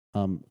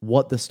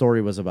what the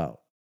story was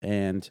about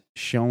and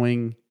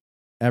showing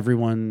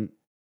everyone,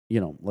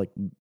 like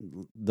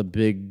the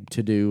big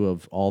to-do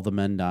of all the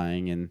men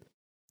dying and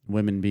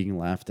women being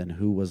left and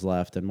who was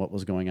left and what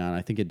was going on.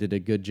 I think it did a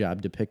good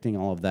job depicting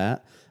all of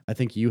that. I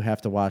think you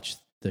have to watch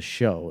the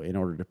show in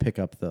order to pick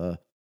up the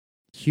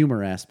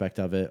humor aspect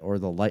of it or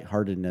the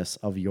lightheartedness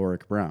of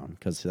Yorick Brown,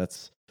 because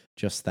that's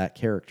just that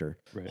character.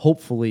 Right.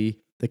 Hopefully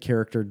the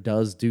character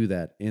does do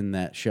that in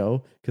that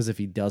show, because if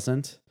he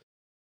doesn't,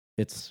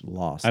 it's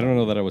lost. I don't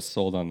know that I was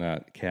sold on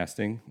that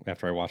casting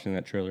after watching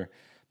that trailer,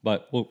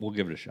 but we'll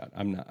give it a shot.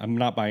 I'm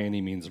not by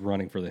any means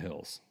running for the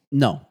hills.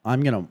 No,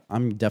 I'm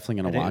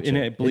definitely gonna watch it. And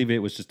I believe it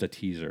was just a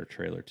teaser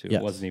trailer too. Yes.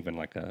 It wasn't even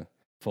like a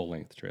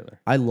full-length trailer.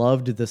 I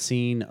loved the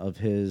scene of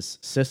his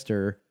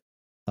sister,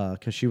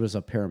 because she was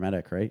a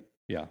paramedic, right?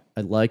 Yeah.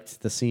 I liked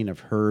the scene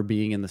of her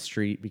being in the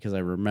street because I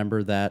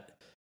remember that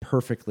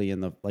perfectly in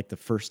the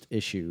first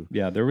issue.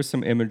 Yeah, there was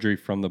some imagery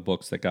from the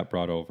books that got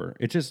brought over.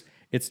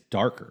 It's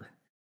darker.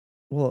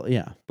 Well,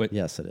 yeah, but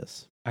yes, it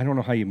is. I don't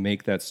know how you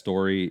make that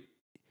story.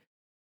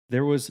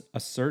 There was a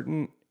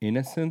certain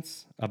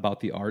innocence about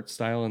the art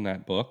style in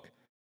that book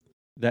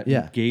that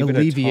gave it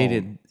a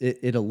tone.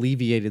 It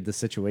alleviated the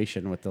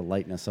situation with the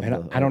lightness of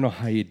I don't know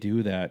how you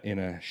do that in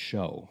a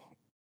show.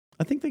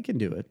 I think they can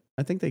do it.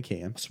 I think they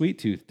can. Sweet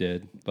Tooth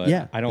did, but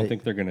I don't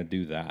think they're going to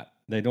do that.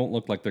 They don't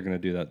look like they're going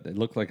to do that. They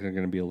look like they're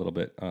going to be a little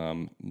bit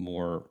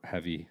more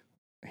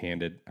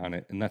heavy-handed on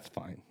it, and that's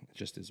fine. It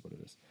just is what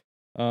it is.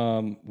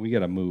 We got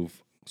to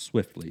move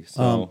swiftly.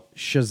 So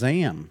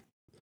Shazam,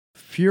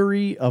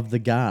 Fury of the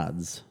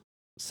Gods,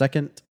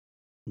 second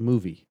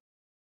movie,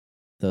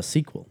 the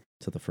sequel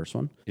to the first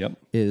one. Yep,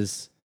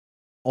 is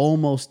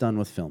almost done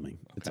with filming.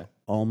 Okay. It's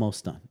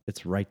almost done.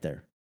 It's right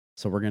there.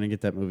 So we're going to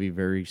get that movie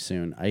very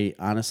soon. I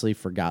honestly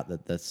forgot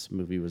that this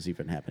movie was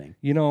even happening.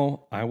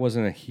 I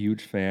wasn't a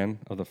huge fan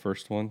of the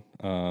first one.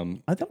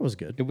 I thought it was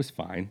good. It was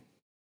fine.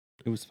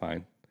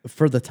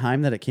 For the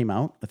time that it came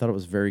out, I thought it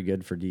was very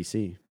good for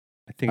DC.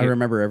 I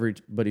remember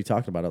everybody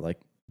talked about it like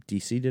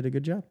DC did a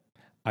good job.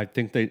 I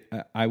think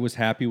I was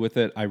happy with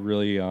it. I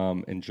really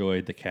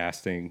enjoyed the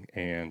casting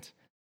and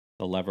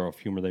the level of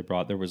humor they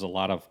brought. There was a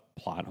lot of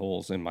plot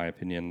holes, in my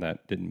opinion,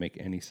 that didn't make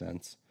any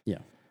sense. Yeah.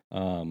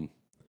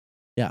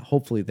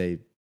 Hopefully they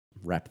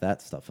wrap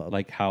that stuff up.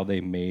 Like how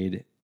they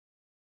made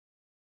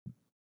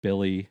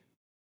Billy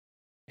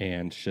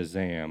and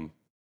Shazam,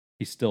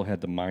 he still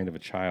had the mind of a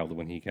child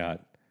when he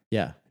got...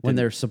 Yeah, when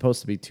they're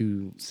supposed to be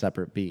two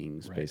separate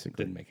beings, right,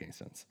 basically. Didn't make any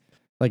sense.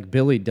 Like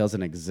Billy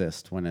doesn't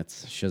exist when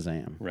it's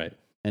Shazam. Right.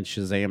 And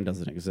Shazam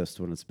doesn't exist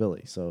when it's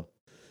Billy. So,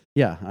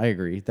 yeah, I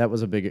agree. That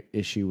was a big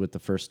issue with the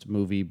first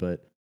movie,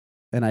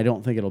 and I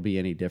don't think it'll be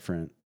any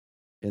different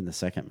in the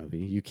second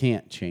movie. You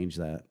can't change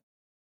that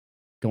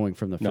going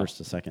from the first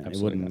to second. It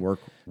wouldn't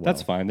work well.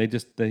 That's fine. They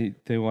just they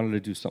wanted to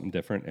do something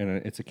different,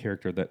 and it's a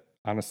character that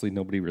honestly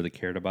nobody really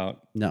cared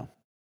about. No.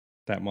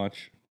 That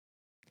much.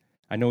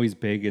 I know he's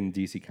big in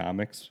DC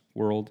Comics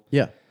world.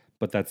 Yeah.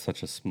 But that's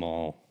such a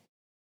small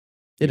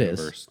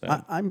universe. It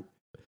is.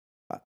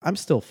 I'm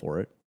still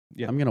for it.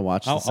 Yeah. I'm going to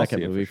watch the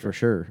second movie for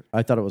sure.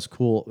 I thought it was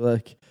cool.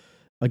 Like,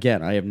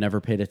 again, I have never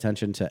paid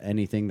attention to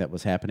anything that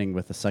was happening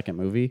with the second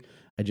movie.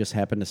 I just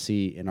happened to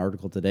see an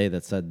article today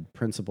that said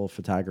principal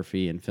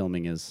photography and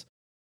filming is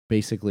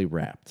basically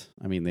wrapped.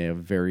 I mean, they have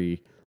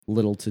very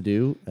little to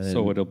do.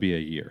 So it'll be a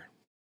year.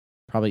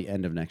 Probably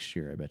end of next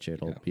year, I bet you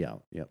it'll be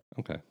out. Yep.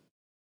 Okay.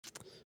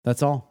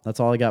 That's all.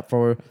 That's all I got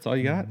for... That's all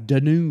you got? The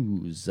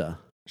news.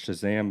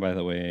 Shazam, by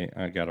the way,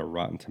 I got a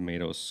Rotten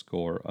Tomatoes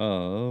score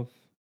of...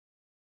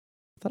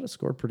 I thought it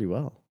scored pretty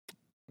well.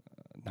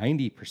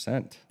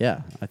 90%.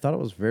 Yeah, I thought it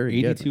was very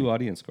 82 good. 82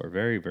 audience score.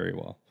 Very, very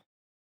well.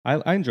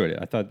 I enjoyed it.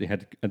 I thought they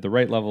had the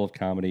right level of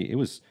comedy. It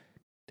was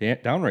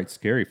downright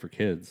scary for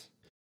kids.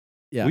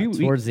 Yeah,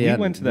 towards the end.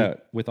 We went to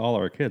that with all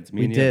our kids.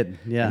 We did,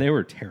 yeah. And they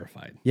were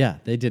terrified. Yeah,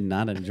 they did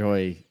not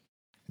enjoy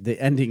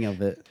the ending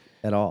of it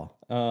at all.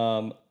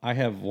 I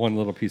have one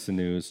little piece of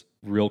news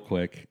real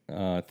quick.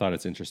 I thought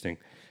it's interesting.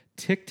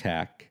 Tic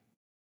Tac,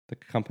 the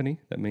company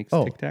that makes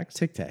Tic Tacs.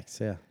 Tic Tacs,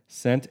 yeah.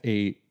 Sent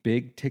a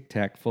big Tic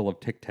Tac full of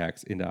Tic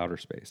Tacs into outer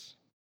space.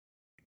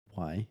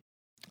 Why?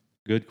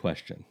 Good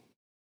question.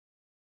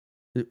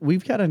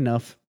 We've got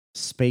enough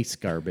space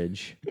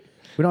garbage.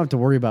 We don't have to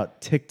worry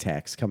about Tic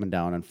Tacs coming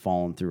down and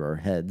falling through our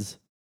heads.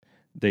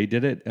 They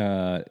did it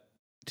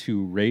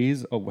to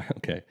raise a...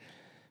 Okay.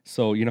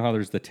 So you know how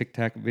there's the Tic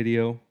Tac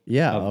video?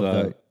 Yeah, of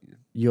the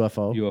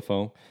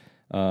UFO.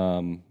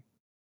 UFO.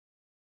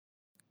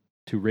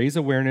 To raise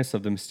awareness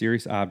of the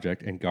mysterious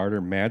object and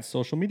garner mad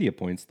social media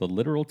points, the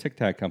literal Tic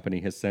Tac company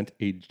has sent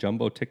a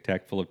jumbo Tic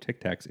Tac full of Tic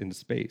Tacs into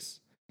space.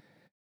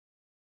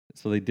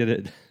 So they did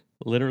it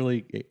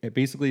literally, it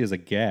basically as a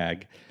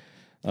gag.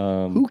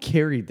 Who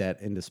carried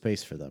that into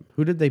space for them?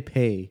 Who did they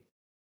pay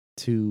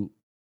to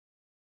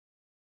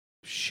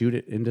shoot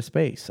it into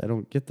space? I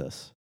don't get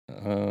this.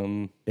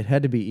 It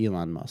had to be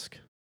Elon Musk.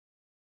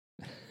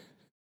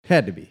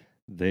 Had to be.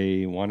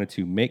 They wanted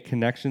to make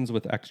connections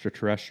with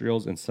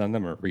extraterrestrials and send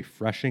them a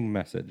refreshing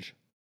message.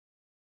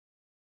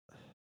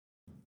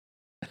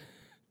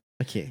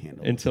 I can't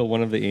handle it. Until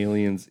one of the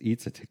aliens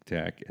eats a Tic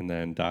Tac and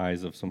then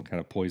dies of some kind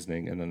of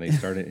poisoning, and then they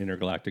start an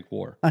intergalactic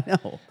war. I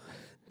know.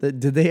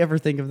 Did they ever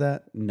think of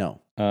that?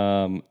 No.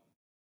 How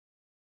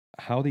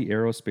the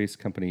aerospace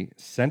company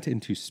Sent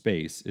Into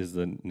Space is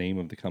the name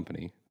of the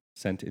company.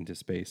 Sent Into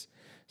Space.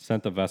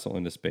 Sent the vessel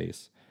into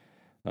space.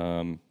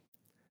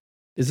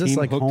 Is this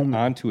like hooked home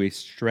onto a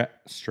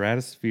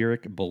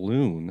stratospheric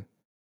balloon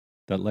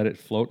that let it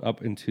float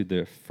up into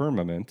the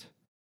firmament?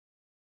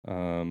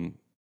 The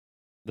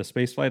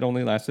spaceflight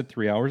only lasted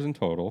 3 hours in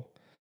total,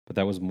 but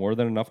that was more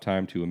than enough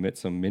time to emit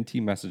some minty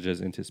messages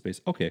into space.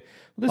 Okay,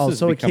 well,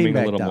 this is becoming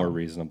a little more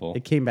reasonable.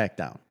 It came back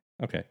down.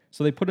 Okay,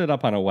 so they put it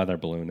up on a weather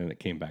balloon and it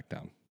came back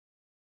down.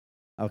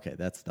 Okay,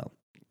 that's dumb.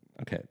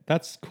 Okay,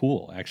 that's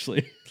cool,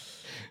 actually.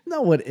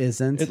 No, it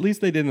isn't. At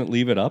least they didn't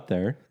leave it up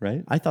there,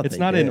 right? I thought it's they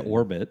not did. in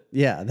orbit.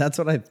 Yeah, that's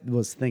what I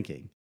was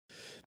thinking.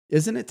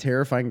 Isn't it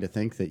terrifying to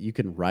think that you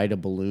can ride a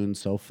balloon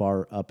so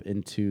far up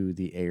into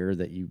the air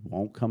that you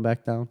won't come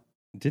back down?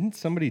 Didn't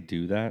somebody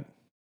do that?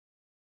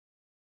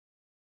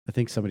 I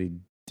think somebody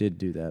did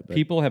do that. But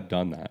people have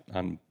done that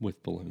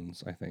with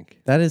balloons, I think.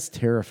 That is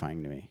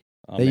terrifying to me.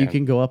 That you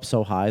can go up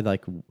so high,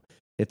 like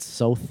it's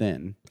so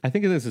thin. I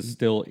think this is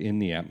still in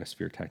the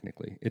atmosphere,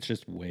 technically. It's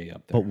just way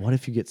up there. But what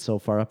if you get so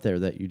far up there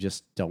that you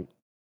just don't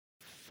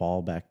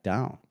fall back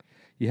down?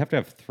 You have to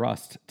have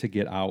thrust to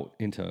get out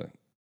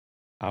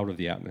of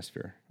the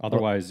atmosphere.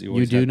 Otherwise,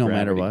 you do no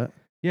matter what?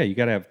 Yeah, you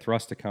got to have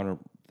thrust to counter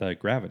the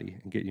gravity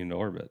and get you into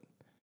orbit.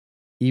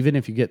 Even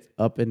if you get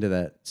up into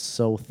that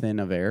so thin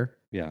of air?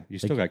 Yeah, you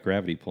still got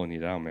gravity pulling you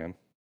down, man.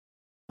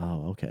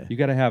 Oh, okay. You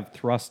got to have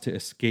thrust to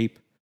escape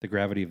the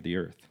gravity of the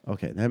Earth.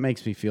 Okay, that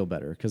makes me feel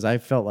better because I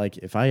felt like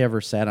if I ever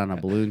sat on a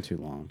balloon too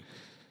long,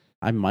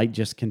 I might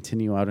just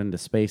continue out into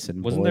space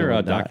and wasn't there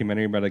a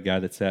documentary about a guy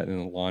that sat in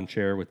a lawn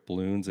chair with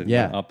balloons and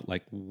went up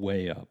like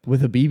way up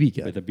with a BB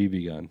gun? With a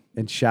BB gun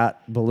and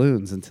shot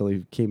balloons until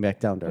he came back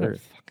down to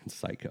Earth. Fucking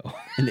psycho,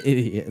 an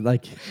idiot!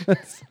 Like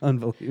that's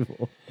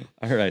unbelievable.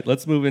 All right,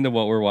 let's move into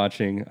what we're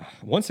watching.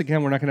 Once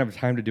again, we're not gonna have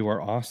time to do our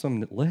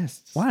awesome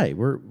lists. Why?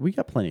 We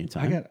got plenty of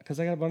time. Because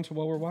I got a bunch of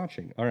what we're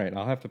watching. All right,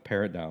 I'll have to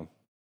pare it down.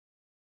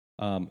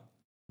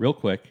 Real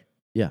quick.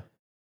 Yeah.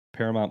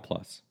 Paramount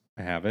Plus.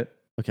 I have it.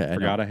 Okay.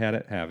 Forgot I had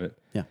it. Have it.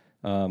 Yeah.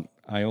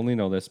 I only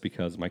know this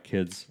because my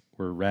kids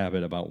were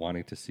rabid about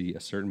wanting to see a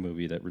certain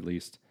movie that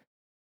released.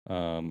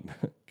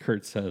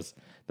 Kurt says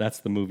that's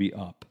the movie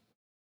Up.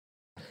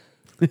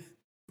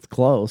 It's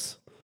close.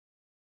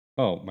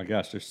 Oh my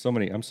gosh, there's so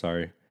many. I'm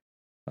sorry.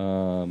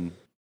 Nolan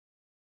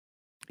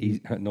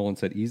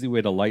said, easy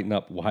way to lighten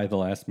up Y the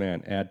Last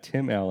Man. Add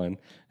Tim Allen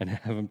and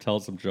have him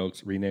tell some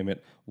jokes. Rename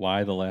it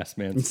Y the Last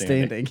Man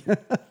Standing.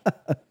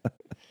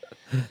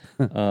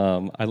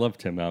 I love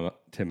Tim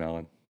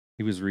Allen.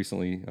 He was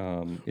recently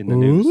in the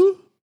news.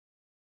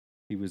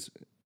 He was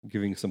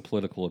giving some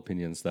political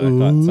opinions that I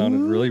thought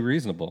sounded really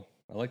reasonable.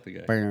 I like the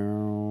guy.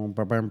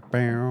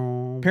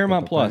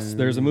 Paramount Plus.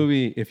 There's a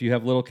movie, if you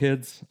have little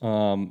kids,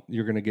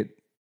 you're going to get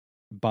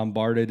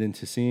bombarded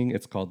into seeing.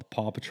 It's called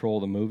Paw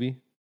Patrol, the movie.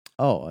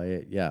 Oh,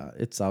 yeah.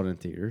 It's out in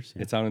theaters.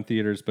 Yeah. It's out in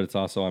theaters, but it's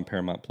also on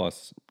Paramount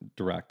Plus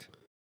Direct.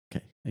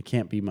 Okay. It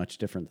can't be much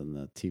different than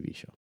the TV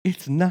show.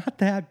 It's not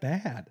that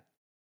bad.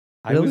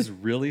 Really? I was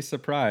really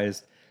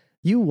surprised.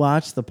 You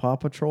watched the Paw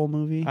Patrol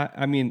movie?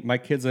 I mean, my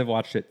kids have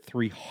watched it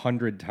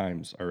 300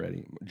 times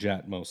already,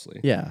 Jet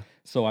mostly. Yeah.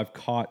 So I've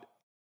caught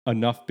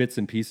enough bits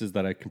and pieces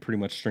that I can pretty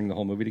much string the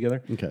whole movie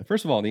together. Okay.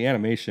 First of all, the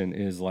animation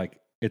is like,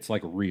 it's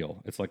like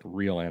real. It's like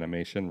real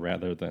animation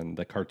rather than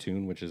the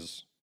cartoon, which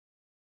is,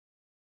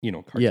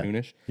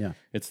 cartoonish. Yeah.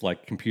 It's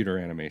like computer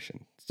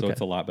animation. So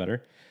It's a lot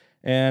better.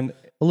 And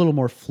a little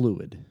more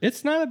fluid.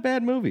 It's not a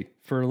bad movie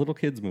for a little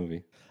kid's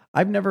movie.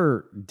 I've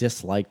never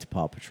disliked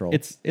Paw Patrol.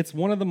 It's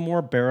one of the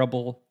more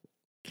bearable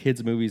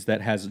kids movies that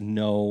has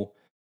no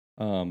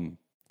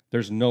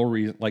there's no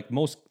reason, like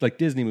most like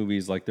Disney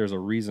movies, like there's a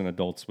reason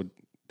adults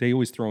they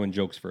always throw in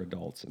jokes for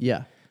adults.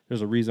 Yeah.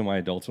 There's a reason why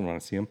adults would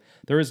want to see them.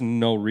 There is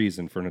no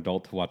reason for an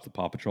adult to watch the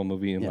Paw Patrol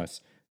movie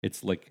unless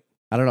it's like,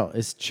 I don't know.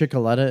 Is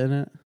Chickaletta in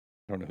it?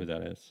 I don't know who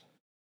that is.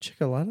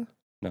 Chickaletta?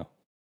 No.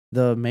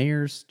 The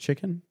mayor's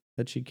chicken?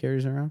 that she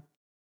carries around?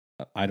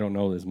 I don't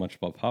know as much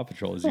about Paw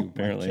Patrol as you,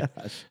 apparently. My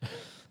gosh.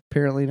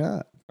 Apparently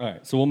not. All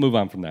right, so we'll move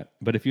on from that.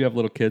 But if you have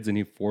little kids and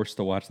you're forced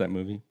to watch that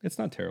movie, it's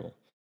not terrible.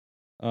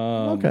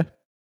 Okay.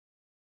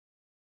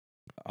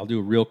 I'll do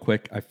it real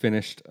quick. I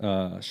finished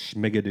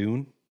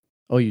Schmigadoon.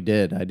 Oh, you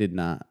did? I did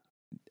not.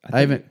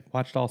 I haven't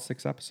watched all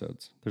 6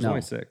 episodes. There's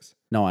only 6.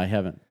 No, I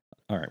haven't.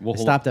 All right, I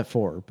stopped at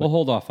 4. We'll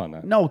hold off on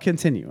that. No,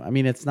 continue. I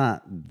mean, it's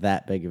not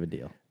that big of a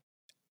deal.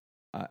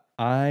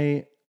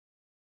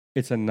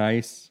 It's a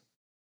nice,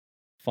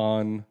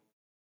 fun,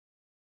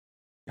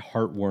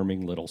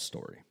 heartwarming little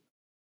story.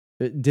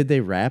 Did they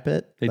wrap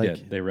it? They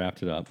did. They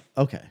wrapped it up.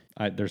 Okay.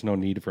 There's no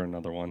need for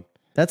another one.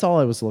 That's all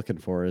I was looking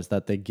for, is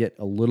that they get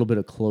a little bit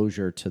of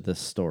closure to this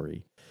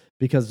story.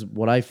 Because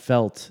what I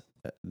felt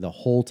the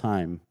whole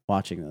time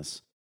watching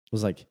this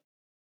was like,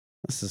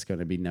 this is going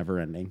to be never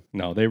ending.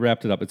 No, they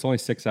wrapped it up. It's only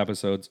 6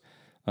 episodes,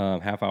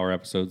 half-hour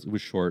episodes. It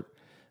was short.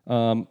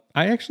 I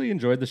actually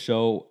enjoyed the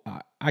show.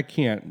 I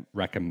can't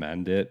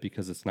recommend it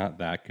because it's not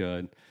that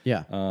good.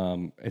 Yeah.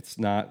 It's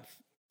not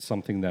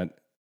something that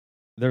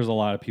there's a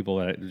lot of people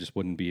that just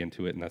wouldn't be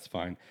into it, and that's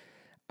fine.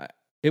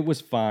 It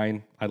was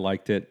fine. I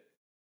liked it.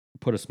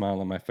 Put a smile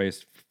on my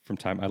face from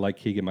time. I like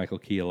Keegan-Michael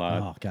Key a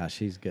lot. Oh gosh,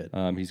 he's good.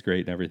 He's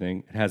great and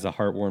everything. It has a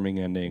heartwarming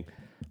ending.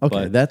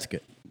 Okay, that's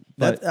good.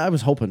 I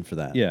was hoping for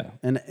that. Yeah,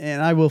 and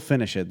I will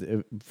finish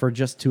it for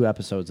just 2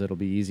 episodes. It'll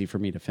be easy for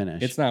me to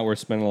finish. It's not worth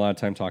spending a lot of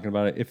time talking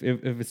about it. If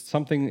it's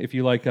something, if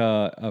you like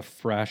a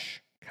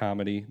fresh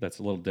comedy that's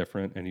a little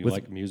different, and you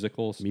like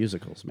musicals,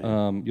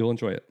 man, you'll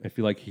enjoy it. If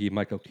you like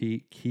Keegan-Michael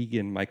Key,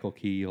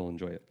 you'll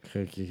enjoy it.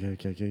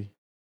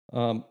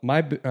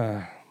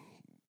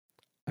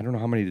 I don't know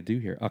how many to do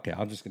here. Okay,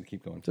 I'm just gonna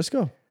keep going. Just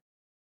go.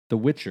 The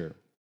Witcher,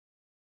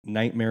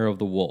 Nightmare of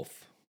the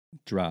Wolf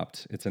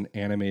dropped. It's an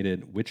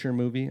animated Witcher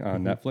movie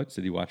on Netflix.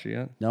 Did you watch it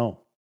yet? No.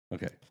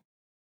 Okay.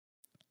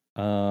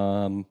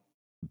 Well,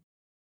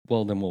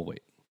 then we'll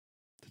wait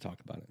to talk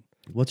about it.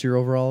 What's your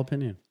overall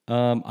opinion?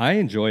 I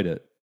enjoyed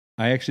it.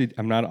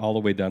 I'm not all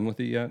the way done with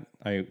it yet.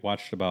 I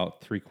watched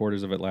about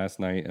 3/4 of it last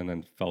night and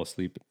then fell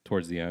asleep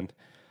towards the end,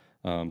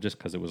 just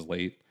because it was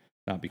late,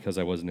 not because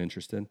I wasn't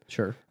interested.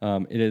 Sure.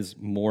 It is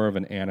more of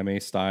an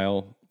anime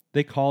style.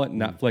 They call it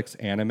Netflix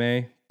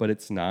anime, but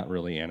it's not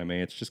really anime.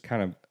 It's just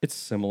it's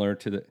similar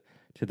to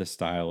the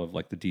style of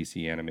like the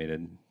DC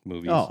animated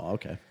movies. Oh,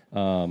 okay.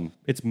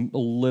 It's a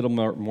little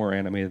more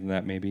anime than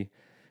that, maybe.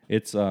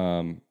 It's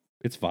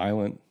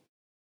violent.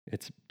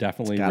 It's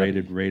definitely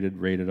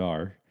rated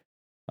R.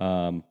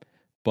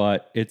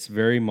 But it's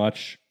very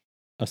much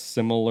a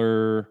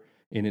similar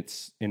in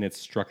its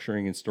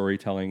structuring and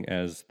storytelling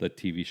as the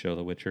TV show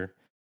The Witcher.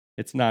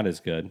 It's not as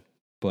good,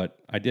 but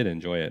I did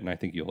enjoy it, and I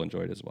think you'll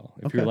enjoy it as well.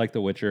 If you like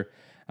The Witcher,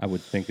 I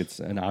would think it's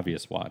an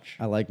obvious watch.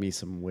 I like me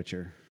some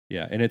Witcher.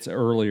 Yeah, and it's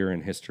earlier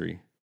in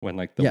history when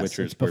like the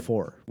Witchers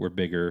were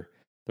bigger.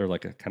 They're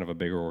like a kind of a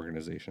bigger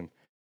organization.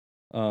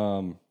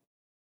 The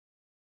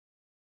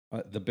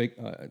big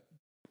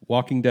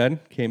Walking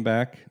Dead came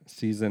back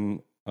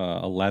season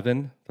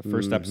 11, the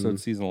first episode,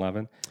 season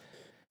 11.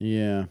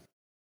 Yeah.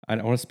 I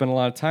don't want to spend a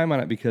lot of time on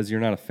it because you're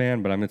not a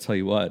fan, but I'm going to tell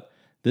you what.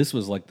 This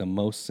was like the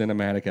most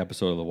cinematic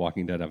episode of The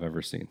Walking Dead I've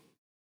ever seen.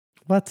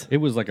 What? It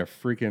was like a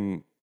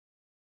freaking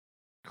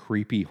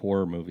creepy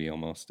horror movie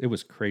almost. It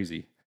was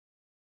crazy.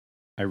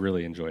 I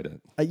really enjoyed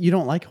it. You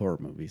don't like horror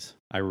movies?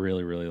 I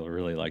really, really,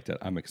 really liked it.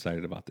 I'm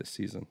excited about this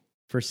season.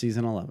 For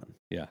season 11?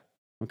 Yeah.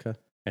 Okay.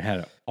 It had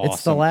an awesome...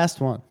 It's the last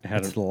one.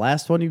 It's the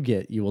last one you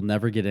get. You will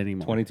never get any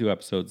more. 22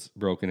 episodes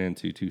broken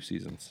into 2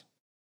 seasons.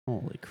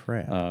 Holy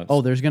crap.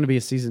 There's going to be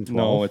a season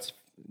 12? No,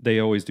 they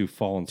always do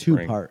fall and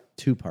spring.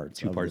 Two parts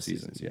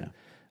seasons, yeah.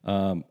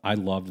 I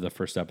loved the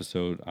first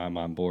episode. I'm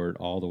on board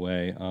all the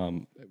way.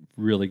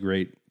 Really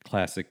great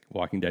classic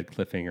Walking Dead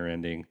cliffhanger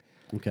ending.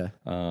 Okay.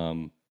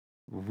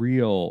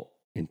 Real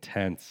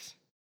intense,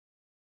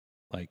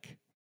 like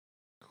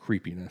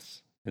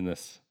creepiness in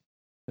this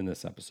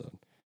episode.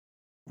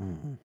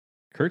 Mm-hmm.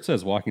 Kurt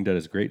says Walking Dead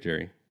is great,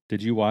 Jerry.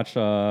 Did you watch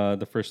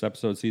the first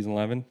episode, season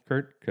 11,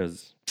 Kurt?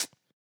 Because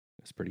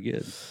it's pretty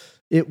good.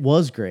 It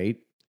was great.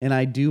 And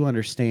I do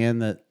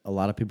understand that a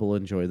lot of people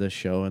enjoy this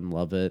show and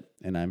love it.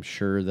 And I'm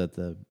sure that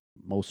the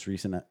most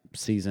recent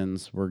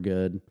seasons were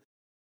good.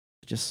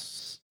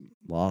 Just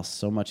lost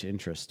so much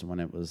interest when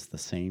it was the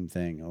same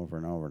thing over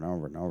and over and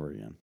over and over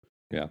again.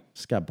 Yeah.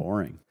 Just got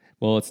boring.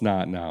 Well, it's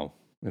not now.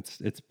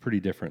 It's pretty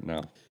different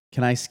now.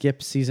 Can I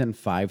skip season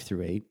 5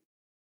 through 8?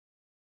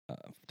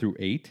 Through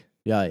 8?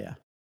 Yeah.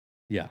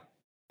 Yeah,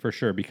 for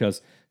sure.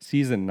 Because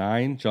season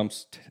 9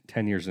 jumps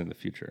 10 years into the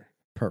future.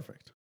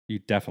 Perfect. You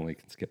definitely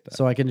can skip that.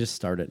 So I can just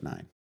start at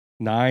 9.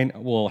 9,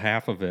 well,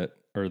 half of it,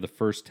 or the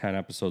first 10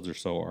 episodes or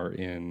so, are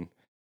in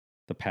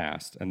the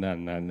past, and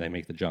then they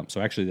make the jump.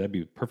 So actually, that'd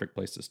be a perfect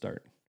place to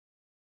start.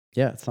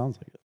 Yeah, it sounds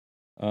like it.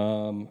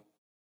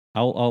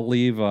 I'll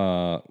leave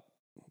the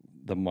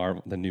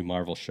new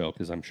Marvel show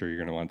because I'm sure you're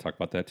going to want to talk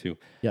about that too.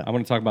 Yeah, I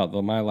want to talk about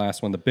my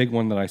last one, the big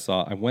one that I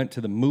saw. I went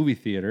to the movie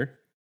theater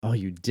Oh,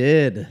 you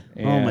did?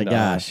 Oh my And,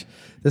 gosh.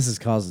 This has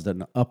caused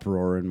an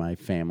uproar in my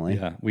family.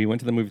 Yeah, we went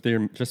to the movie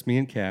theater, just me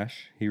and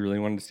Cash. He really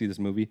wanted to see this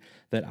movie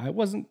that I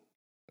wasn't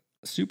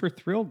super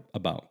thrilled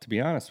about, to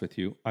be honest with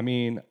you. I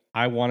mean,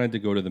 I wanted to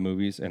go to the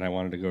movies, and I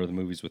wanted to go to the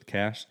movies with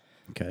Cash.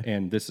 Okay.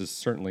 And this is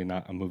certainly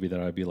not a movie that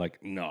I'd be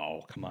like,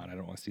 no, come on, I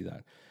don't want to see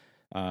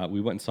that.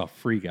 We went and saw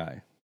Free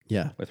Guy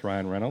Yeah. with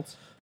Ryan Reynolds.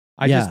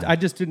 I Yeah.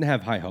 just didn't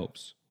have high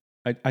hopes.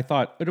 I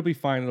thought it'll be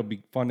fine. It'll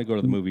be fun to go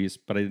to the movies,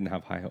 but I didn't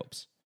have high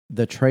hopes.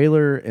 The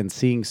trailer and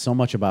seeing so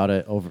much about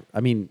it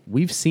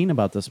we've seen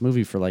about this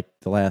movie for like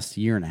the last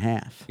year and a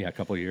half. Yeah, a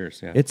couple of years.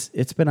 Yeah,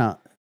 It's been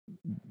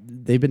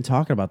they've been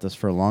talking about this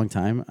for a long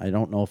time. I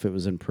don't know if it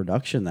was in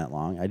production that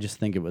long. I just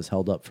think it was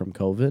held up from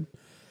COVID.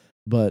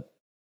 But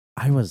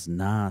I was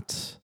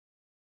not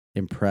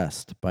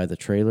impressed by the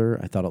trailer.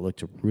 I thought it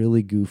looked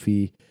really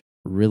goofy,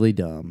 really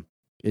dumb.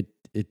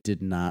 It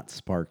did not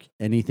spark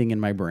anything in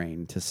my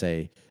brain to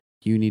say,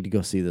 you need to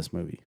go see this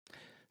movie.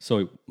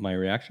 So my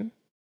reaction,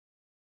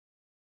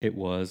 it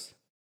was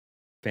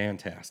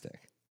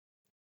fantastic.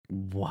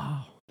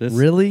 Wow. This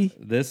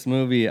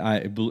movie,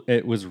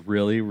 it was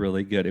really,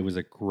 really good. It was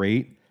a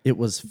great, It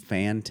was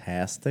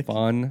fantastic.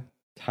 fun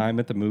time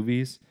at the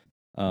movies.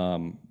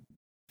 Fantastic.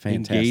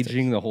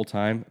 Engaging the whole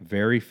time.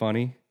 Very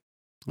funny.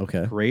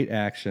 Okay. Great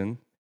action.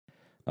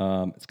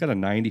 It's got a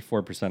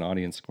 94%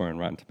 audience score on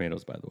Rotten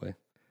Tomatoes, by the way.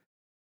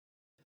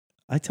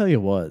 I tell you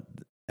what,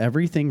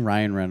 everything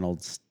Ryan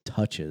Reynolds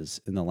touches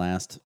in the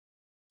last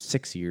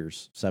 7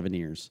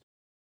 years,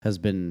 has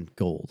been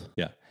gold.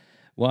 Yeah.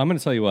 Well, I'm going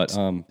to tell you what.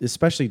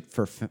 Especially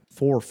for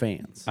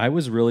fans. I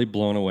was really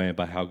blown away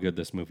by how good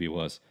this movie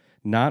was.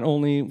 Not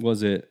only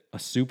was it a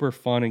super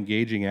fun,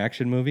 engaging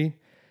action movie,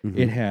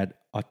 it had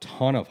a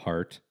ton of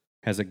heart,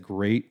 has a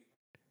great,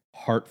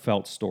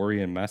 heartfelt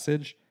story and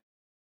message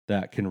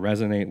that can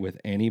resonate with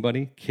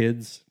anybody,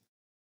 kids,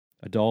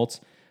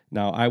 adults.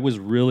 Now, I was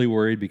really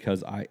worried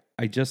because I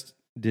just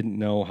didn't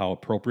know how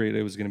appropriate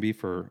it was going to be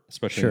for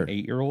especially an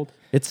 8-year-old.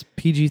 It's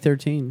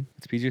PG-13.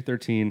 It's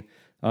PG-13.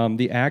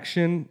 The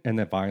action and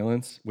the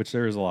violence, which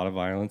there is a lot of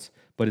violence,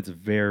 but it's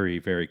very,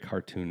 very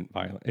cartoon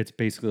violent. It's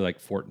basically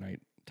like Fortnite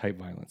type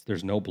violence.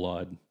 There's no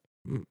blood.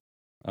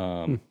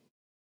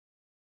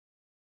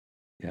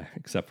 Yeah,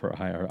 except for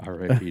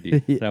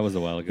RIPD. That was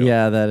a while ago.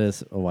 Yeah, that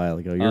is a while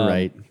ago. You're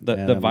right.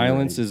 The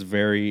violence is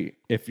very.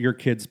 If your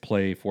kids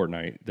play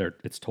Fortnite,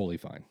 it's totally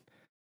fine.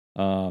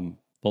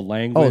 The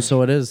language. Oh,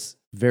 so it is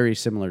very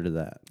similar to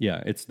that.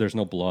 Yeah, there's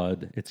no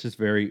blood. It's just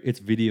it's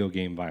video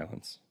game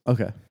violence.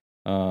 Okay.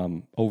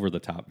 Over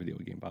the top video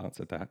game violence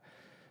at that.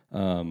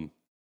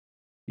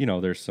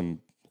 There's some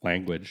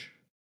language.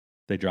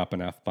 They drop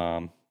an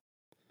F-bomb.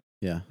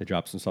 Yeah. They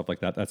drop some stuff like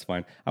that. That's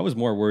fine. I was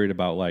more worried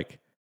about like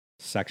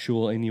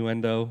sexual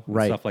innuendo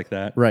and stuff like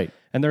that. Right.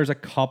 And there's a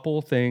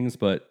couple things,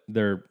 but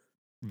they're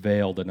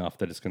veiled enough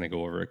that it's going to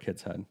go over a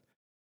kid's head.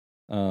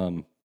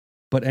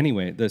 But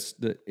anyway,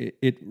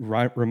 it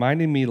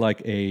reminded me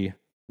like a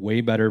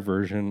way better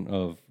version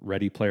of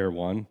Ready Player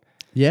One.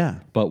 Yeah.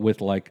 But with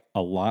like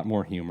a lot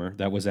more humor.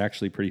 That was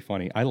actually pretty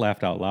funny. I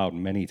laughed out loud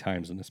many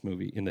times in this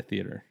movie in the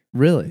theater.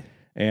 Really?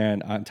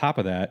 And on top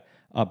of that,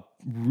 a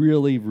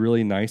really,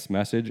 really nice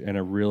message and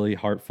a really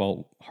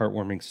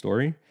heartwarming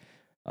story.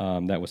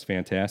 That was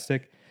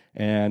fantastic.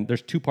 And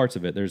there's two parts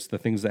of it. There's the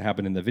things that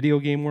happen in the video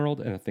game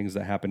world and the things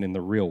that happen in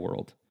the real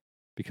world.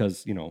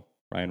 Because,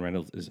 Ryan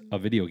Reynolds is a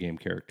video game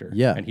character.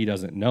 Yeah. And he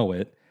doesn't know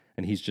it.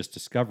 And he's just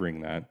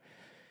discovering that.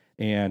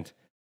 And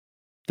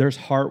there's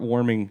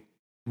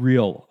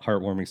real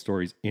heartwarming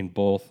stories in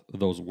both of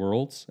those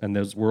worlds. And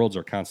those worlds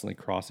are constantly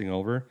crossing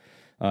over.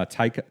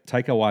 Taika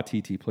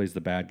Waititi plays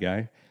the bad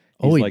guy.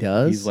 He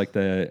does? He's like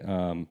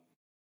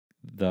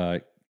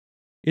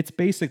it's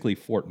basically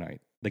Fortnite.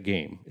 The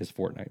game is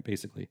Fortnite,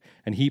 basically.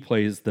 And he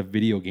plays the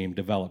video game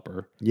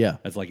developer. Yeah.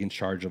 As like in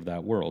charge of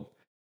that world.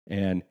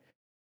 And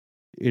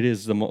it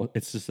is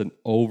it's just an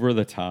over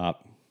the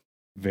top,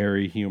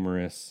 very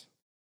humorous,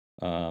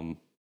 evil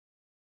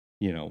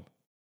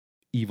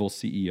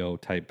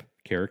CEO type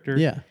character.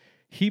 Yeah.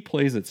 He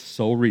plays it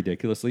so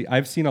ridiculously.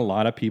 I've seen a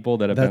lot of people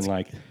that have been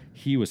like,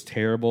 he was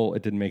terrible.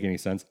 It didn't make any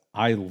sense.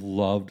 I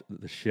loved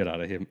the shit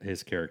out of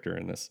his character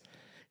in this.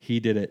 He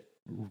did it.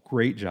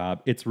 Great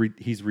job.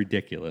 He's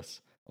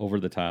ridiculous, over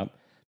the top,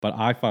 but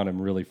I found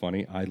him really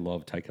funny. I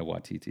love Taika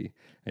Waititi,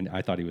 and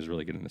I thought he was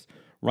really good in this.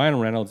 Ryan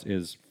Reynolds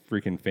is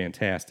freaking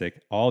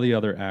fantastic. All the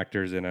other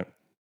actors in it,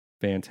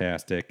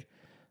 fantastic.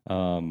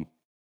 There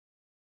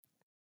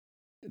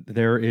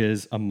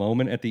is a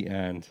moment at the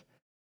end,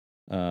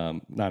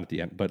 not at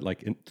the end, but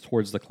like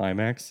towards the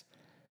climax,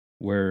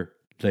 where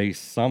they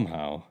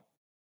somehow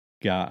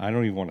got, I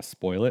don't even want to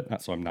spoil it,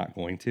 so I'm not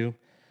going to.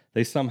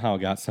 They somehow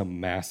got some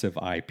massive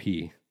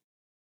IP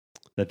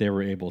that they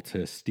were able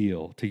to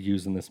steal to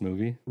use in this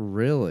movie.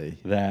 Really?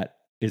 That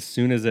as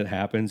soon as it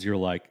happens, you're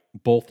like,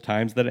 both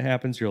times that it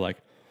happens, you're like,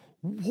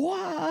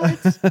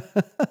 what?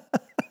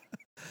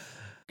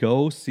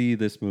 Go see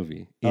this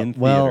movie in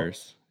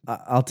theaters.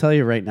 I'll tell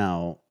you right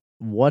now,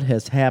 what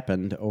has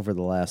happened over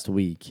the last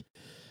week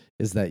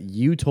is that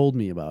you told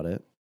me about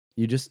it.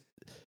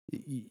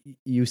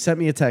 you sent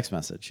me a text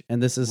message,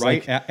 and this is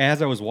right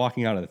as I was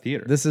walking out of the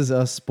theater. This is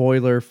a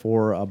spoiler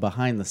for a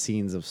behind the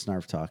scenes of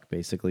Snarf Talk,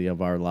 basically,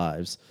 of our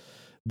lives.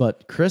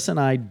 But Chris and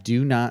I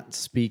do not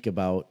speak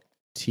about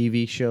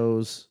TV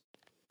shows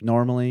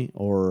normally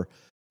or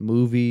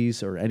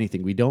movies or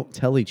anything. We don't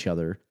tell each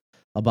other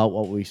about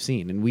what we've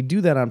seen. And we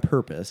do that on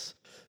purpose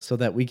so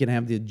that we can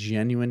have the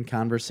genuine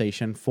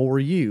conversation for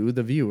you,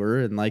 the viewer,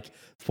 and like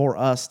for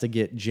us to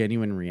get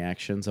genuine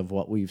reactions of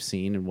what we've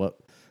seen and what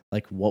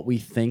we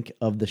think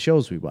of the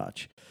shows we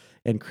watch.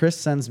 And Chris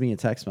sends me a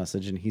text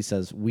message and he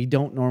says, "We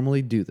don't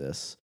normally do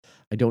this.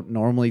 I don't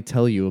normally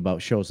tell you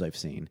about shows I've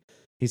seen."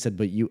 He said,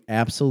 "But you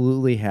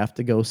absolutely have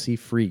to go see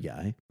Free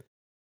Guy.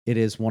 It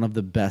is one of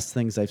the best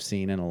things I've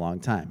seen in a long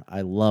time.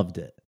 I loved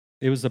it."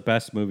 It was the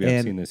best movie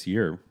I've seen this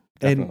year.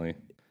 Definitely.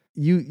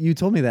 You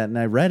told me that, and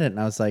I read it, and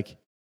I was like,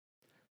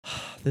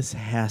 this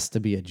has to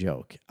be a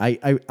joke.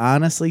 I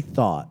honestly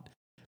thought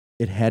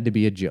it had to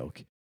be a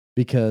joke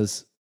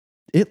because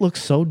it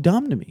looks so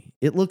dumb to me.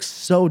 It looks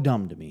so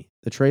dumb to me.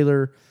 The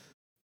trailer,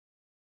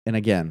 and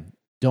again,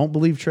 don't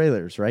believe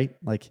trailers, right?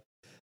 Like,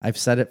 I've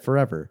said it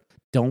forever.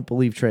 Don't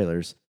believe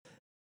trailers.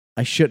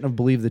 I shouldn't have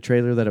believed the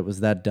trailer that it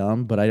was that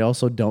dumb, but I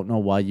also don't know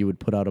why you would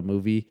put out a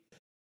movie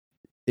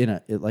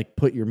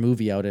put your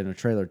movie out in a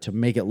trailer to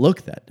make it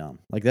look that dumb.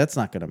 Like, that's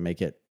not going to make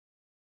it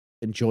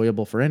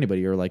enjoyable for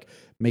anybody or like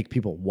make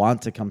people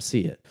want to come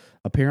see it.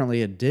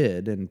 Apparently it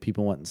did, and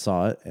people went and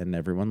saw it, and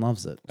everyone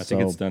loves it. I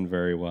think it's done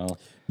very well.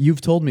 You've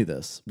told me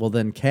this. Well,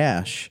 then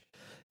Cash,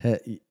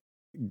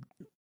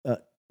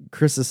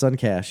 Chris's son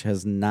Cash,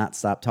 has not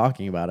stopped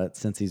talking about it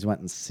since he's went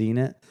and seen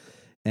it.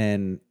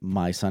 And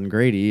my son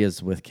Grady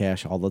is with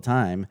Cash all the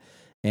time.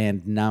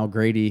 And now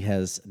Grady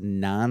has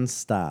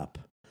nonstop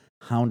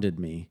hounded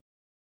me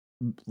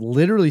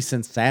literally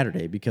since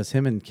Saturday because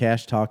him and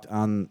Cash talked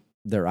on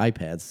their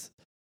iPads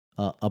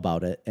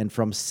about it. And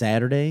from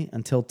Saturday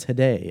until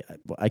today,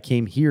 I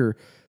came here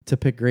to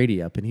pick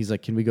Grady up, and he's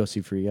like, "Can we go see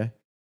Free Guy?"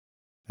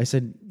 I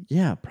said,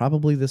 "Yeah,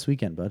 probably this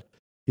weekend, bud."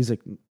 He's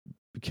like,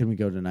 "Can we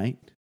go tonight?"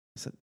 I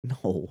said,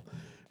 "No,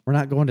 we're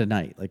not going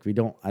tonight. Like,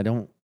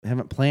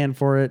 haven't planned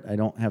for it. I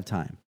don't have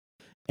time."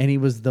 And he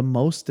was the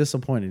most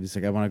disappointed. He's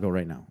like, "I want to go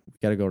right now. We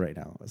got to go right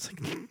now." I was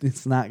like,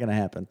 it's not going to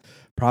happen.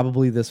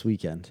 Probably this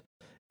weekend.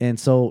 And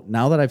so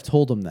now that I've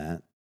told him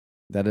that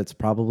it's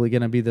probably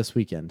going to be this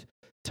weekend,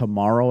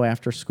 tomorrow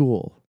after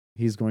school,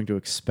 he's going to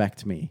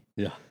expect me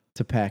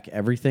to pack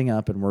everything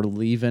up, and we're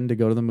leaving to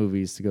go to the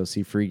movies to go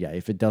see Free Guy.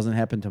 If it doesn't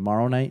happen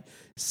tomorrow night,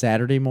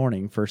 Saturday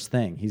morning, first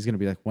thing, he's going to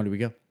be like, "When do we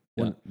go?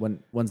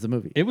 When's the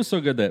movie?" It was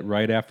so good that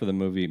right after the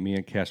movie, me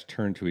and Cash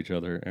turned to each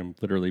other and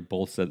literally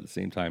both said at the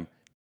same time,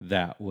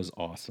 "That was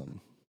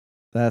awesome."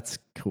 That's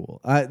cool.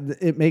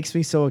 It makes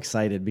me so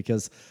excited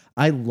because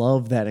I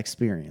love that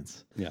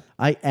experience. Yeah,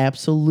 I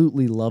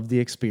absolutely love the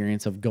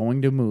experience of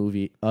going to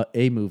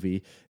a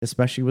movie,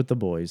 especially with the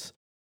boys.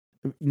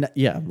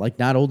 Like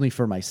not only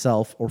for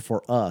myself or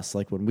for us,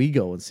 like when we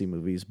go and see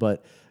movies,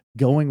 but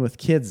going with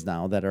kids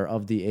now that are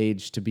of the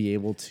age to be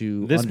able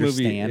to this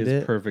understand movie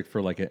is perfect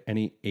for like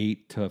any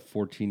 8 to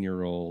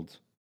 14-year-old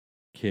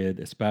kid,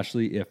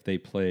 especially if they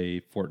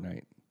play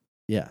Fortnite.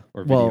 Yeah.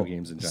 Or video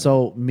games in general.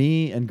 So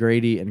me and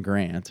Grady and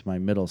Grant, my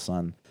middle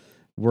son,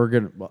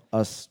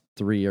 us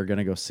three are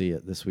gonna go see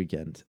it this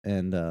weekend.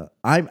 And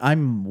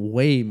I'm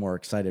way more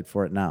excited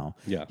for it now.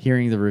 Yeah.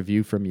 Hearing the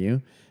review from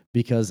you,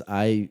 because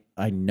I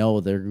know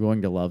they're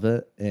going to love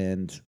it,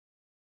 and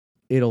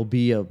it'll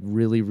be a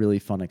really, really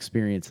fun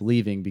experience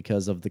leaving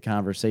because of the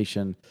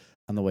conversation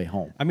on the way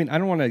home. I mean, I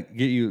don't want to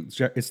get you,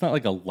 it's not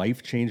like a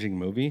life-changing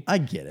movie. I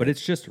get it. But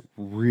it's just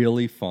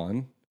really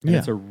fun. And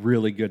it's a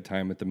really good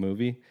time at the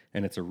movie,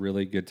 and it's a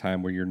really good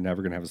time where you're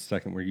never going to have a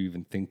second where you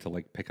even think to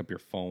like pick up your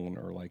phone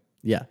or like.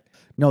 Yeah.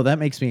 No, that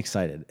makes me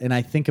excited. And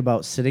I think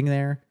about sitting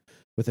there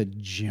with a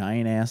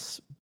giant ass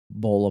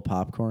bowl of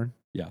popcorn.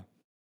 Yeah.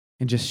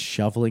 And just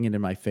shoveling it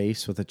in my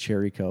face with a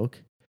cherry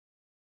Coke.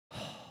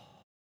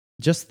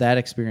 Just that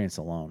experience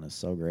alone is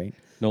so great.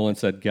 Nolan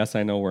said, "Guess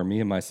I know where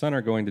me and my son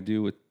are going to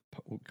do with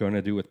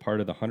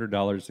part of the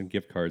 $100 in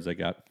gift cards I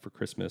got for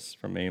Christmas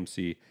from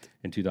AMC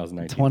in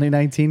 2019.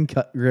 2019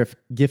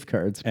 gift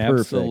cards.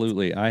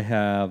 Absolutely. Perfect. I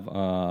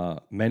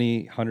have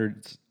many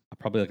hundreds,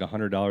 probably like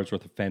 $100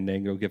 worth of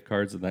Fandango gift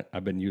cards, and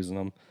I've been using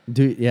them.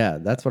 Yeah,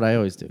 that's what I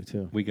always do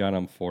too. We got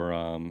them for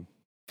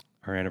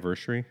our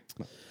anniversary.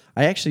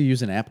 I actually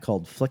use an app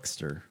called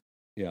Flickster.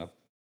 Yeah.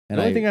 And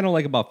the only thing I don't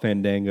like about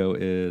Fandango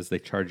is they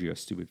charge you a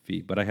stupid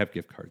fee, but I have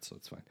gift cards, so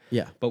it's fine.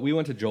 Yeah. But we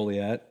went to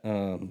Joliet.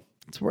 I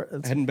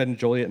hadn't been to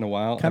Joliet in a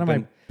while. Kind of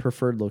my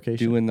preferred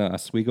location. Doing the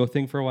Oswego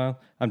thing for a while.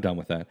 I'm done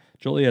with that.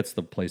 Joliet's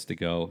the place to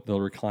go. The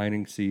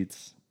reclining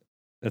seats,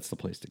 that's the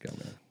place to go,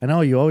 man. I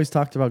know you always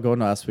talked about going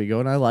to Oswego,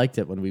 and I liked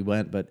it when we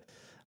went, but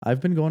I've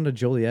been going to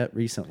Joliet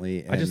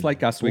recently. I just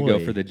like Oswego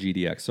for the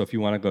GDX. So if you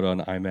want to go to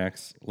an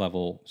IMAX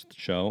level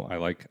show, I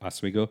like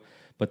Oswego.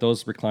 But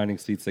those reclining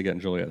seats they get in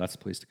Joliet, that's the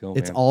place to go,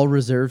 It's all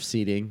reserved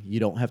seating. You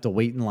don't have to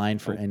wait in line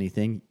for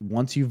anything.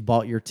 Once you've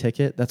bought your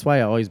ticket, that's why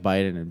I always buy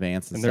it in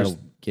advance instead of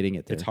getting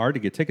it there. It's hard to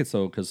get tickets,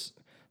 though, because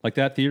Like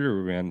that theater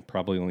we were in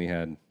probably only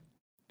had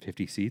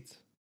 50 seats.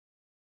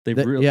 They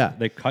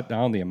cut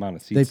down the amount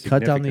of seats. They've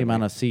cut down the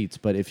amount of seats,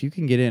 but if you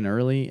can get in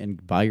early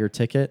and buy your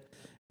ticket,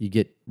 you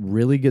get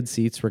really good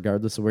seats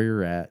regardless of where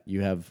you're at.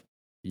 You have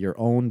your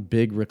own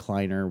big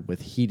recliner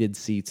with heated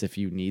seats if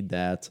you need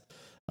that,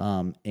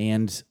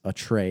 and a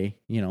tray,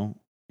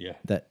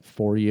 that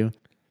for you.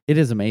 It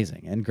is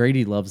amazing. And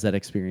Grady loves that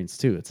experience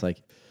too. It's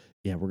like,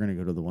 yeah, we're going to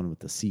go to the one with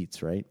the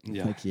seats, right?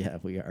 Yeah. Like, yeah,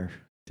 we are,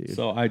 dude.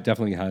 So I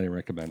definitely highly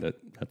recommend it.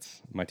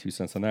 That's my 2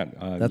 cents on that.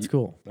 That's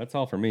cool. That's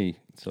all for me.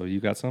 So you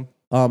got some?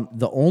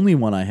 The only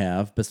one I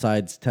have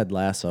besides Ted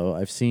Lasso,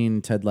 I've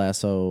seen Ted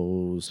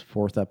Lasso's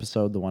 4th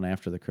episode, the one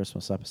after the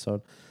Christmas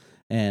episode.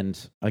 And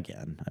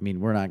again, I mean,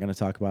 we're not going to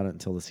talk about it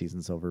until the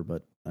season's over,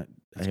 but I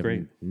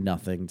have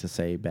nothing to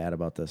say bad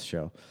about this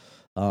show.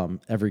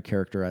 Every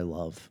character I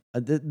love.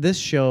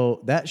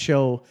 That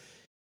show,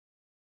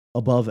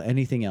 above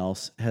anything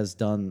else, has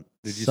done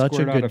such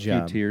a good job. Did you squirt out a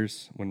few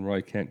tears when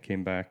Roy Kent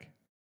came back?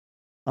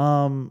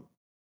 I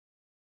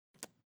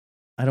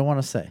don't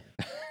want to say.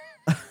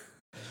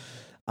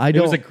 It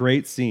was a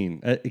great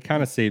scene. It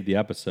kind of saved the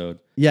episode.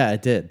 Yeah,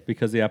 it did.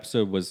 Because the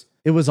episode was...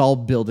 It was all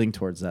building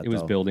towards that, It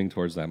was building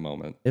towards that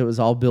moment. It was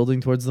all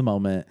building towards the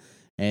moment,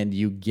 and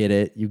you get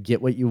it. You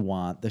get what you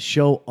want. The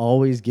show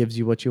always gives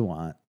you what you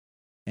want.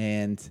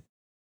 And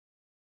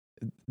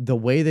the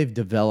way they've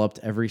developed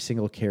every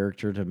single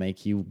character to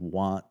make you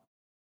want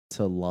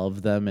to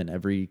love them in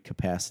every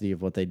capacity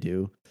of what they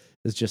do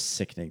is just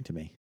sickening to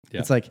me. Yeah.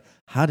 It's like,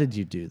 how did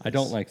you do this? I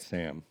don't like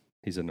Sam.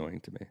 He's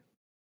annoying to me.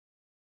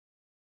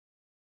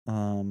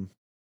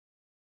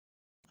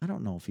 I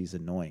don't know if he's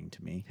annoying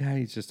to me. Yeah,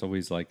 he's just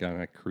always like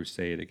on a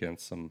crusade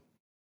against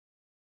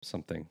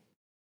something.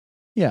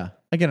 Yeah,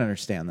 I can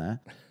understand that.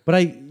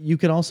 But you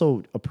can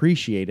also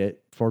appreciate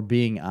it for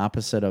being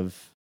opposite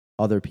of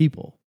other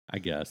people. I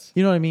guess.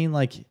 You know what I mean?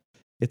 Like,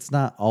 it's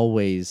not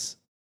always,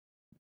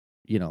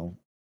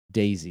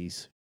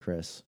 daisies,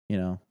 Chris,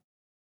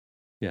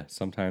 Yeah,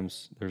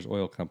 sometimes there's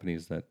oil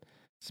companies that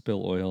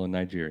spill oil in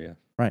Nigeria.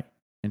 Right.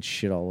 And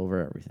shit all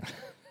over everything.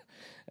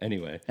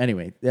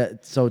 Anyway,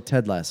 so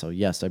Ted Lasso,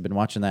 yes, I've been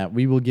watching that.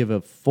 We will give a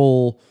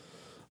full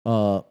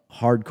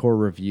hardcore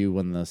review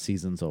when the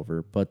season's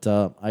over. But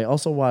I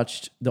also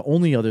watched, the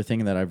only other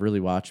thing that I've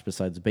really watched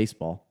besides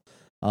baseball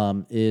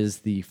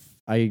is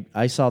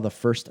I saw the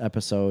first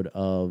episode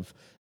of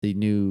the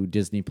new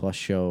Disney Plus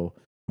show,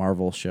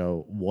 Marvel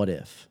show, What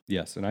If?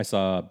 Yes, and I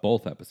saw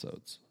both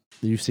episodes.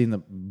 You've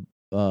seen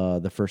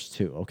the first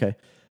two, okay.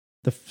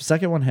 The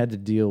second one had to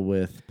deal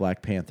with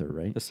Black Panther,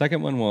 right? The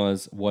second one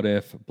was, what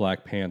if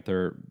Black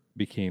Panther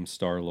became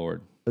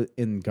Star-Lord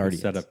in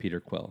Guardians instead of Peter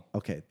Quill?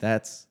 Okay,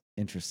 that's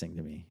interesting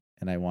to me,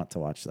 and I want to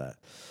watch that.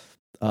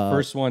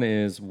 First one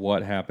is,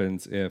 what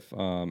happens if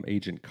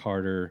Agent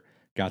Carter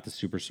got the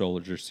super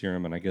soldier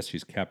serum, and I guess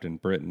she's Captain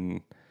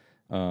Britain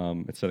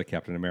instead of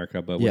Captain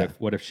America, but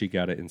what if she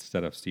got it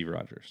instead of Steve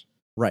Rogers?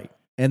 Right.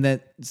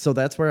 And so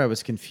that's where I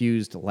was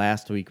confused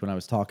last week when I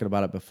was talking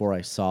about it before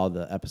I saw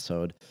the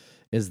episode,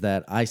 is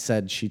that I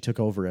said she took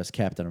over as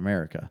Captain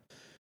America.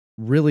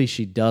 Really,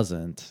 she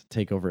doesn't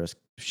take over as...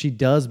 She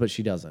does, but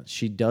she doesn't.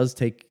 She does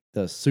take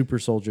the super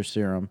soldier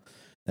serum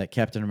that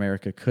Captain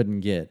America couldn't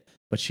get,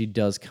 but she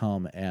does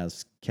come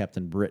as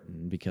Captain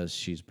Britain because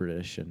she's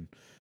British, and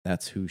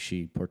that's who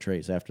she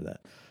portrays after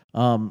that.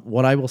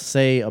 What I will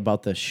say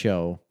about this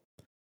show,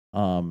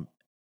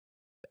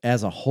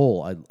 as a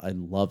whole, I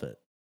love it.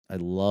 I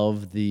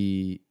love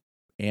the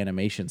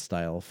animation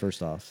style,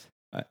 first off.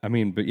 I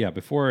mean, but yeah,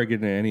 before I get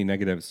into any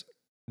negatives,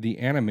 the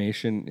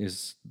animation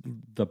is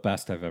the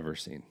best I've ever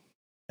seen.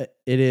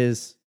 It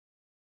is,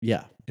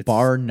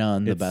 bar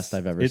none, the best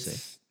I've ever seen.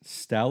 It's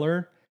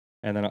stellar,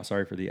 and then,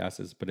 sorry for the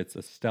S's, but it's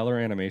a stellar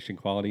animation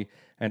quality.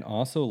 And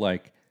also,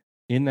 like,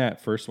 in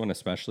that first one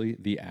especially,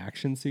 the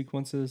action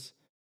sequences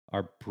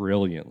are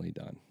brilliantly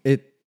done.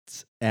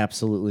 It's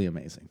absolutely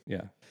amazing.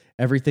 Yeah.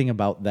 Everything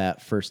about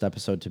that first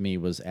episode to me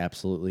was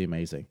absolutely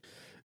amazing.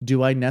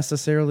 Do I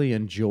necessarily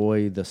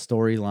enjoy the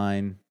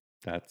storyline?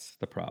 That's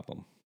the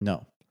problem.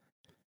 No.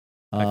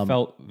 I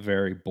felt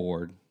very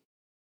bored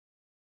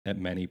at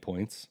many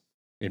points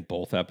in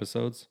both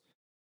episodes.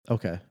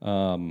 Okay.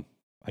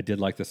 I did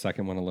like the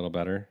second one a little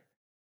better.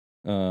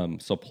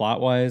 So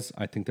plot-wise,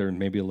 I think there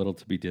may be a little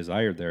to be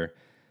desired there.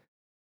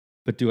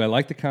 But do I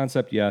like the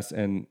concept? Yes.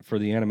 And for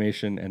the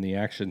animation and the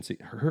action,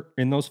 her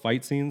in those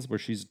fight scenes where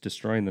she's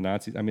destroying the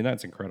Nazis, I mean,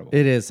 that's incredible.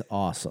 It is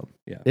awesome.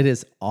 Yeah. It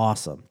is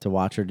awesome to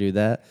watch her do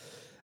that.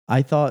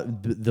 I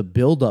thought the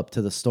build up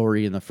to the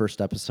story in the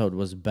first episode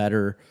was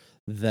better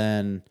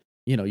than,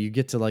 you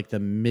get to like the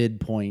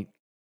midpoint,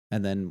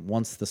 and then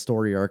once the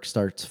story arc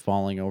starts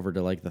falling over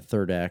to like the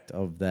third act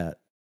of that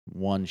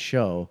one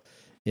show,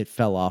 it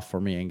fell off for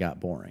me and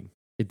got boring.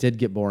 It did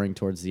get boring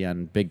towards the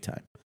end, big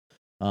time.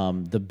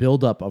 The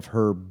buildup of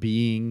her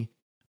being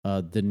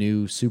the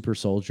new super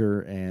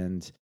soldier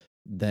and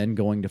then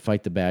going to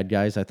fight the bad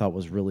guys, I thought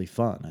was really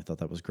fun. I thought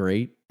that was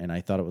great, and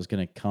I thought it was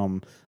going to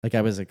come, like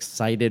I was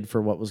excited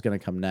for what was going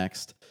to come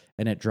next,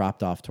 and it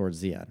dropped off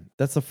towards the end.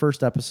 That's the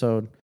first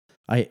episode.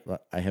 I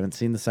haven't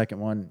seen the second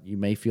one. You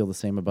may feel the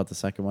same about the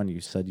second one. You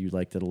said you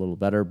liked it a little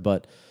better,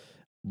 but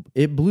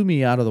it blew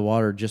me out of the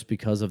water just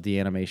because of the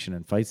animation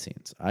and fight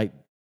scenes. I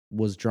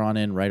was drawn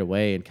in right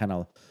away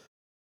and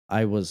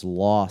I was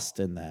lost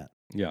in that.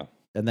 Yeah.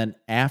 And then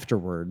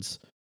afterwards,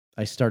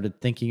 I started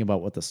thinking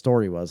about what the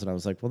story was, and I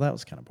was like, well, that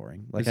was kind of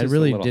boring. Like I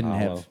really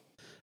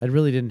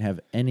didn't have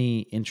any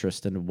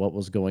interest in what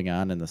was going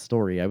on in the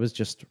story. I was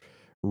just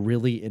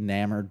really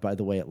enamored by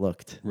the way it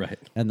looked, right,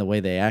 and the way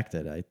they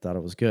acted. I thought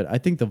it was good. I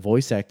think the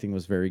voice acting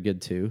was very good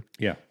too.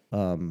 Yeah.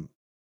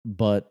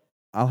 But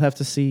I'll have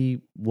to see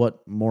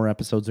what more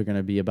episodes are going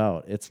to be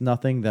about. It's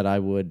nothing that I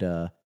would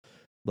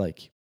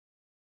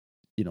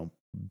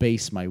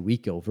base my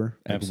week over,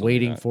 like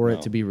waiting for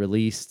it to be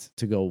released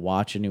to go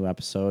watch a new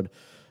episode.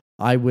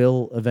 I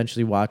will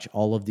eventually watch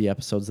all of the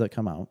episodes that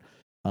come out.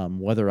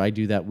 Whether I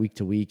do that week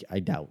to week, I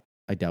doubt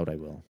I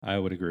will. I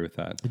would agree with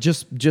that.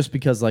 Just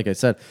because, like I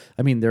said,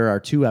 I mean, there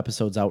are 2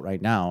 episodes out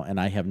right now, and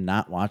I have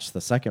not watched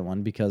the second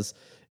one because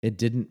it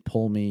didn't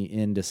pull me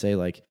in to say,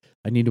 like,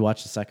 I need to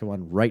watch the second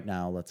one right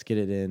now. Let's get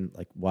it in,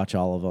 like, watch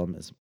all of them.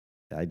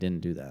 I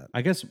didn't do that.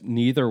 I guess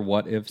neither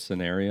what if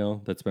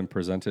scenario that's been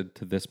presented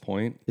to this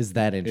point is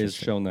that interesting. Is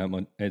shown that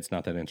one. It's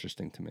not that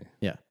interesting to me.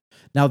 Yeah.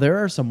 Now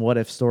there are some what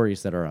if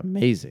stories that are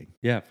amazing.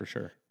 Yeah, for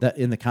sure. That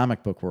in the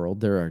comic book world,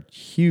 there are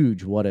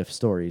huge what if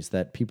stories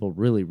that people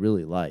really,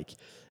 really like,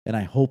 and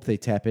I hope they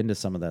tap into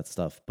some of that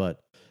stuff. But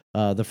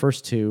the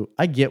first 2,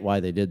 I get why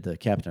they did the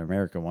Captain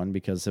America one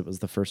because it was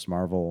the first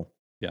Marvel,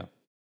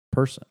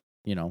 person,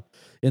 in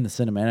the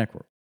cinematic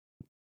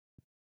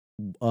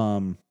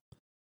world.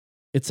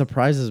 It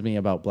surprises me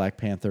about Black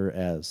Panther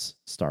as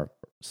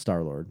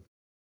Star-Lord.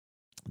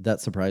 That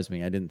surprised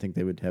me. I didn't think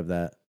they would have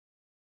that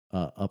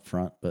up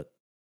front, but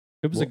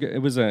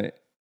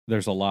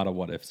there's a lot of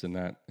what ifs in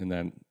that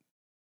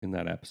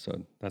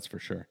episode. That's for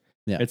sure.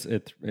 Yeah.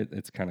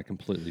 It's kind of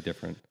completely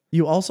different.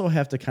 You also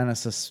have to kind of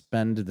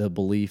suspend the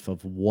belief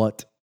of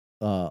what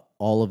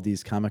all of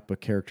these comic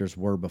book characters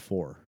were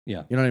before.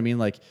 Yeah. You know what I mean?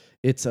 Like,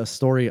 it's a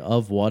story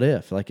of what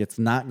if. Like, it's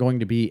not going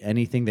to be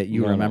anything that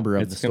you remember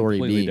of the story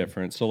being. It's completely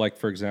different. So, like,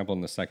 for example,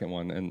 in the second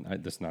one,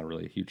 and this is not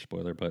really a huge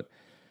spoiler, but,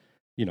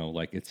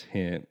 like, it's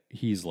him.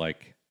 He's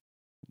like,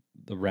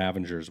 the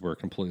Ravengers were a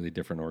completely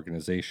different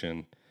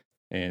organization,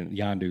 and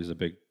Yondu's a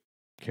big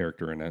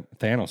character in it.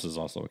 Thanos is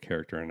also a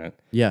character in it.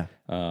 Yeah.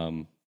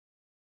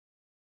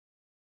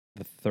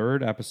 The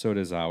third episode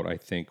is out, I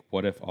think.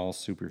 What if all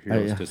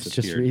superheroes disappeared? I was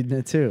just reading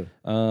it too.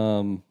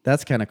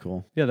 That's kind of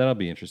cool. Yeah, that'll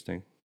be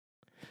interesting.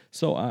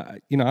 So,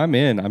 I'm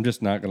in. I'm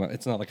just not gonna.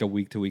 It's not like a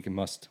week to week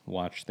must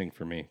watch thing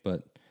for me.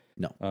 But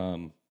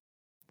no,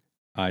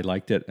 I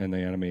liked it, and the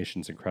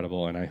animation's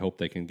incredible, and I hope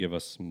they can give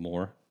us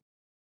more.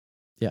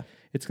 Yeah,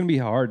 it's gonna be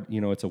hard.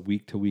 It's a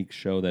week to week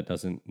show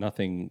that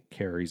nothing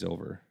carries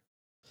over.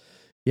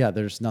 Yeah,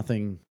 there's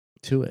nothing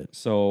to it.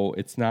 So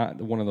it's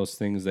not one of those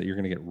things that you're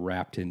going to get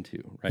wrapped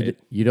into, right?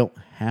 You don't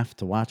have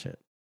to watch it.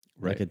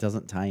 Right. Like, it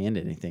doesn't tie into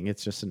anything.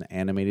 It's just an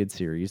animated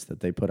series that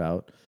they put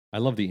out. I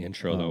love the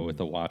intro, though, with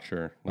the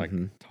Watcher, like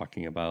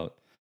talking about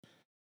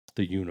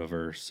the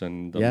universe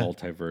and the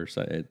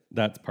multiverse.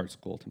 That part's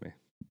cool to me.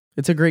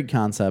 It's a great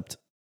concept.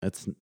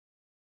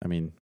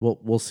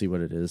 We'll see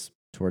what it is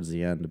towards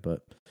the end,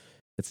 but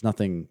it's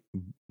nothing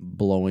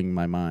blowing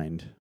my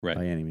mind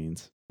by any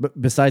means. But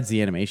besides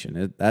the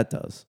animation, that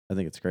does. I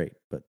think it's great.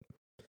 But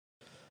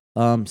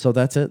so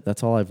that's it.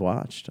 That's all I've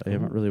watched. I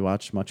haven't really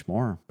watched much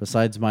more.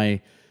 Besides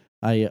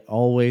I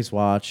always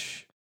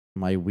watch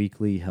my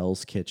weekly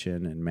Hell's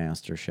Kitchen and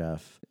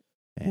MasterChef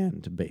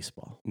and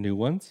baseball. New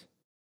ones?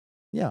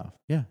 Yeah,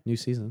 new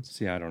seasons.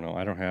 See, I don't know.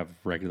 I don't have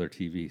regular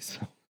TV,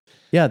 so.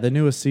 Yeah, the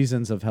newest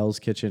seasons of Hell's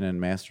Kitchen and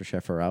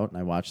MasterChef are out, and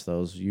I watch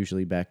those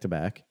usually back to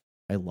back.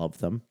 I love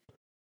them.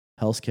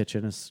 Hell's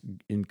Kitchen is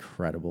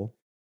incredible.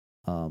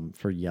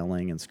 For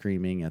yelling and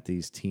screaming at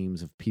these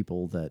teams of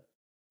people that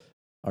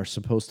are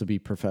supposed to be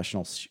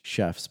professional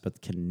chefs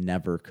but can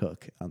never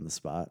cook on the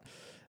spot.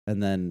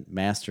 And then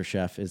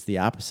MasterChef is the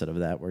opposite of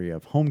that, where you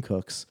have home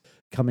cooks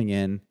coming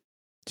in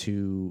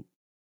to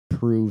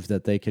prove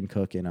that they can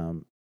cook in a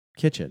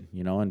kitchen,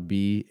 and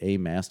be a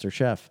master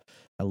chef.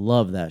 I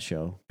love that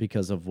show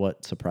because of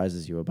what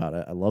surprises you about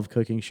it. I love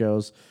cooking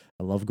shows.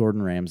 I love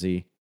Gordon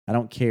Ramsay. I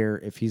don't care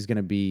if he's going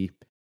to be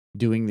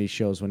doing these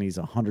shows when he's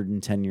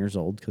 110 years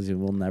old because he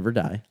will never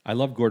die. I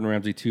love Gordon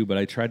Ramsay too, but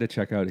I tried to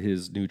check out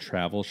his new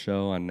travel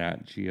show on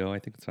Nat Geo. I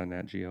think it's on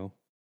Nat Geo.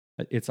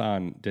 It's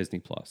on Disney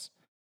Plus.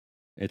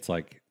 It's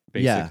like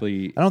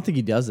basically. Yeah. I don't think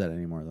he does that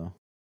anymore though.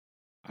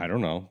 I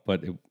don't know,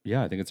 but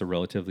I think it's a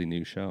relatively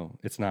new show.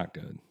 It's not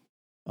good.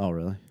 Oh,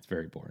 really? It's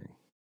very boring.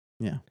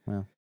 Yeah,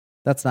 well,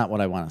 that's not what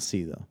I want to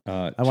see though.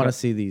 I want to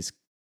see these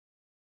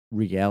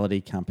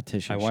reality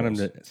competition shows. Want him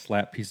to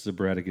slap pieces of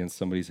bread against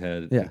somebody's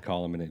head and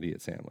call him an idiot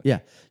sandwich. Yeah.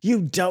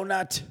 You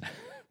donut.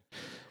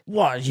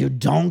 What, you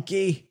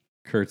donkey?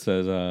 Kurt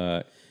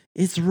says,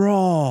 it's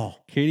raw.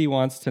 Katie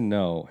wants to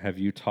know, have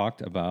you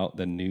talked about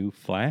the new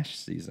Flash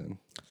season?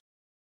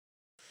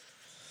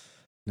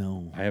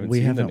 No. I haven't we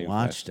seen haven't the new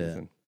watched Flash it.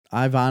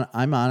 season.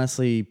 I'm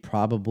honestly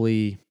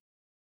probably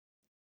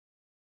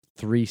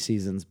 3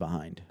 seasons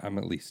behind. I'm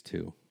at least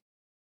 2.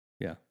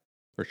 Yeah,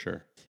 for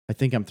sure. I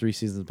think I'm 3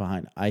 seasons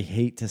behind. I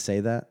hate to say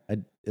that.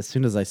 As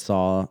soon as I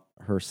saw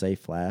her say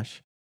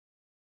Flash,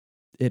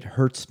 it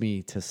hurts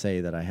me to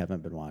say that I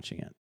haven't been watching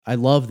it. I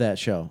love that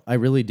show. I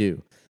really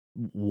do.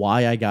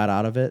 Why I got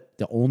out of it,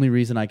 the only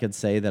reason I could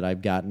say that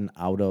I've gotten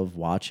out of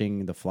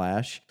watching The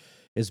Flash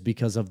is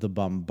because of the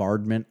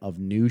bombardment of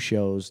new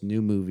shows,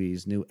 new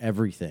movies, new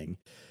everything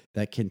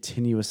that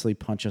continuously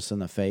punch us in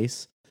the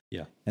face.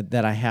 Yeah. And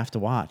that I have to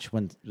watch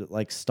when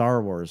like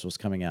Star Wars was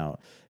coming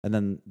out and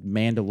then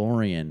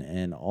Mandalorian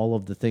and all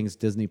of the things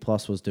Disney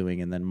Plus was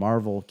doing. And then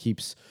Marvel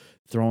keeps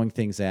throwing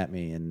things at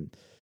me. And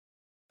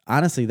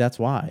honestly, that's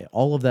why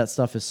all of that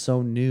stuff is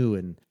so new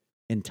and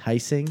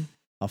enticing.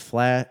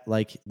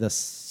 Like the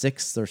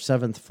 6th or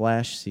 7th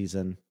Flash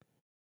season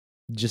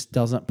just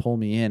doesn't pull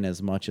me in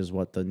as much as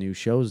what the new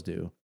shows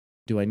do.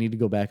 Do I need to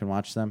go back and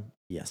watch them?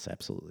 Yes,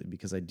 absolutely,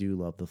 because I do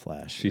love the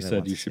Flash. She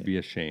said you should be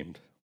ashamed.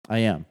 I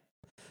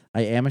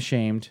am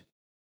ashamed,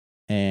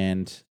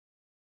 and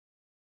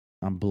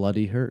I'm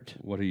bloody hurt.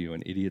 What are you,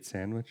 an idiot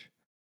sandwich?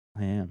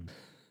 I am.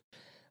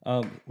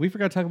 We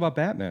forgot to talk about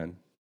Batman,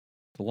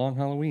 The Long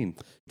Halloween.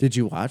 Did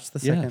you watch the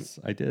second? Yes,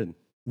 I did.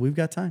 We've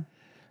got time.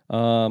 The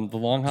Long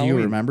Halloween. Do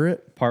you remember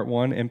it? Part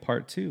 1 and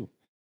Part 2.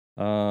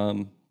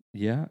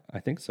 Yeah, I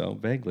think so,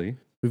 vaguely.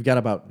 We've got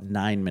about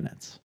 9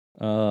 minutes.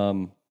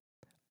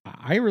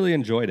 I really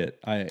enjoyed it.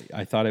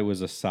 I thought it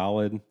was a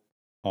solid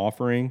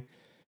offering.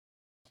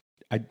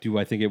 I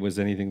think it was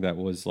anything that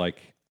was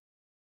like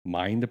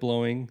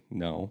mind-blowing?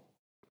 No.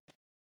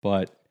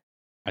 But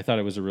I thought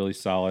it was a really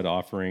solid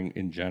offering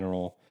in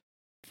general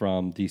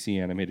from DC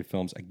Animated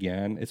Films.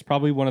 Again, it's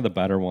probably one of the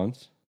better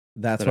ones.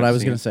 That's what I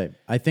was going to say.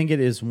 I think it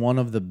is one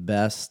of the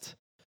best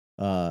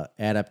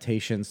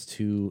adaptations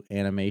to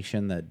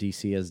animation that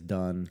DC has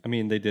done. I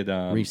mean, they did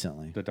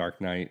recently. The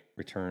Dark Knight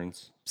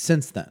Returns.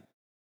 Since then,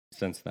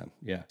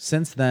 yeah.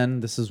 Since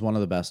then, this is one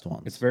of the best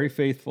ones. It's very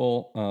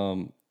faithful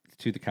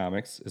to the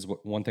comics. Is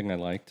one thing I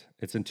liked.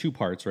 It's in 2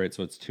 parts, right?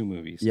 So it's 2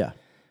 movies. Yeah.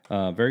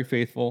 Very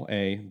faithful.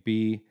 A,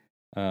 B,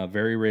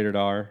 very rated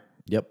R.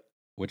 Yep.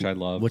 Which I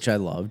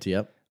loved.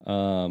 Yep.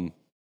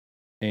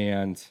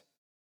 And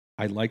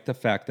I like the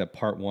fact that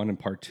Part 1 and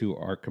Part 2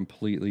 are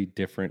completely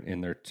different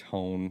in their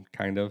tone,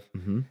 kind of.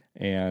 Mm-hmm.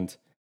 And,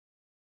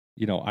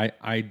 you know,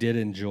 I did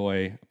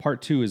enjoy...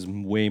 Part 2 is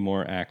way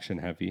more action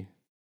heavy.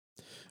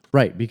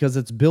 Right, because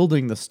it's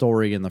building the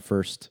story in the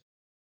first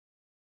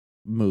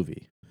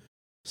movie.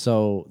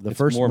 So it's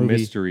first more movie,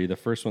 mystery. The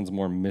first one's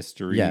more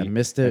mystery. Yeah,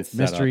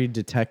 mystery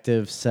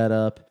detective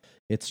setup.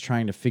 It's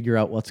trying to figure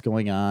out what's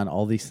going on.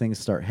 All these things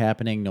start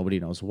happening. Nobody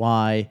knows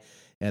why.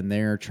 And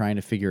they're trying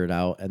to figure it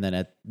out. And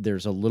then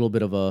there's a little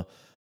bit of a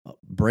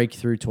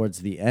breakthrough towards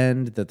the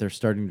end that they're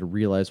starting to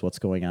realize what's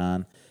going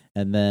on.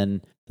 And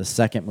then the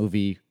second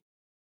movie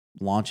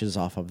launches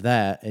off of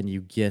that, and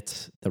you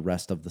get the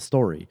rest of the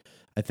story.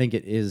 I think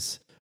it is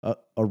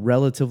a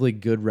relatively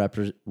good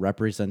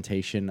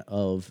representation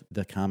of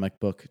the comic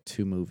book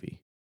to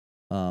movie.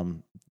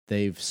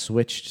 They've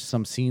switched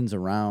some scenes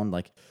around,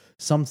 like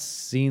some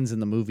scenes in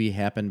the movie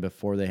happen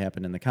before they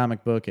happen in the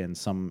comic book, and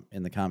some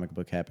in the comic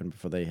book happen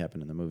before they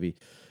happen in the movie.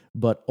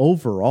 But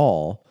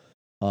overall,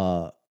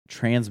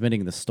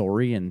 transmitting the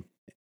story, and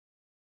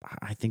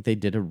I think they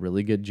did a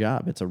really good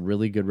job. It's a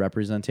really good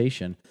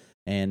representation.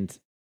 And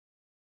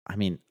I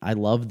mean, I've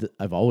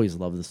always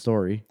loved the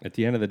story. At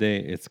the end of the day,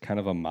 it's kind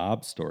of a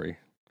mob story,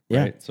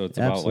 right? Yeah, so it's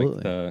about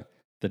like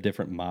the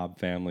different mob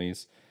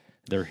families,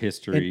 their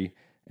history,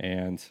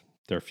 and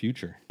their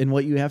future. And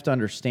what you have to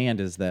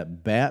understand is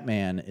that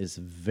Batman is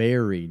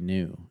very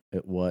new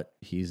at what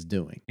he's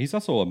doing. He's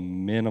also a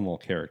minimal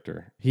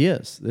character. He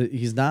is.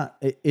 He's not.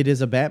 It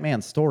is a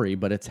Batman story,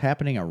 but it's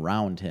happening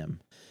around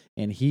him.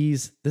 And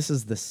this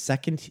is the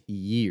second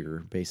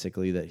year,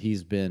 basically, that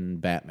he's been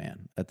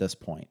Batman at this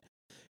point.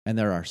 And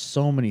there are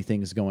so many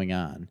things going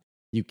on.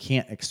 You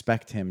can't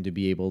expect him to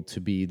be able to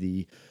be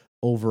the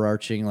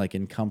overarching, like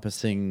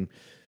encompassing,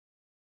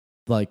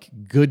 like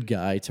good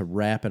guy to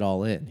wrap it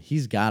all in.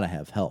 He's got to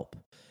have help.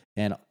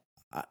 And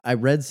I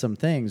read some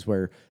things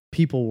where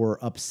people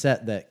were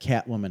upset that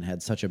Catwoman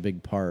had such a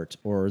big part,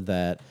 or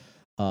that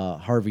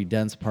Harvey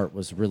Dent's part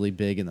was really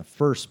big in the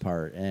first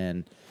part,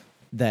 and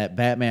that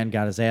Batman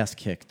got his ass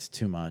kicked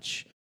too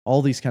much.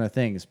 All these kind of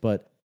things.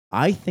 But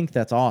I think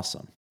that's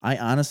awesome. I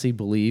honestly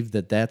believe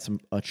that that's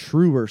a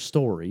truer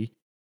story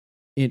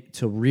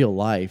to real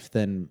life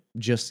than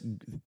just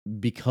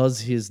because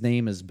his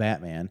name is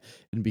Batman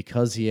and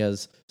because he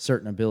has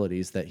certain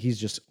abilities that he's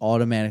just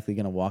automatically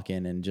going to walk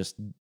in and just,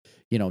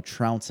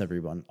 trounce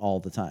everyone all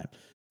the time.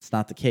 It's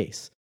not the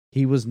case.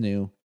 He was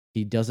new.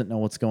 He doesn't know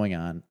what's going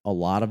on. A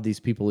lot of these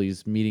people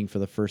he's meeting for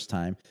the first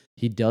time,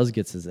 he does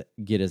get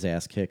his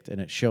ass kicked, and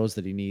it shows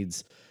that he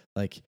needs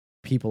like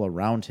people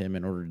around him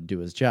in order to do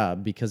his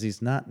job, because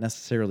he's not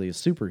necessarily a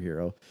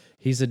superhero.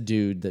 He's a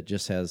dude that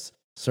just has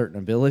certain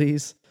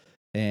abilities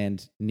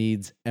and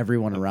needs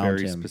everyone around him. A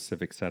very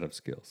specific set of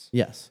skills.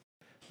 Yes.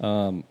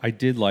 I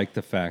did like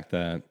the fact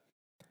that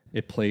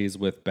it plays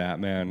with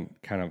Batman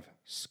kind of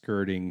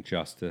skirting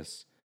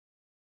justice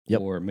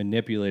Yep. or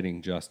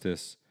manipulating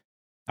justice.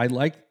 I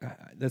like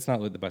that's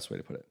not the best way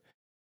to put it.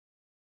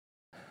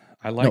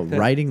 I like that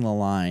riding the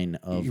line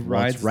of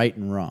what's right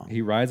and wrong.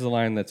 He rides the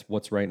line that's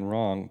what's right and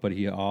wrong, but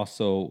he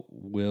also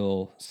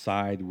will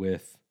side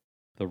with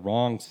the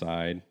wrong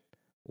side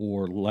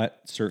or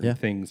let certain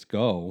things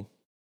go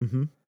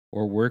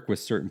or work with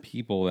certain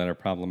people that are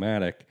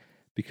problematic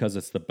because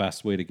it's the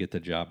best way to get the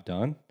job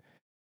done.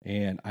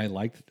 And I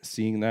like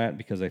seeing that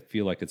because I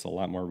feel like it's a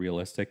lot more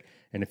realistic.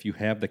 And if you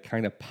have the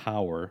kind of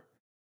power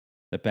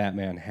that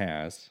Batman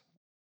has,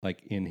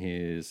 like in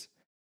his,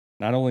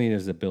 not only in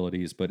his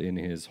abilities, but in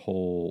his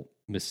whole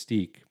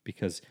mystique,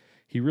 because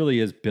he really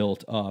is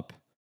built up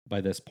by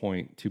this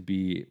point to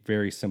be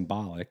very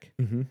symbolic,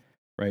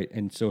 right?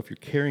 And so if you're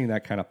carrying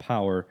that kind of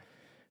power,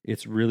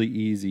 it's really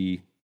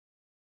easy.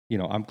 You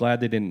know, I'm glad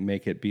they didn't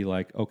make it be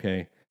like,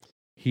 okay,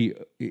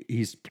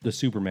 he's the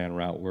Superman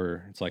route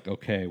where it's like,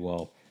 okay,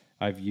 well,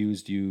 I've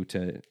used you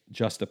to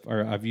justify,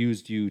 or I've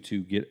used you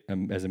to get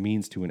as a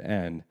means to an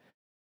end,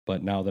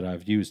 but now that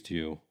I've used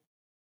you,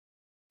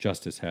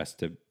 justice has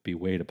to be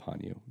weighed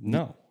upon you.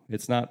 No,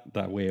 it's not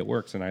that way it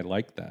works, and I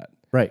like that.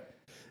 Right.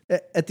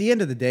 At the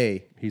end of the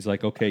day, he's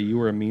like, okay, you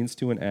were a means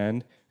to an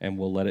end, and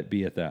we'll let it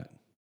be at that.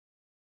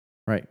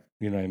 Right.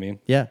 You know what I mean?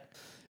 Yeah.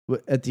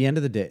 At the end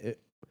of the day,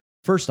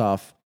 first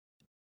off,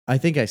 I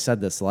think I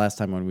said this the last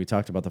time when we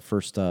talked about the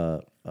first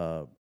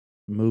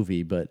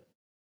movie, but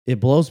it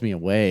blows me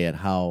away at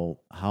how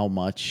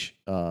much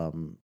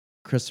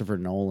Christopher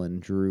Nolan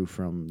drew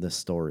from this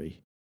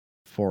story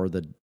for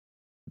the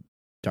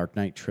Dark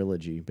Knight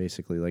trilogy,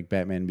 basically, like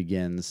Batman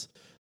Begins,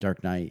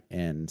 Dark Knight,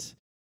 and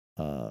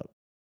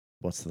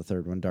what's the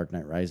third one? Dark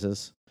Knight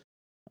Rises.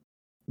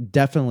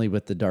 Definitely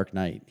with the Dark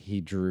Knight,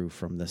 he drew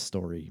from this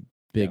story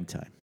big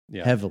time.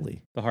 Yeah.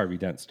 Heavily. The Harvey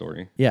Dent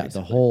story. Yeah,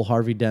 basically. The whole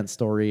Harvey Dent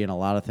story and a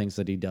lot of things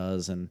that he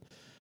does. And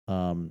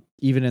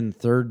even in the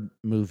third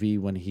movie,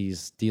 when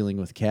he's dealing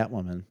with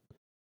Catwoman,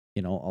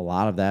 you know, a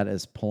lot of that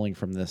is pulling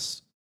from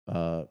this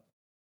book.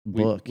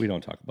 We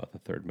don't talk about the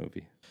third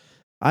movie.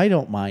 I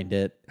don't mind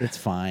it. It's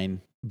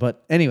fine.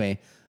 But anyway,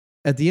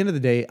 at the end of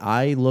the day,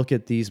 I look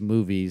at these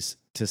movies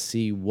to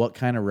see what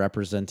kind of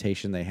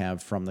representation they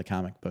have from the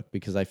comic book,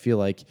 because I feel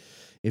like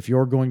if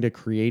you're going to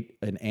create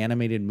an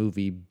animated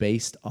movie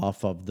based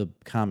off of the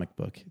comic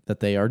book that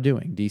they are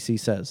doing, DC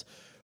says,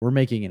 we're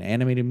making an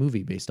animated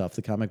movie based off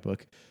the comic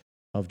book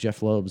of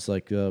Jeff Loeb's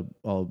like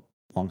Long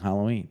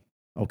Halloween.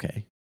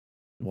 Okay.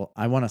 Well,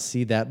 I want to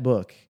see that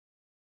book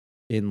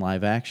in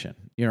live action.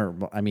 You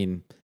know, I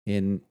mean,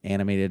 in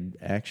animated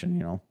action,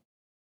 you know,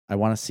 I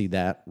want to see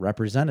that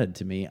represented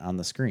to me on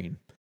the screen.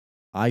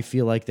 I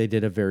feel like they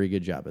did a very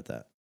good job at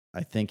that.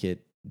 I think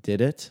it did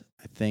it.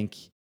 I think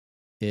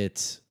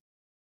it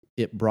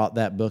brought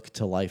that book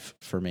to life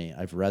for me.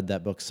 I've read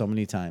that book so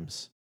many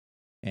times,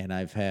 and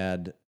I've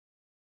had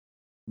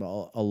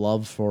a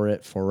love for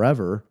it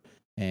forever.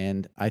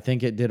 And I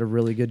think it did a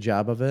really good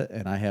job of it,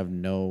 and I have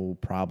no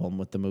problem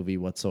with the movie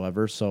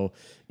whatsoever. So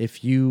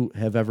if you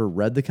have ever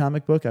read the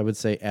comic book, I would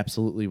say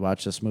absolutely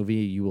watch this movie.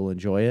 You will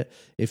enjoy it.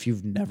 If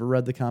you've never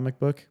read the comic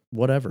book,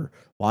 whatever.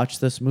 Watch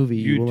this movie.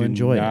 You will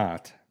enjoy it. You do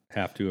not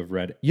have to have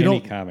read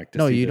any comic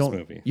to see this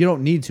movie. You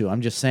don't need to.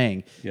 I'm just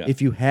saying,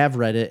 if you have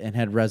read it and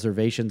had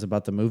reservations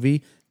about the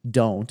movie,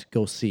 don't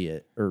go see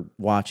it or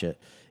watch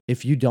it.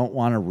 If you don't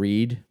want to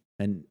read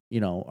and, you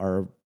know,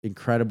 are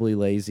incredibly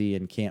lazy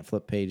and can't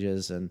flip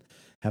pages and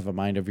have a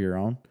mind of your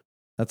own,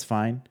 that's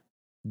fine.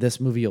 This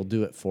movie will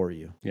do it for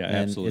you. Yeah, and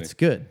absolutely. It's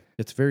good.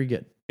 It's very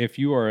good. If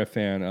you are a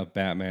fan of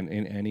Batman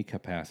in any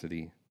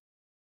capacity,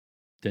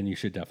 then you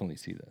should definitely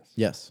see this.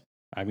 Yes.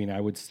 I mean,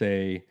 I would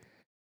say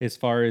as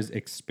far as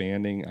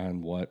expanding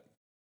on what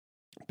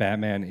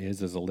Batman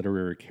is as a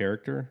literary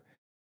character,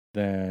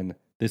 then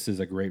this is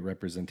a great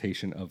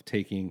representation of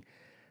taking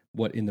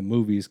what in the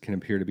movies can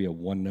appear to be a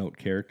one-note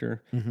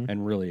character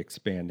and really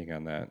expanding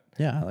on that.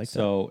 Yeah, I like that.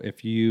 So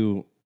if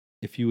you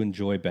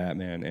enjoy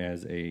Batman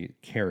as a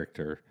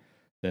character,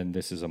 then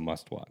this is a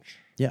must-watch.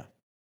 Yeah.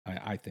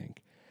 I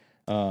think.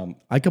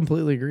 I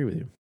completely agree with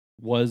you.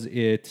 Was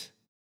it...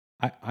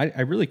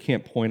 I really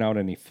can't point out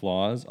any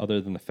flaws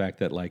other than the fact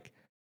that, like,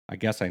 I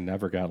guess I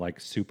never got,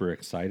 like, super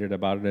excited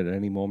about it at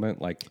any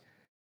moment. Like...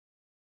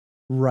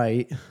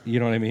 Right. You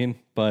know what I mean?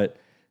 But...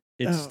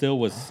 It still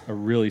was a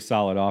really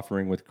solid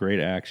offering with great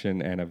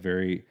action and a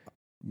very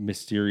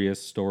mysterious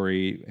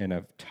story and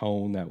a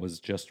tone that was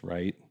just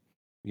right.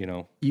 You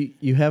know,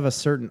 you have a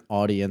certain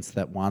audience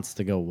that wants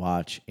to go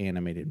watch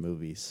animated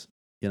movies.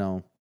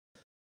 You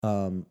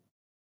know,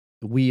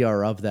 we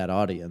are of that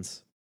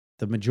audience.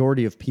 The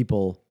majority of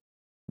people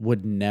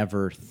would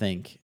never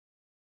think.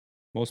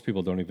 Most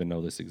people don't even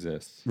know this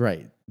exists.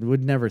 Right.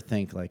 Would never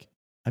think like,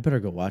 I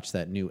better go watch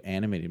that new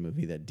animated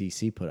movie that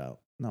DC put out.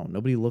 No,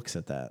 nobody looks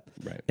at that.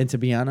 Right. And to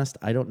be honest,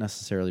 I don't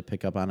necessarily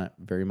pick up on it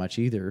very much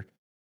either,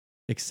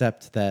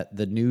 except that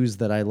the news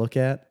that I look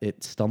at,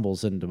 it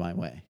stumbles into my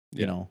way,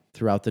 you know,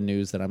 throughout the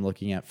news that I'm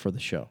looking at for the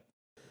show.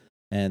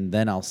 And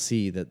then I'll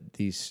see that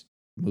these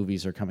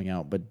movies are coming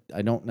out, but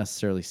I don't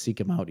necessarily seek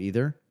them out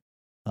either.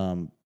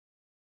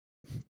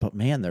 but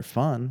man, they're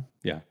fun.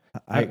 Yeah.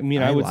 I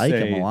mean, I would like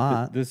say them a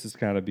lot. This has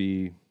got to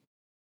be,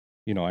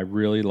 I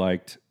really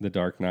liked The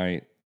Dark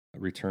Knight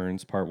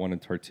Returns Part 1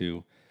 and Part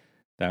 2.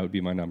 That would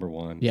be my number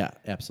one. Yeah,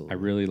 absolutely. I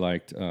really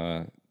liked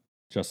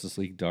Justice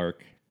League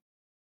Dark.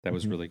 That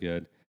was really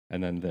good.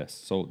 And then this.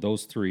 So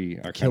those three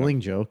are Killing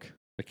Joke.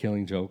 The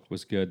Killing Joke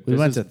was good. We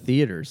went to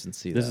theaters and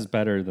see this is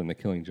better than The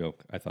Killing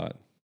Joke, I thought.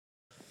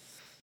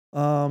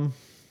 I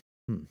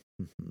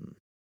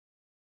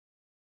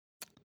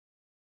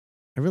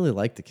really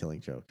liked The Killing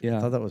Joke. Yeah.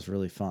 I thought that was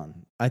really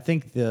fun. I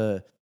think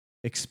the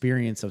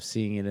experience of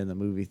seeing it in the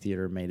movie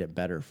theater made it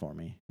better for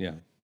me. Yeah.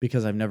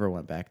 Because I've never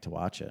went back to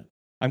watch it.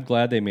 I'm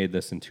glad they made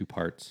this in 2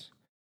 parts,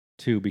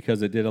 too,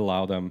 because it did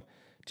allow them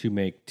to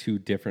make 2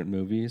 different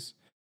movies.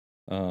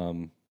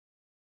 And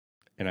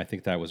I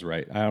think that was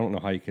right. I don't know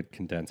how you could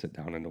condense it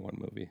down into one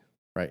movie.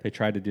 Right. They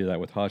tried to do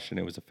that with Hush, and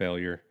it was a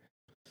failure.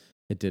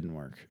 It didn't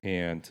work.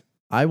 And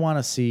I want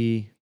to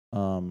see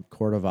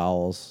Court of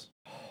Owls.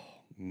 Oh,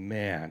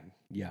 man,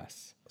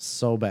 yes.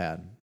 So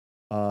bad.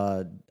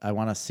 I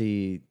want to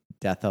see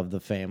Death of the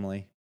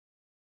Family.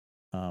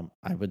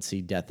 I would see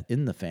Death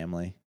in the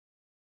Family.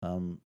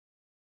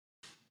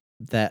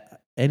 That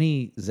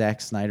any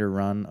Zack Snyder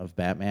run of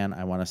Batman,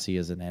 I want to see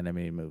as an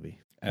animated movie.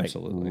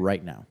 Absolutely.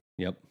 Right now.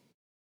 Yep.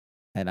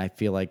 And I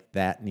feel like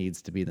that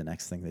needs to be the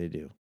next thing they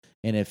do.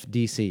 And if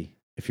DC,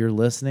 if you're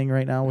listening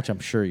right now, which I'm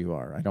sure you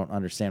are, I don't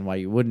understand why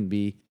you wouldn't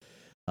be,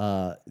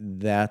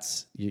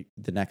 that's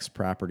the next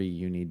property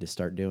you need to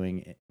start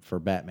doing for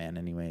Batman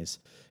anyways,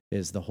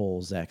 is the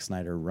whole Zack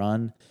Snyder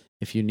run.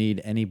 If you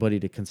need anybody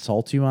to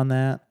consult you on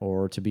that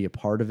or to be a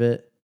part of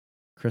it,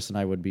 Chris and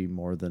I would be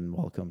more than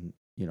welcome,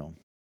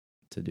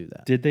 to do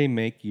that. Did they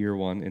make Year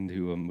One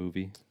into a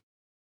movie?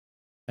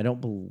 I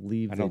don't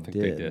believe I don't think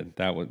they did.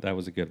 That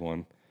was a good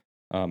one.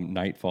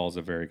 Nightfall's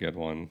a very good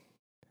one.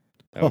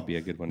 That would be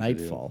a good one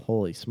Nightfall. to do.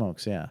 Holy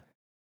smokes, yeah.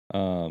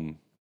 Well,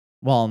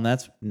 and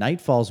that's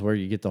Nightfall's where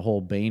you get the whole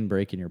Bane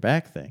breaking your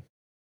back thing.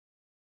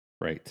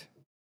 Right.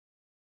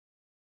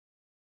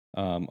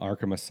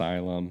 Arkham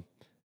Asylum,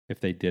 if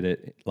they did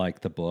it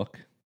like the book,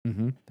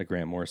 the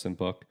Grant Morrison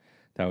book,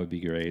 that would be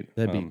great.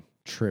 That'd be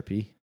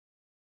trippy.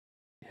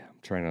 Yeah, I'm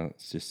trying to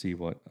just see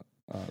what...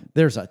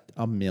 There's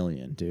a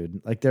million,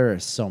 dude. Like, there are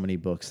so many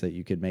books that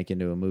you could make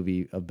into a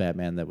movie of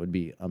Batman that would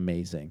be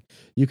amazing.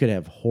 You could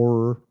have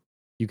horror.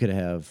 You could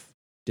have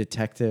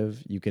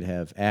detective. You could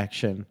have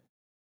action.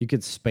 You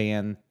could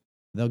span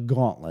the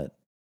gauntlet.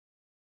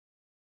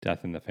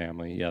 Death in the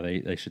Family. Yeah,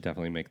 they should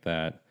definitely make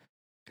that.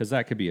 Because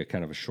that could be a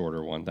kind of a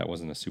shorter one. That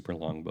wasn't a super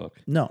long book.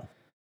 No,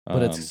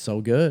 but it's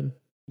so good.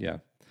 Yeah.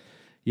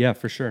 Yeah,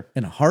 for sure.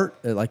 And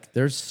heart, like,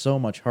 there's so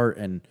much heart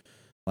and,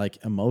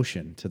 like,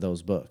 emotion to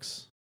those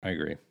books. I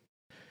agree.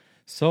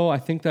 So I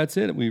think that's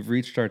it. We've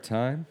reached our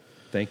time.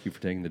 Thank you for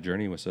taking the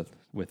journey with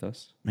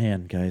us.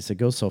 Man, guys, it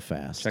goes so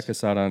fast. Check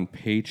us out on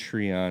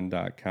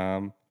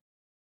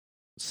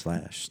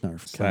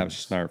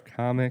patreon.com/snarf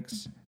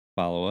comics.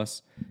 Follow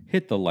us.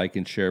 Hit the like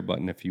and share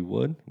button if you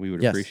would. We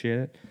would appreciate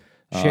it.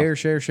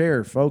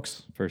 Share,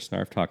 folks. For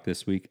Snarf Talk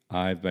this week,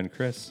 I've been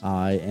Chris.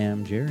 I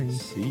am Jerry.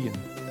 See ya.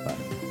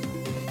 Bye.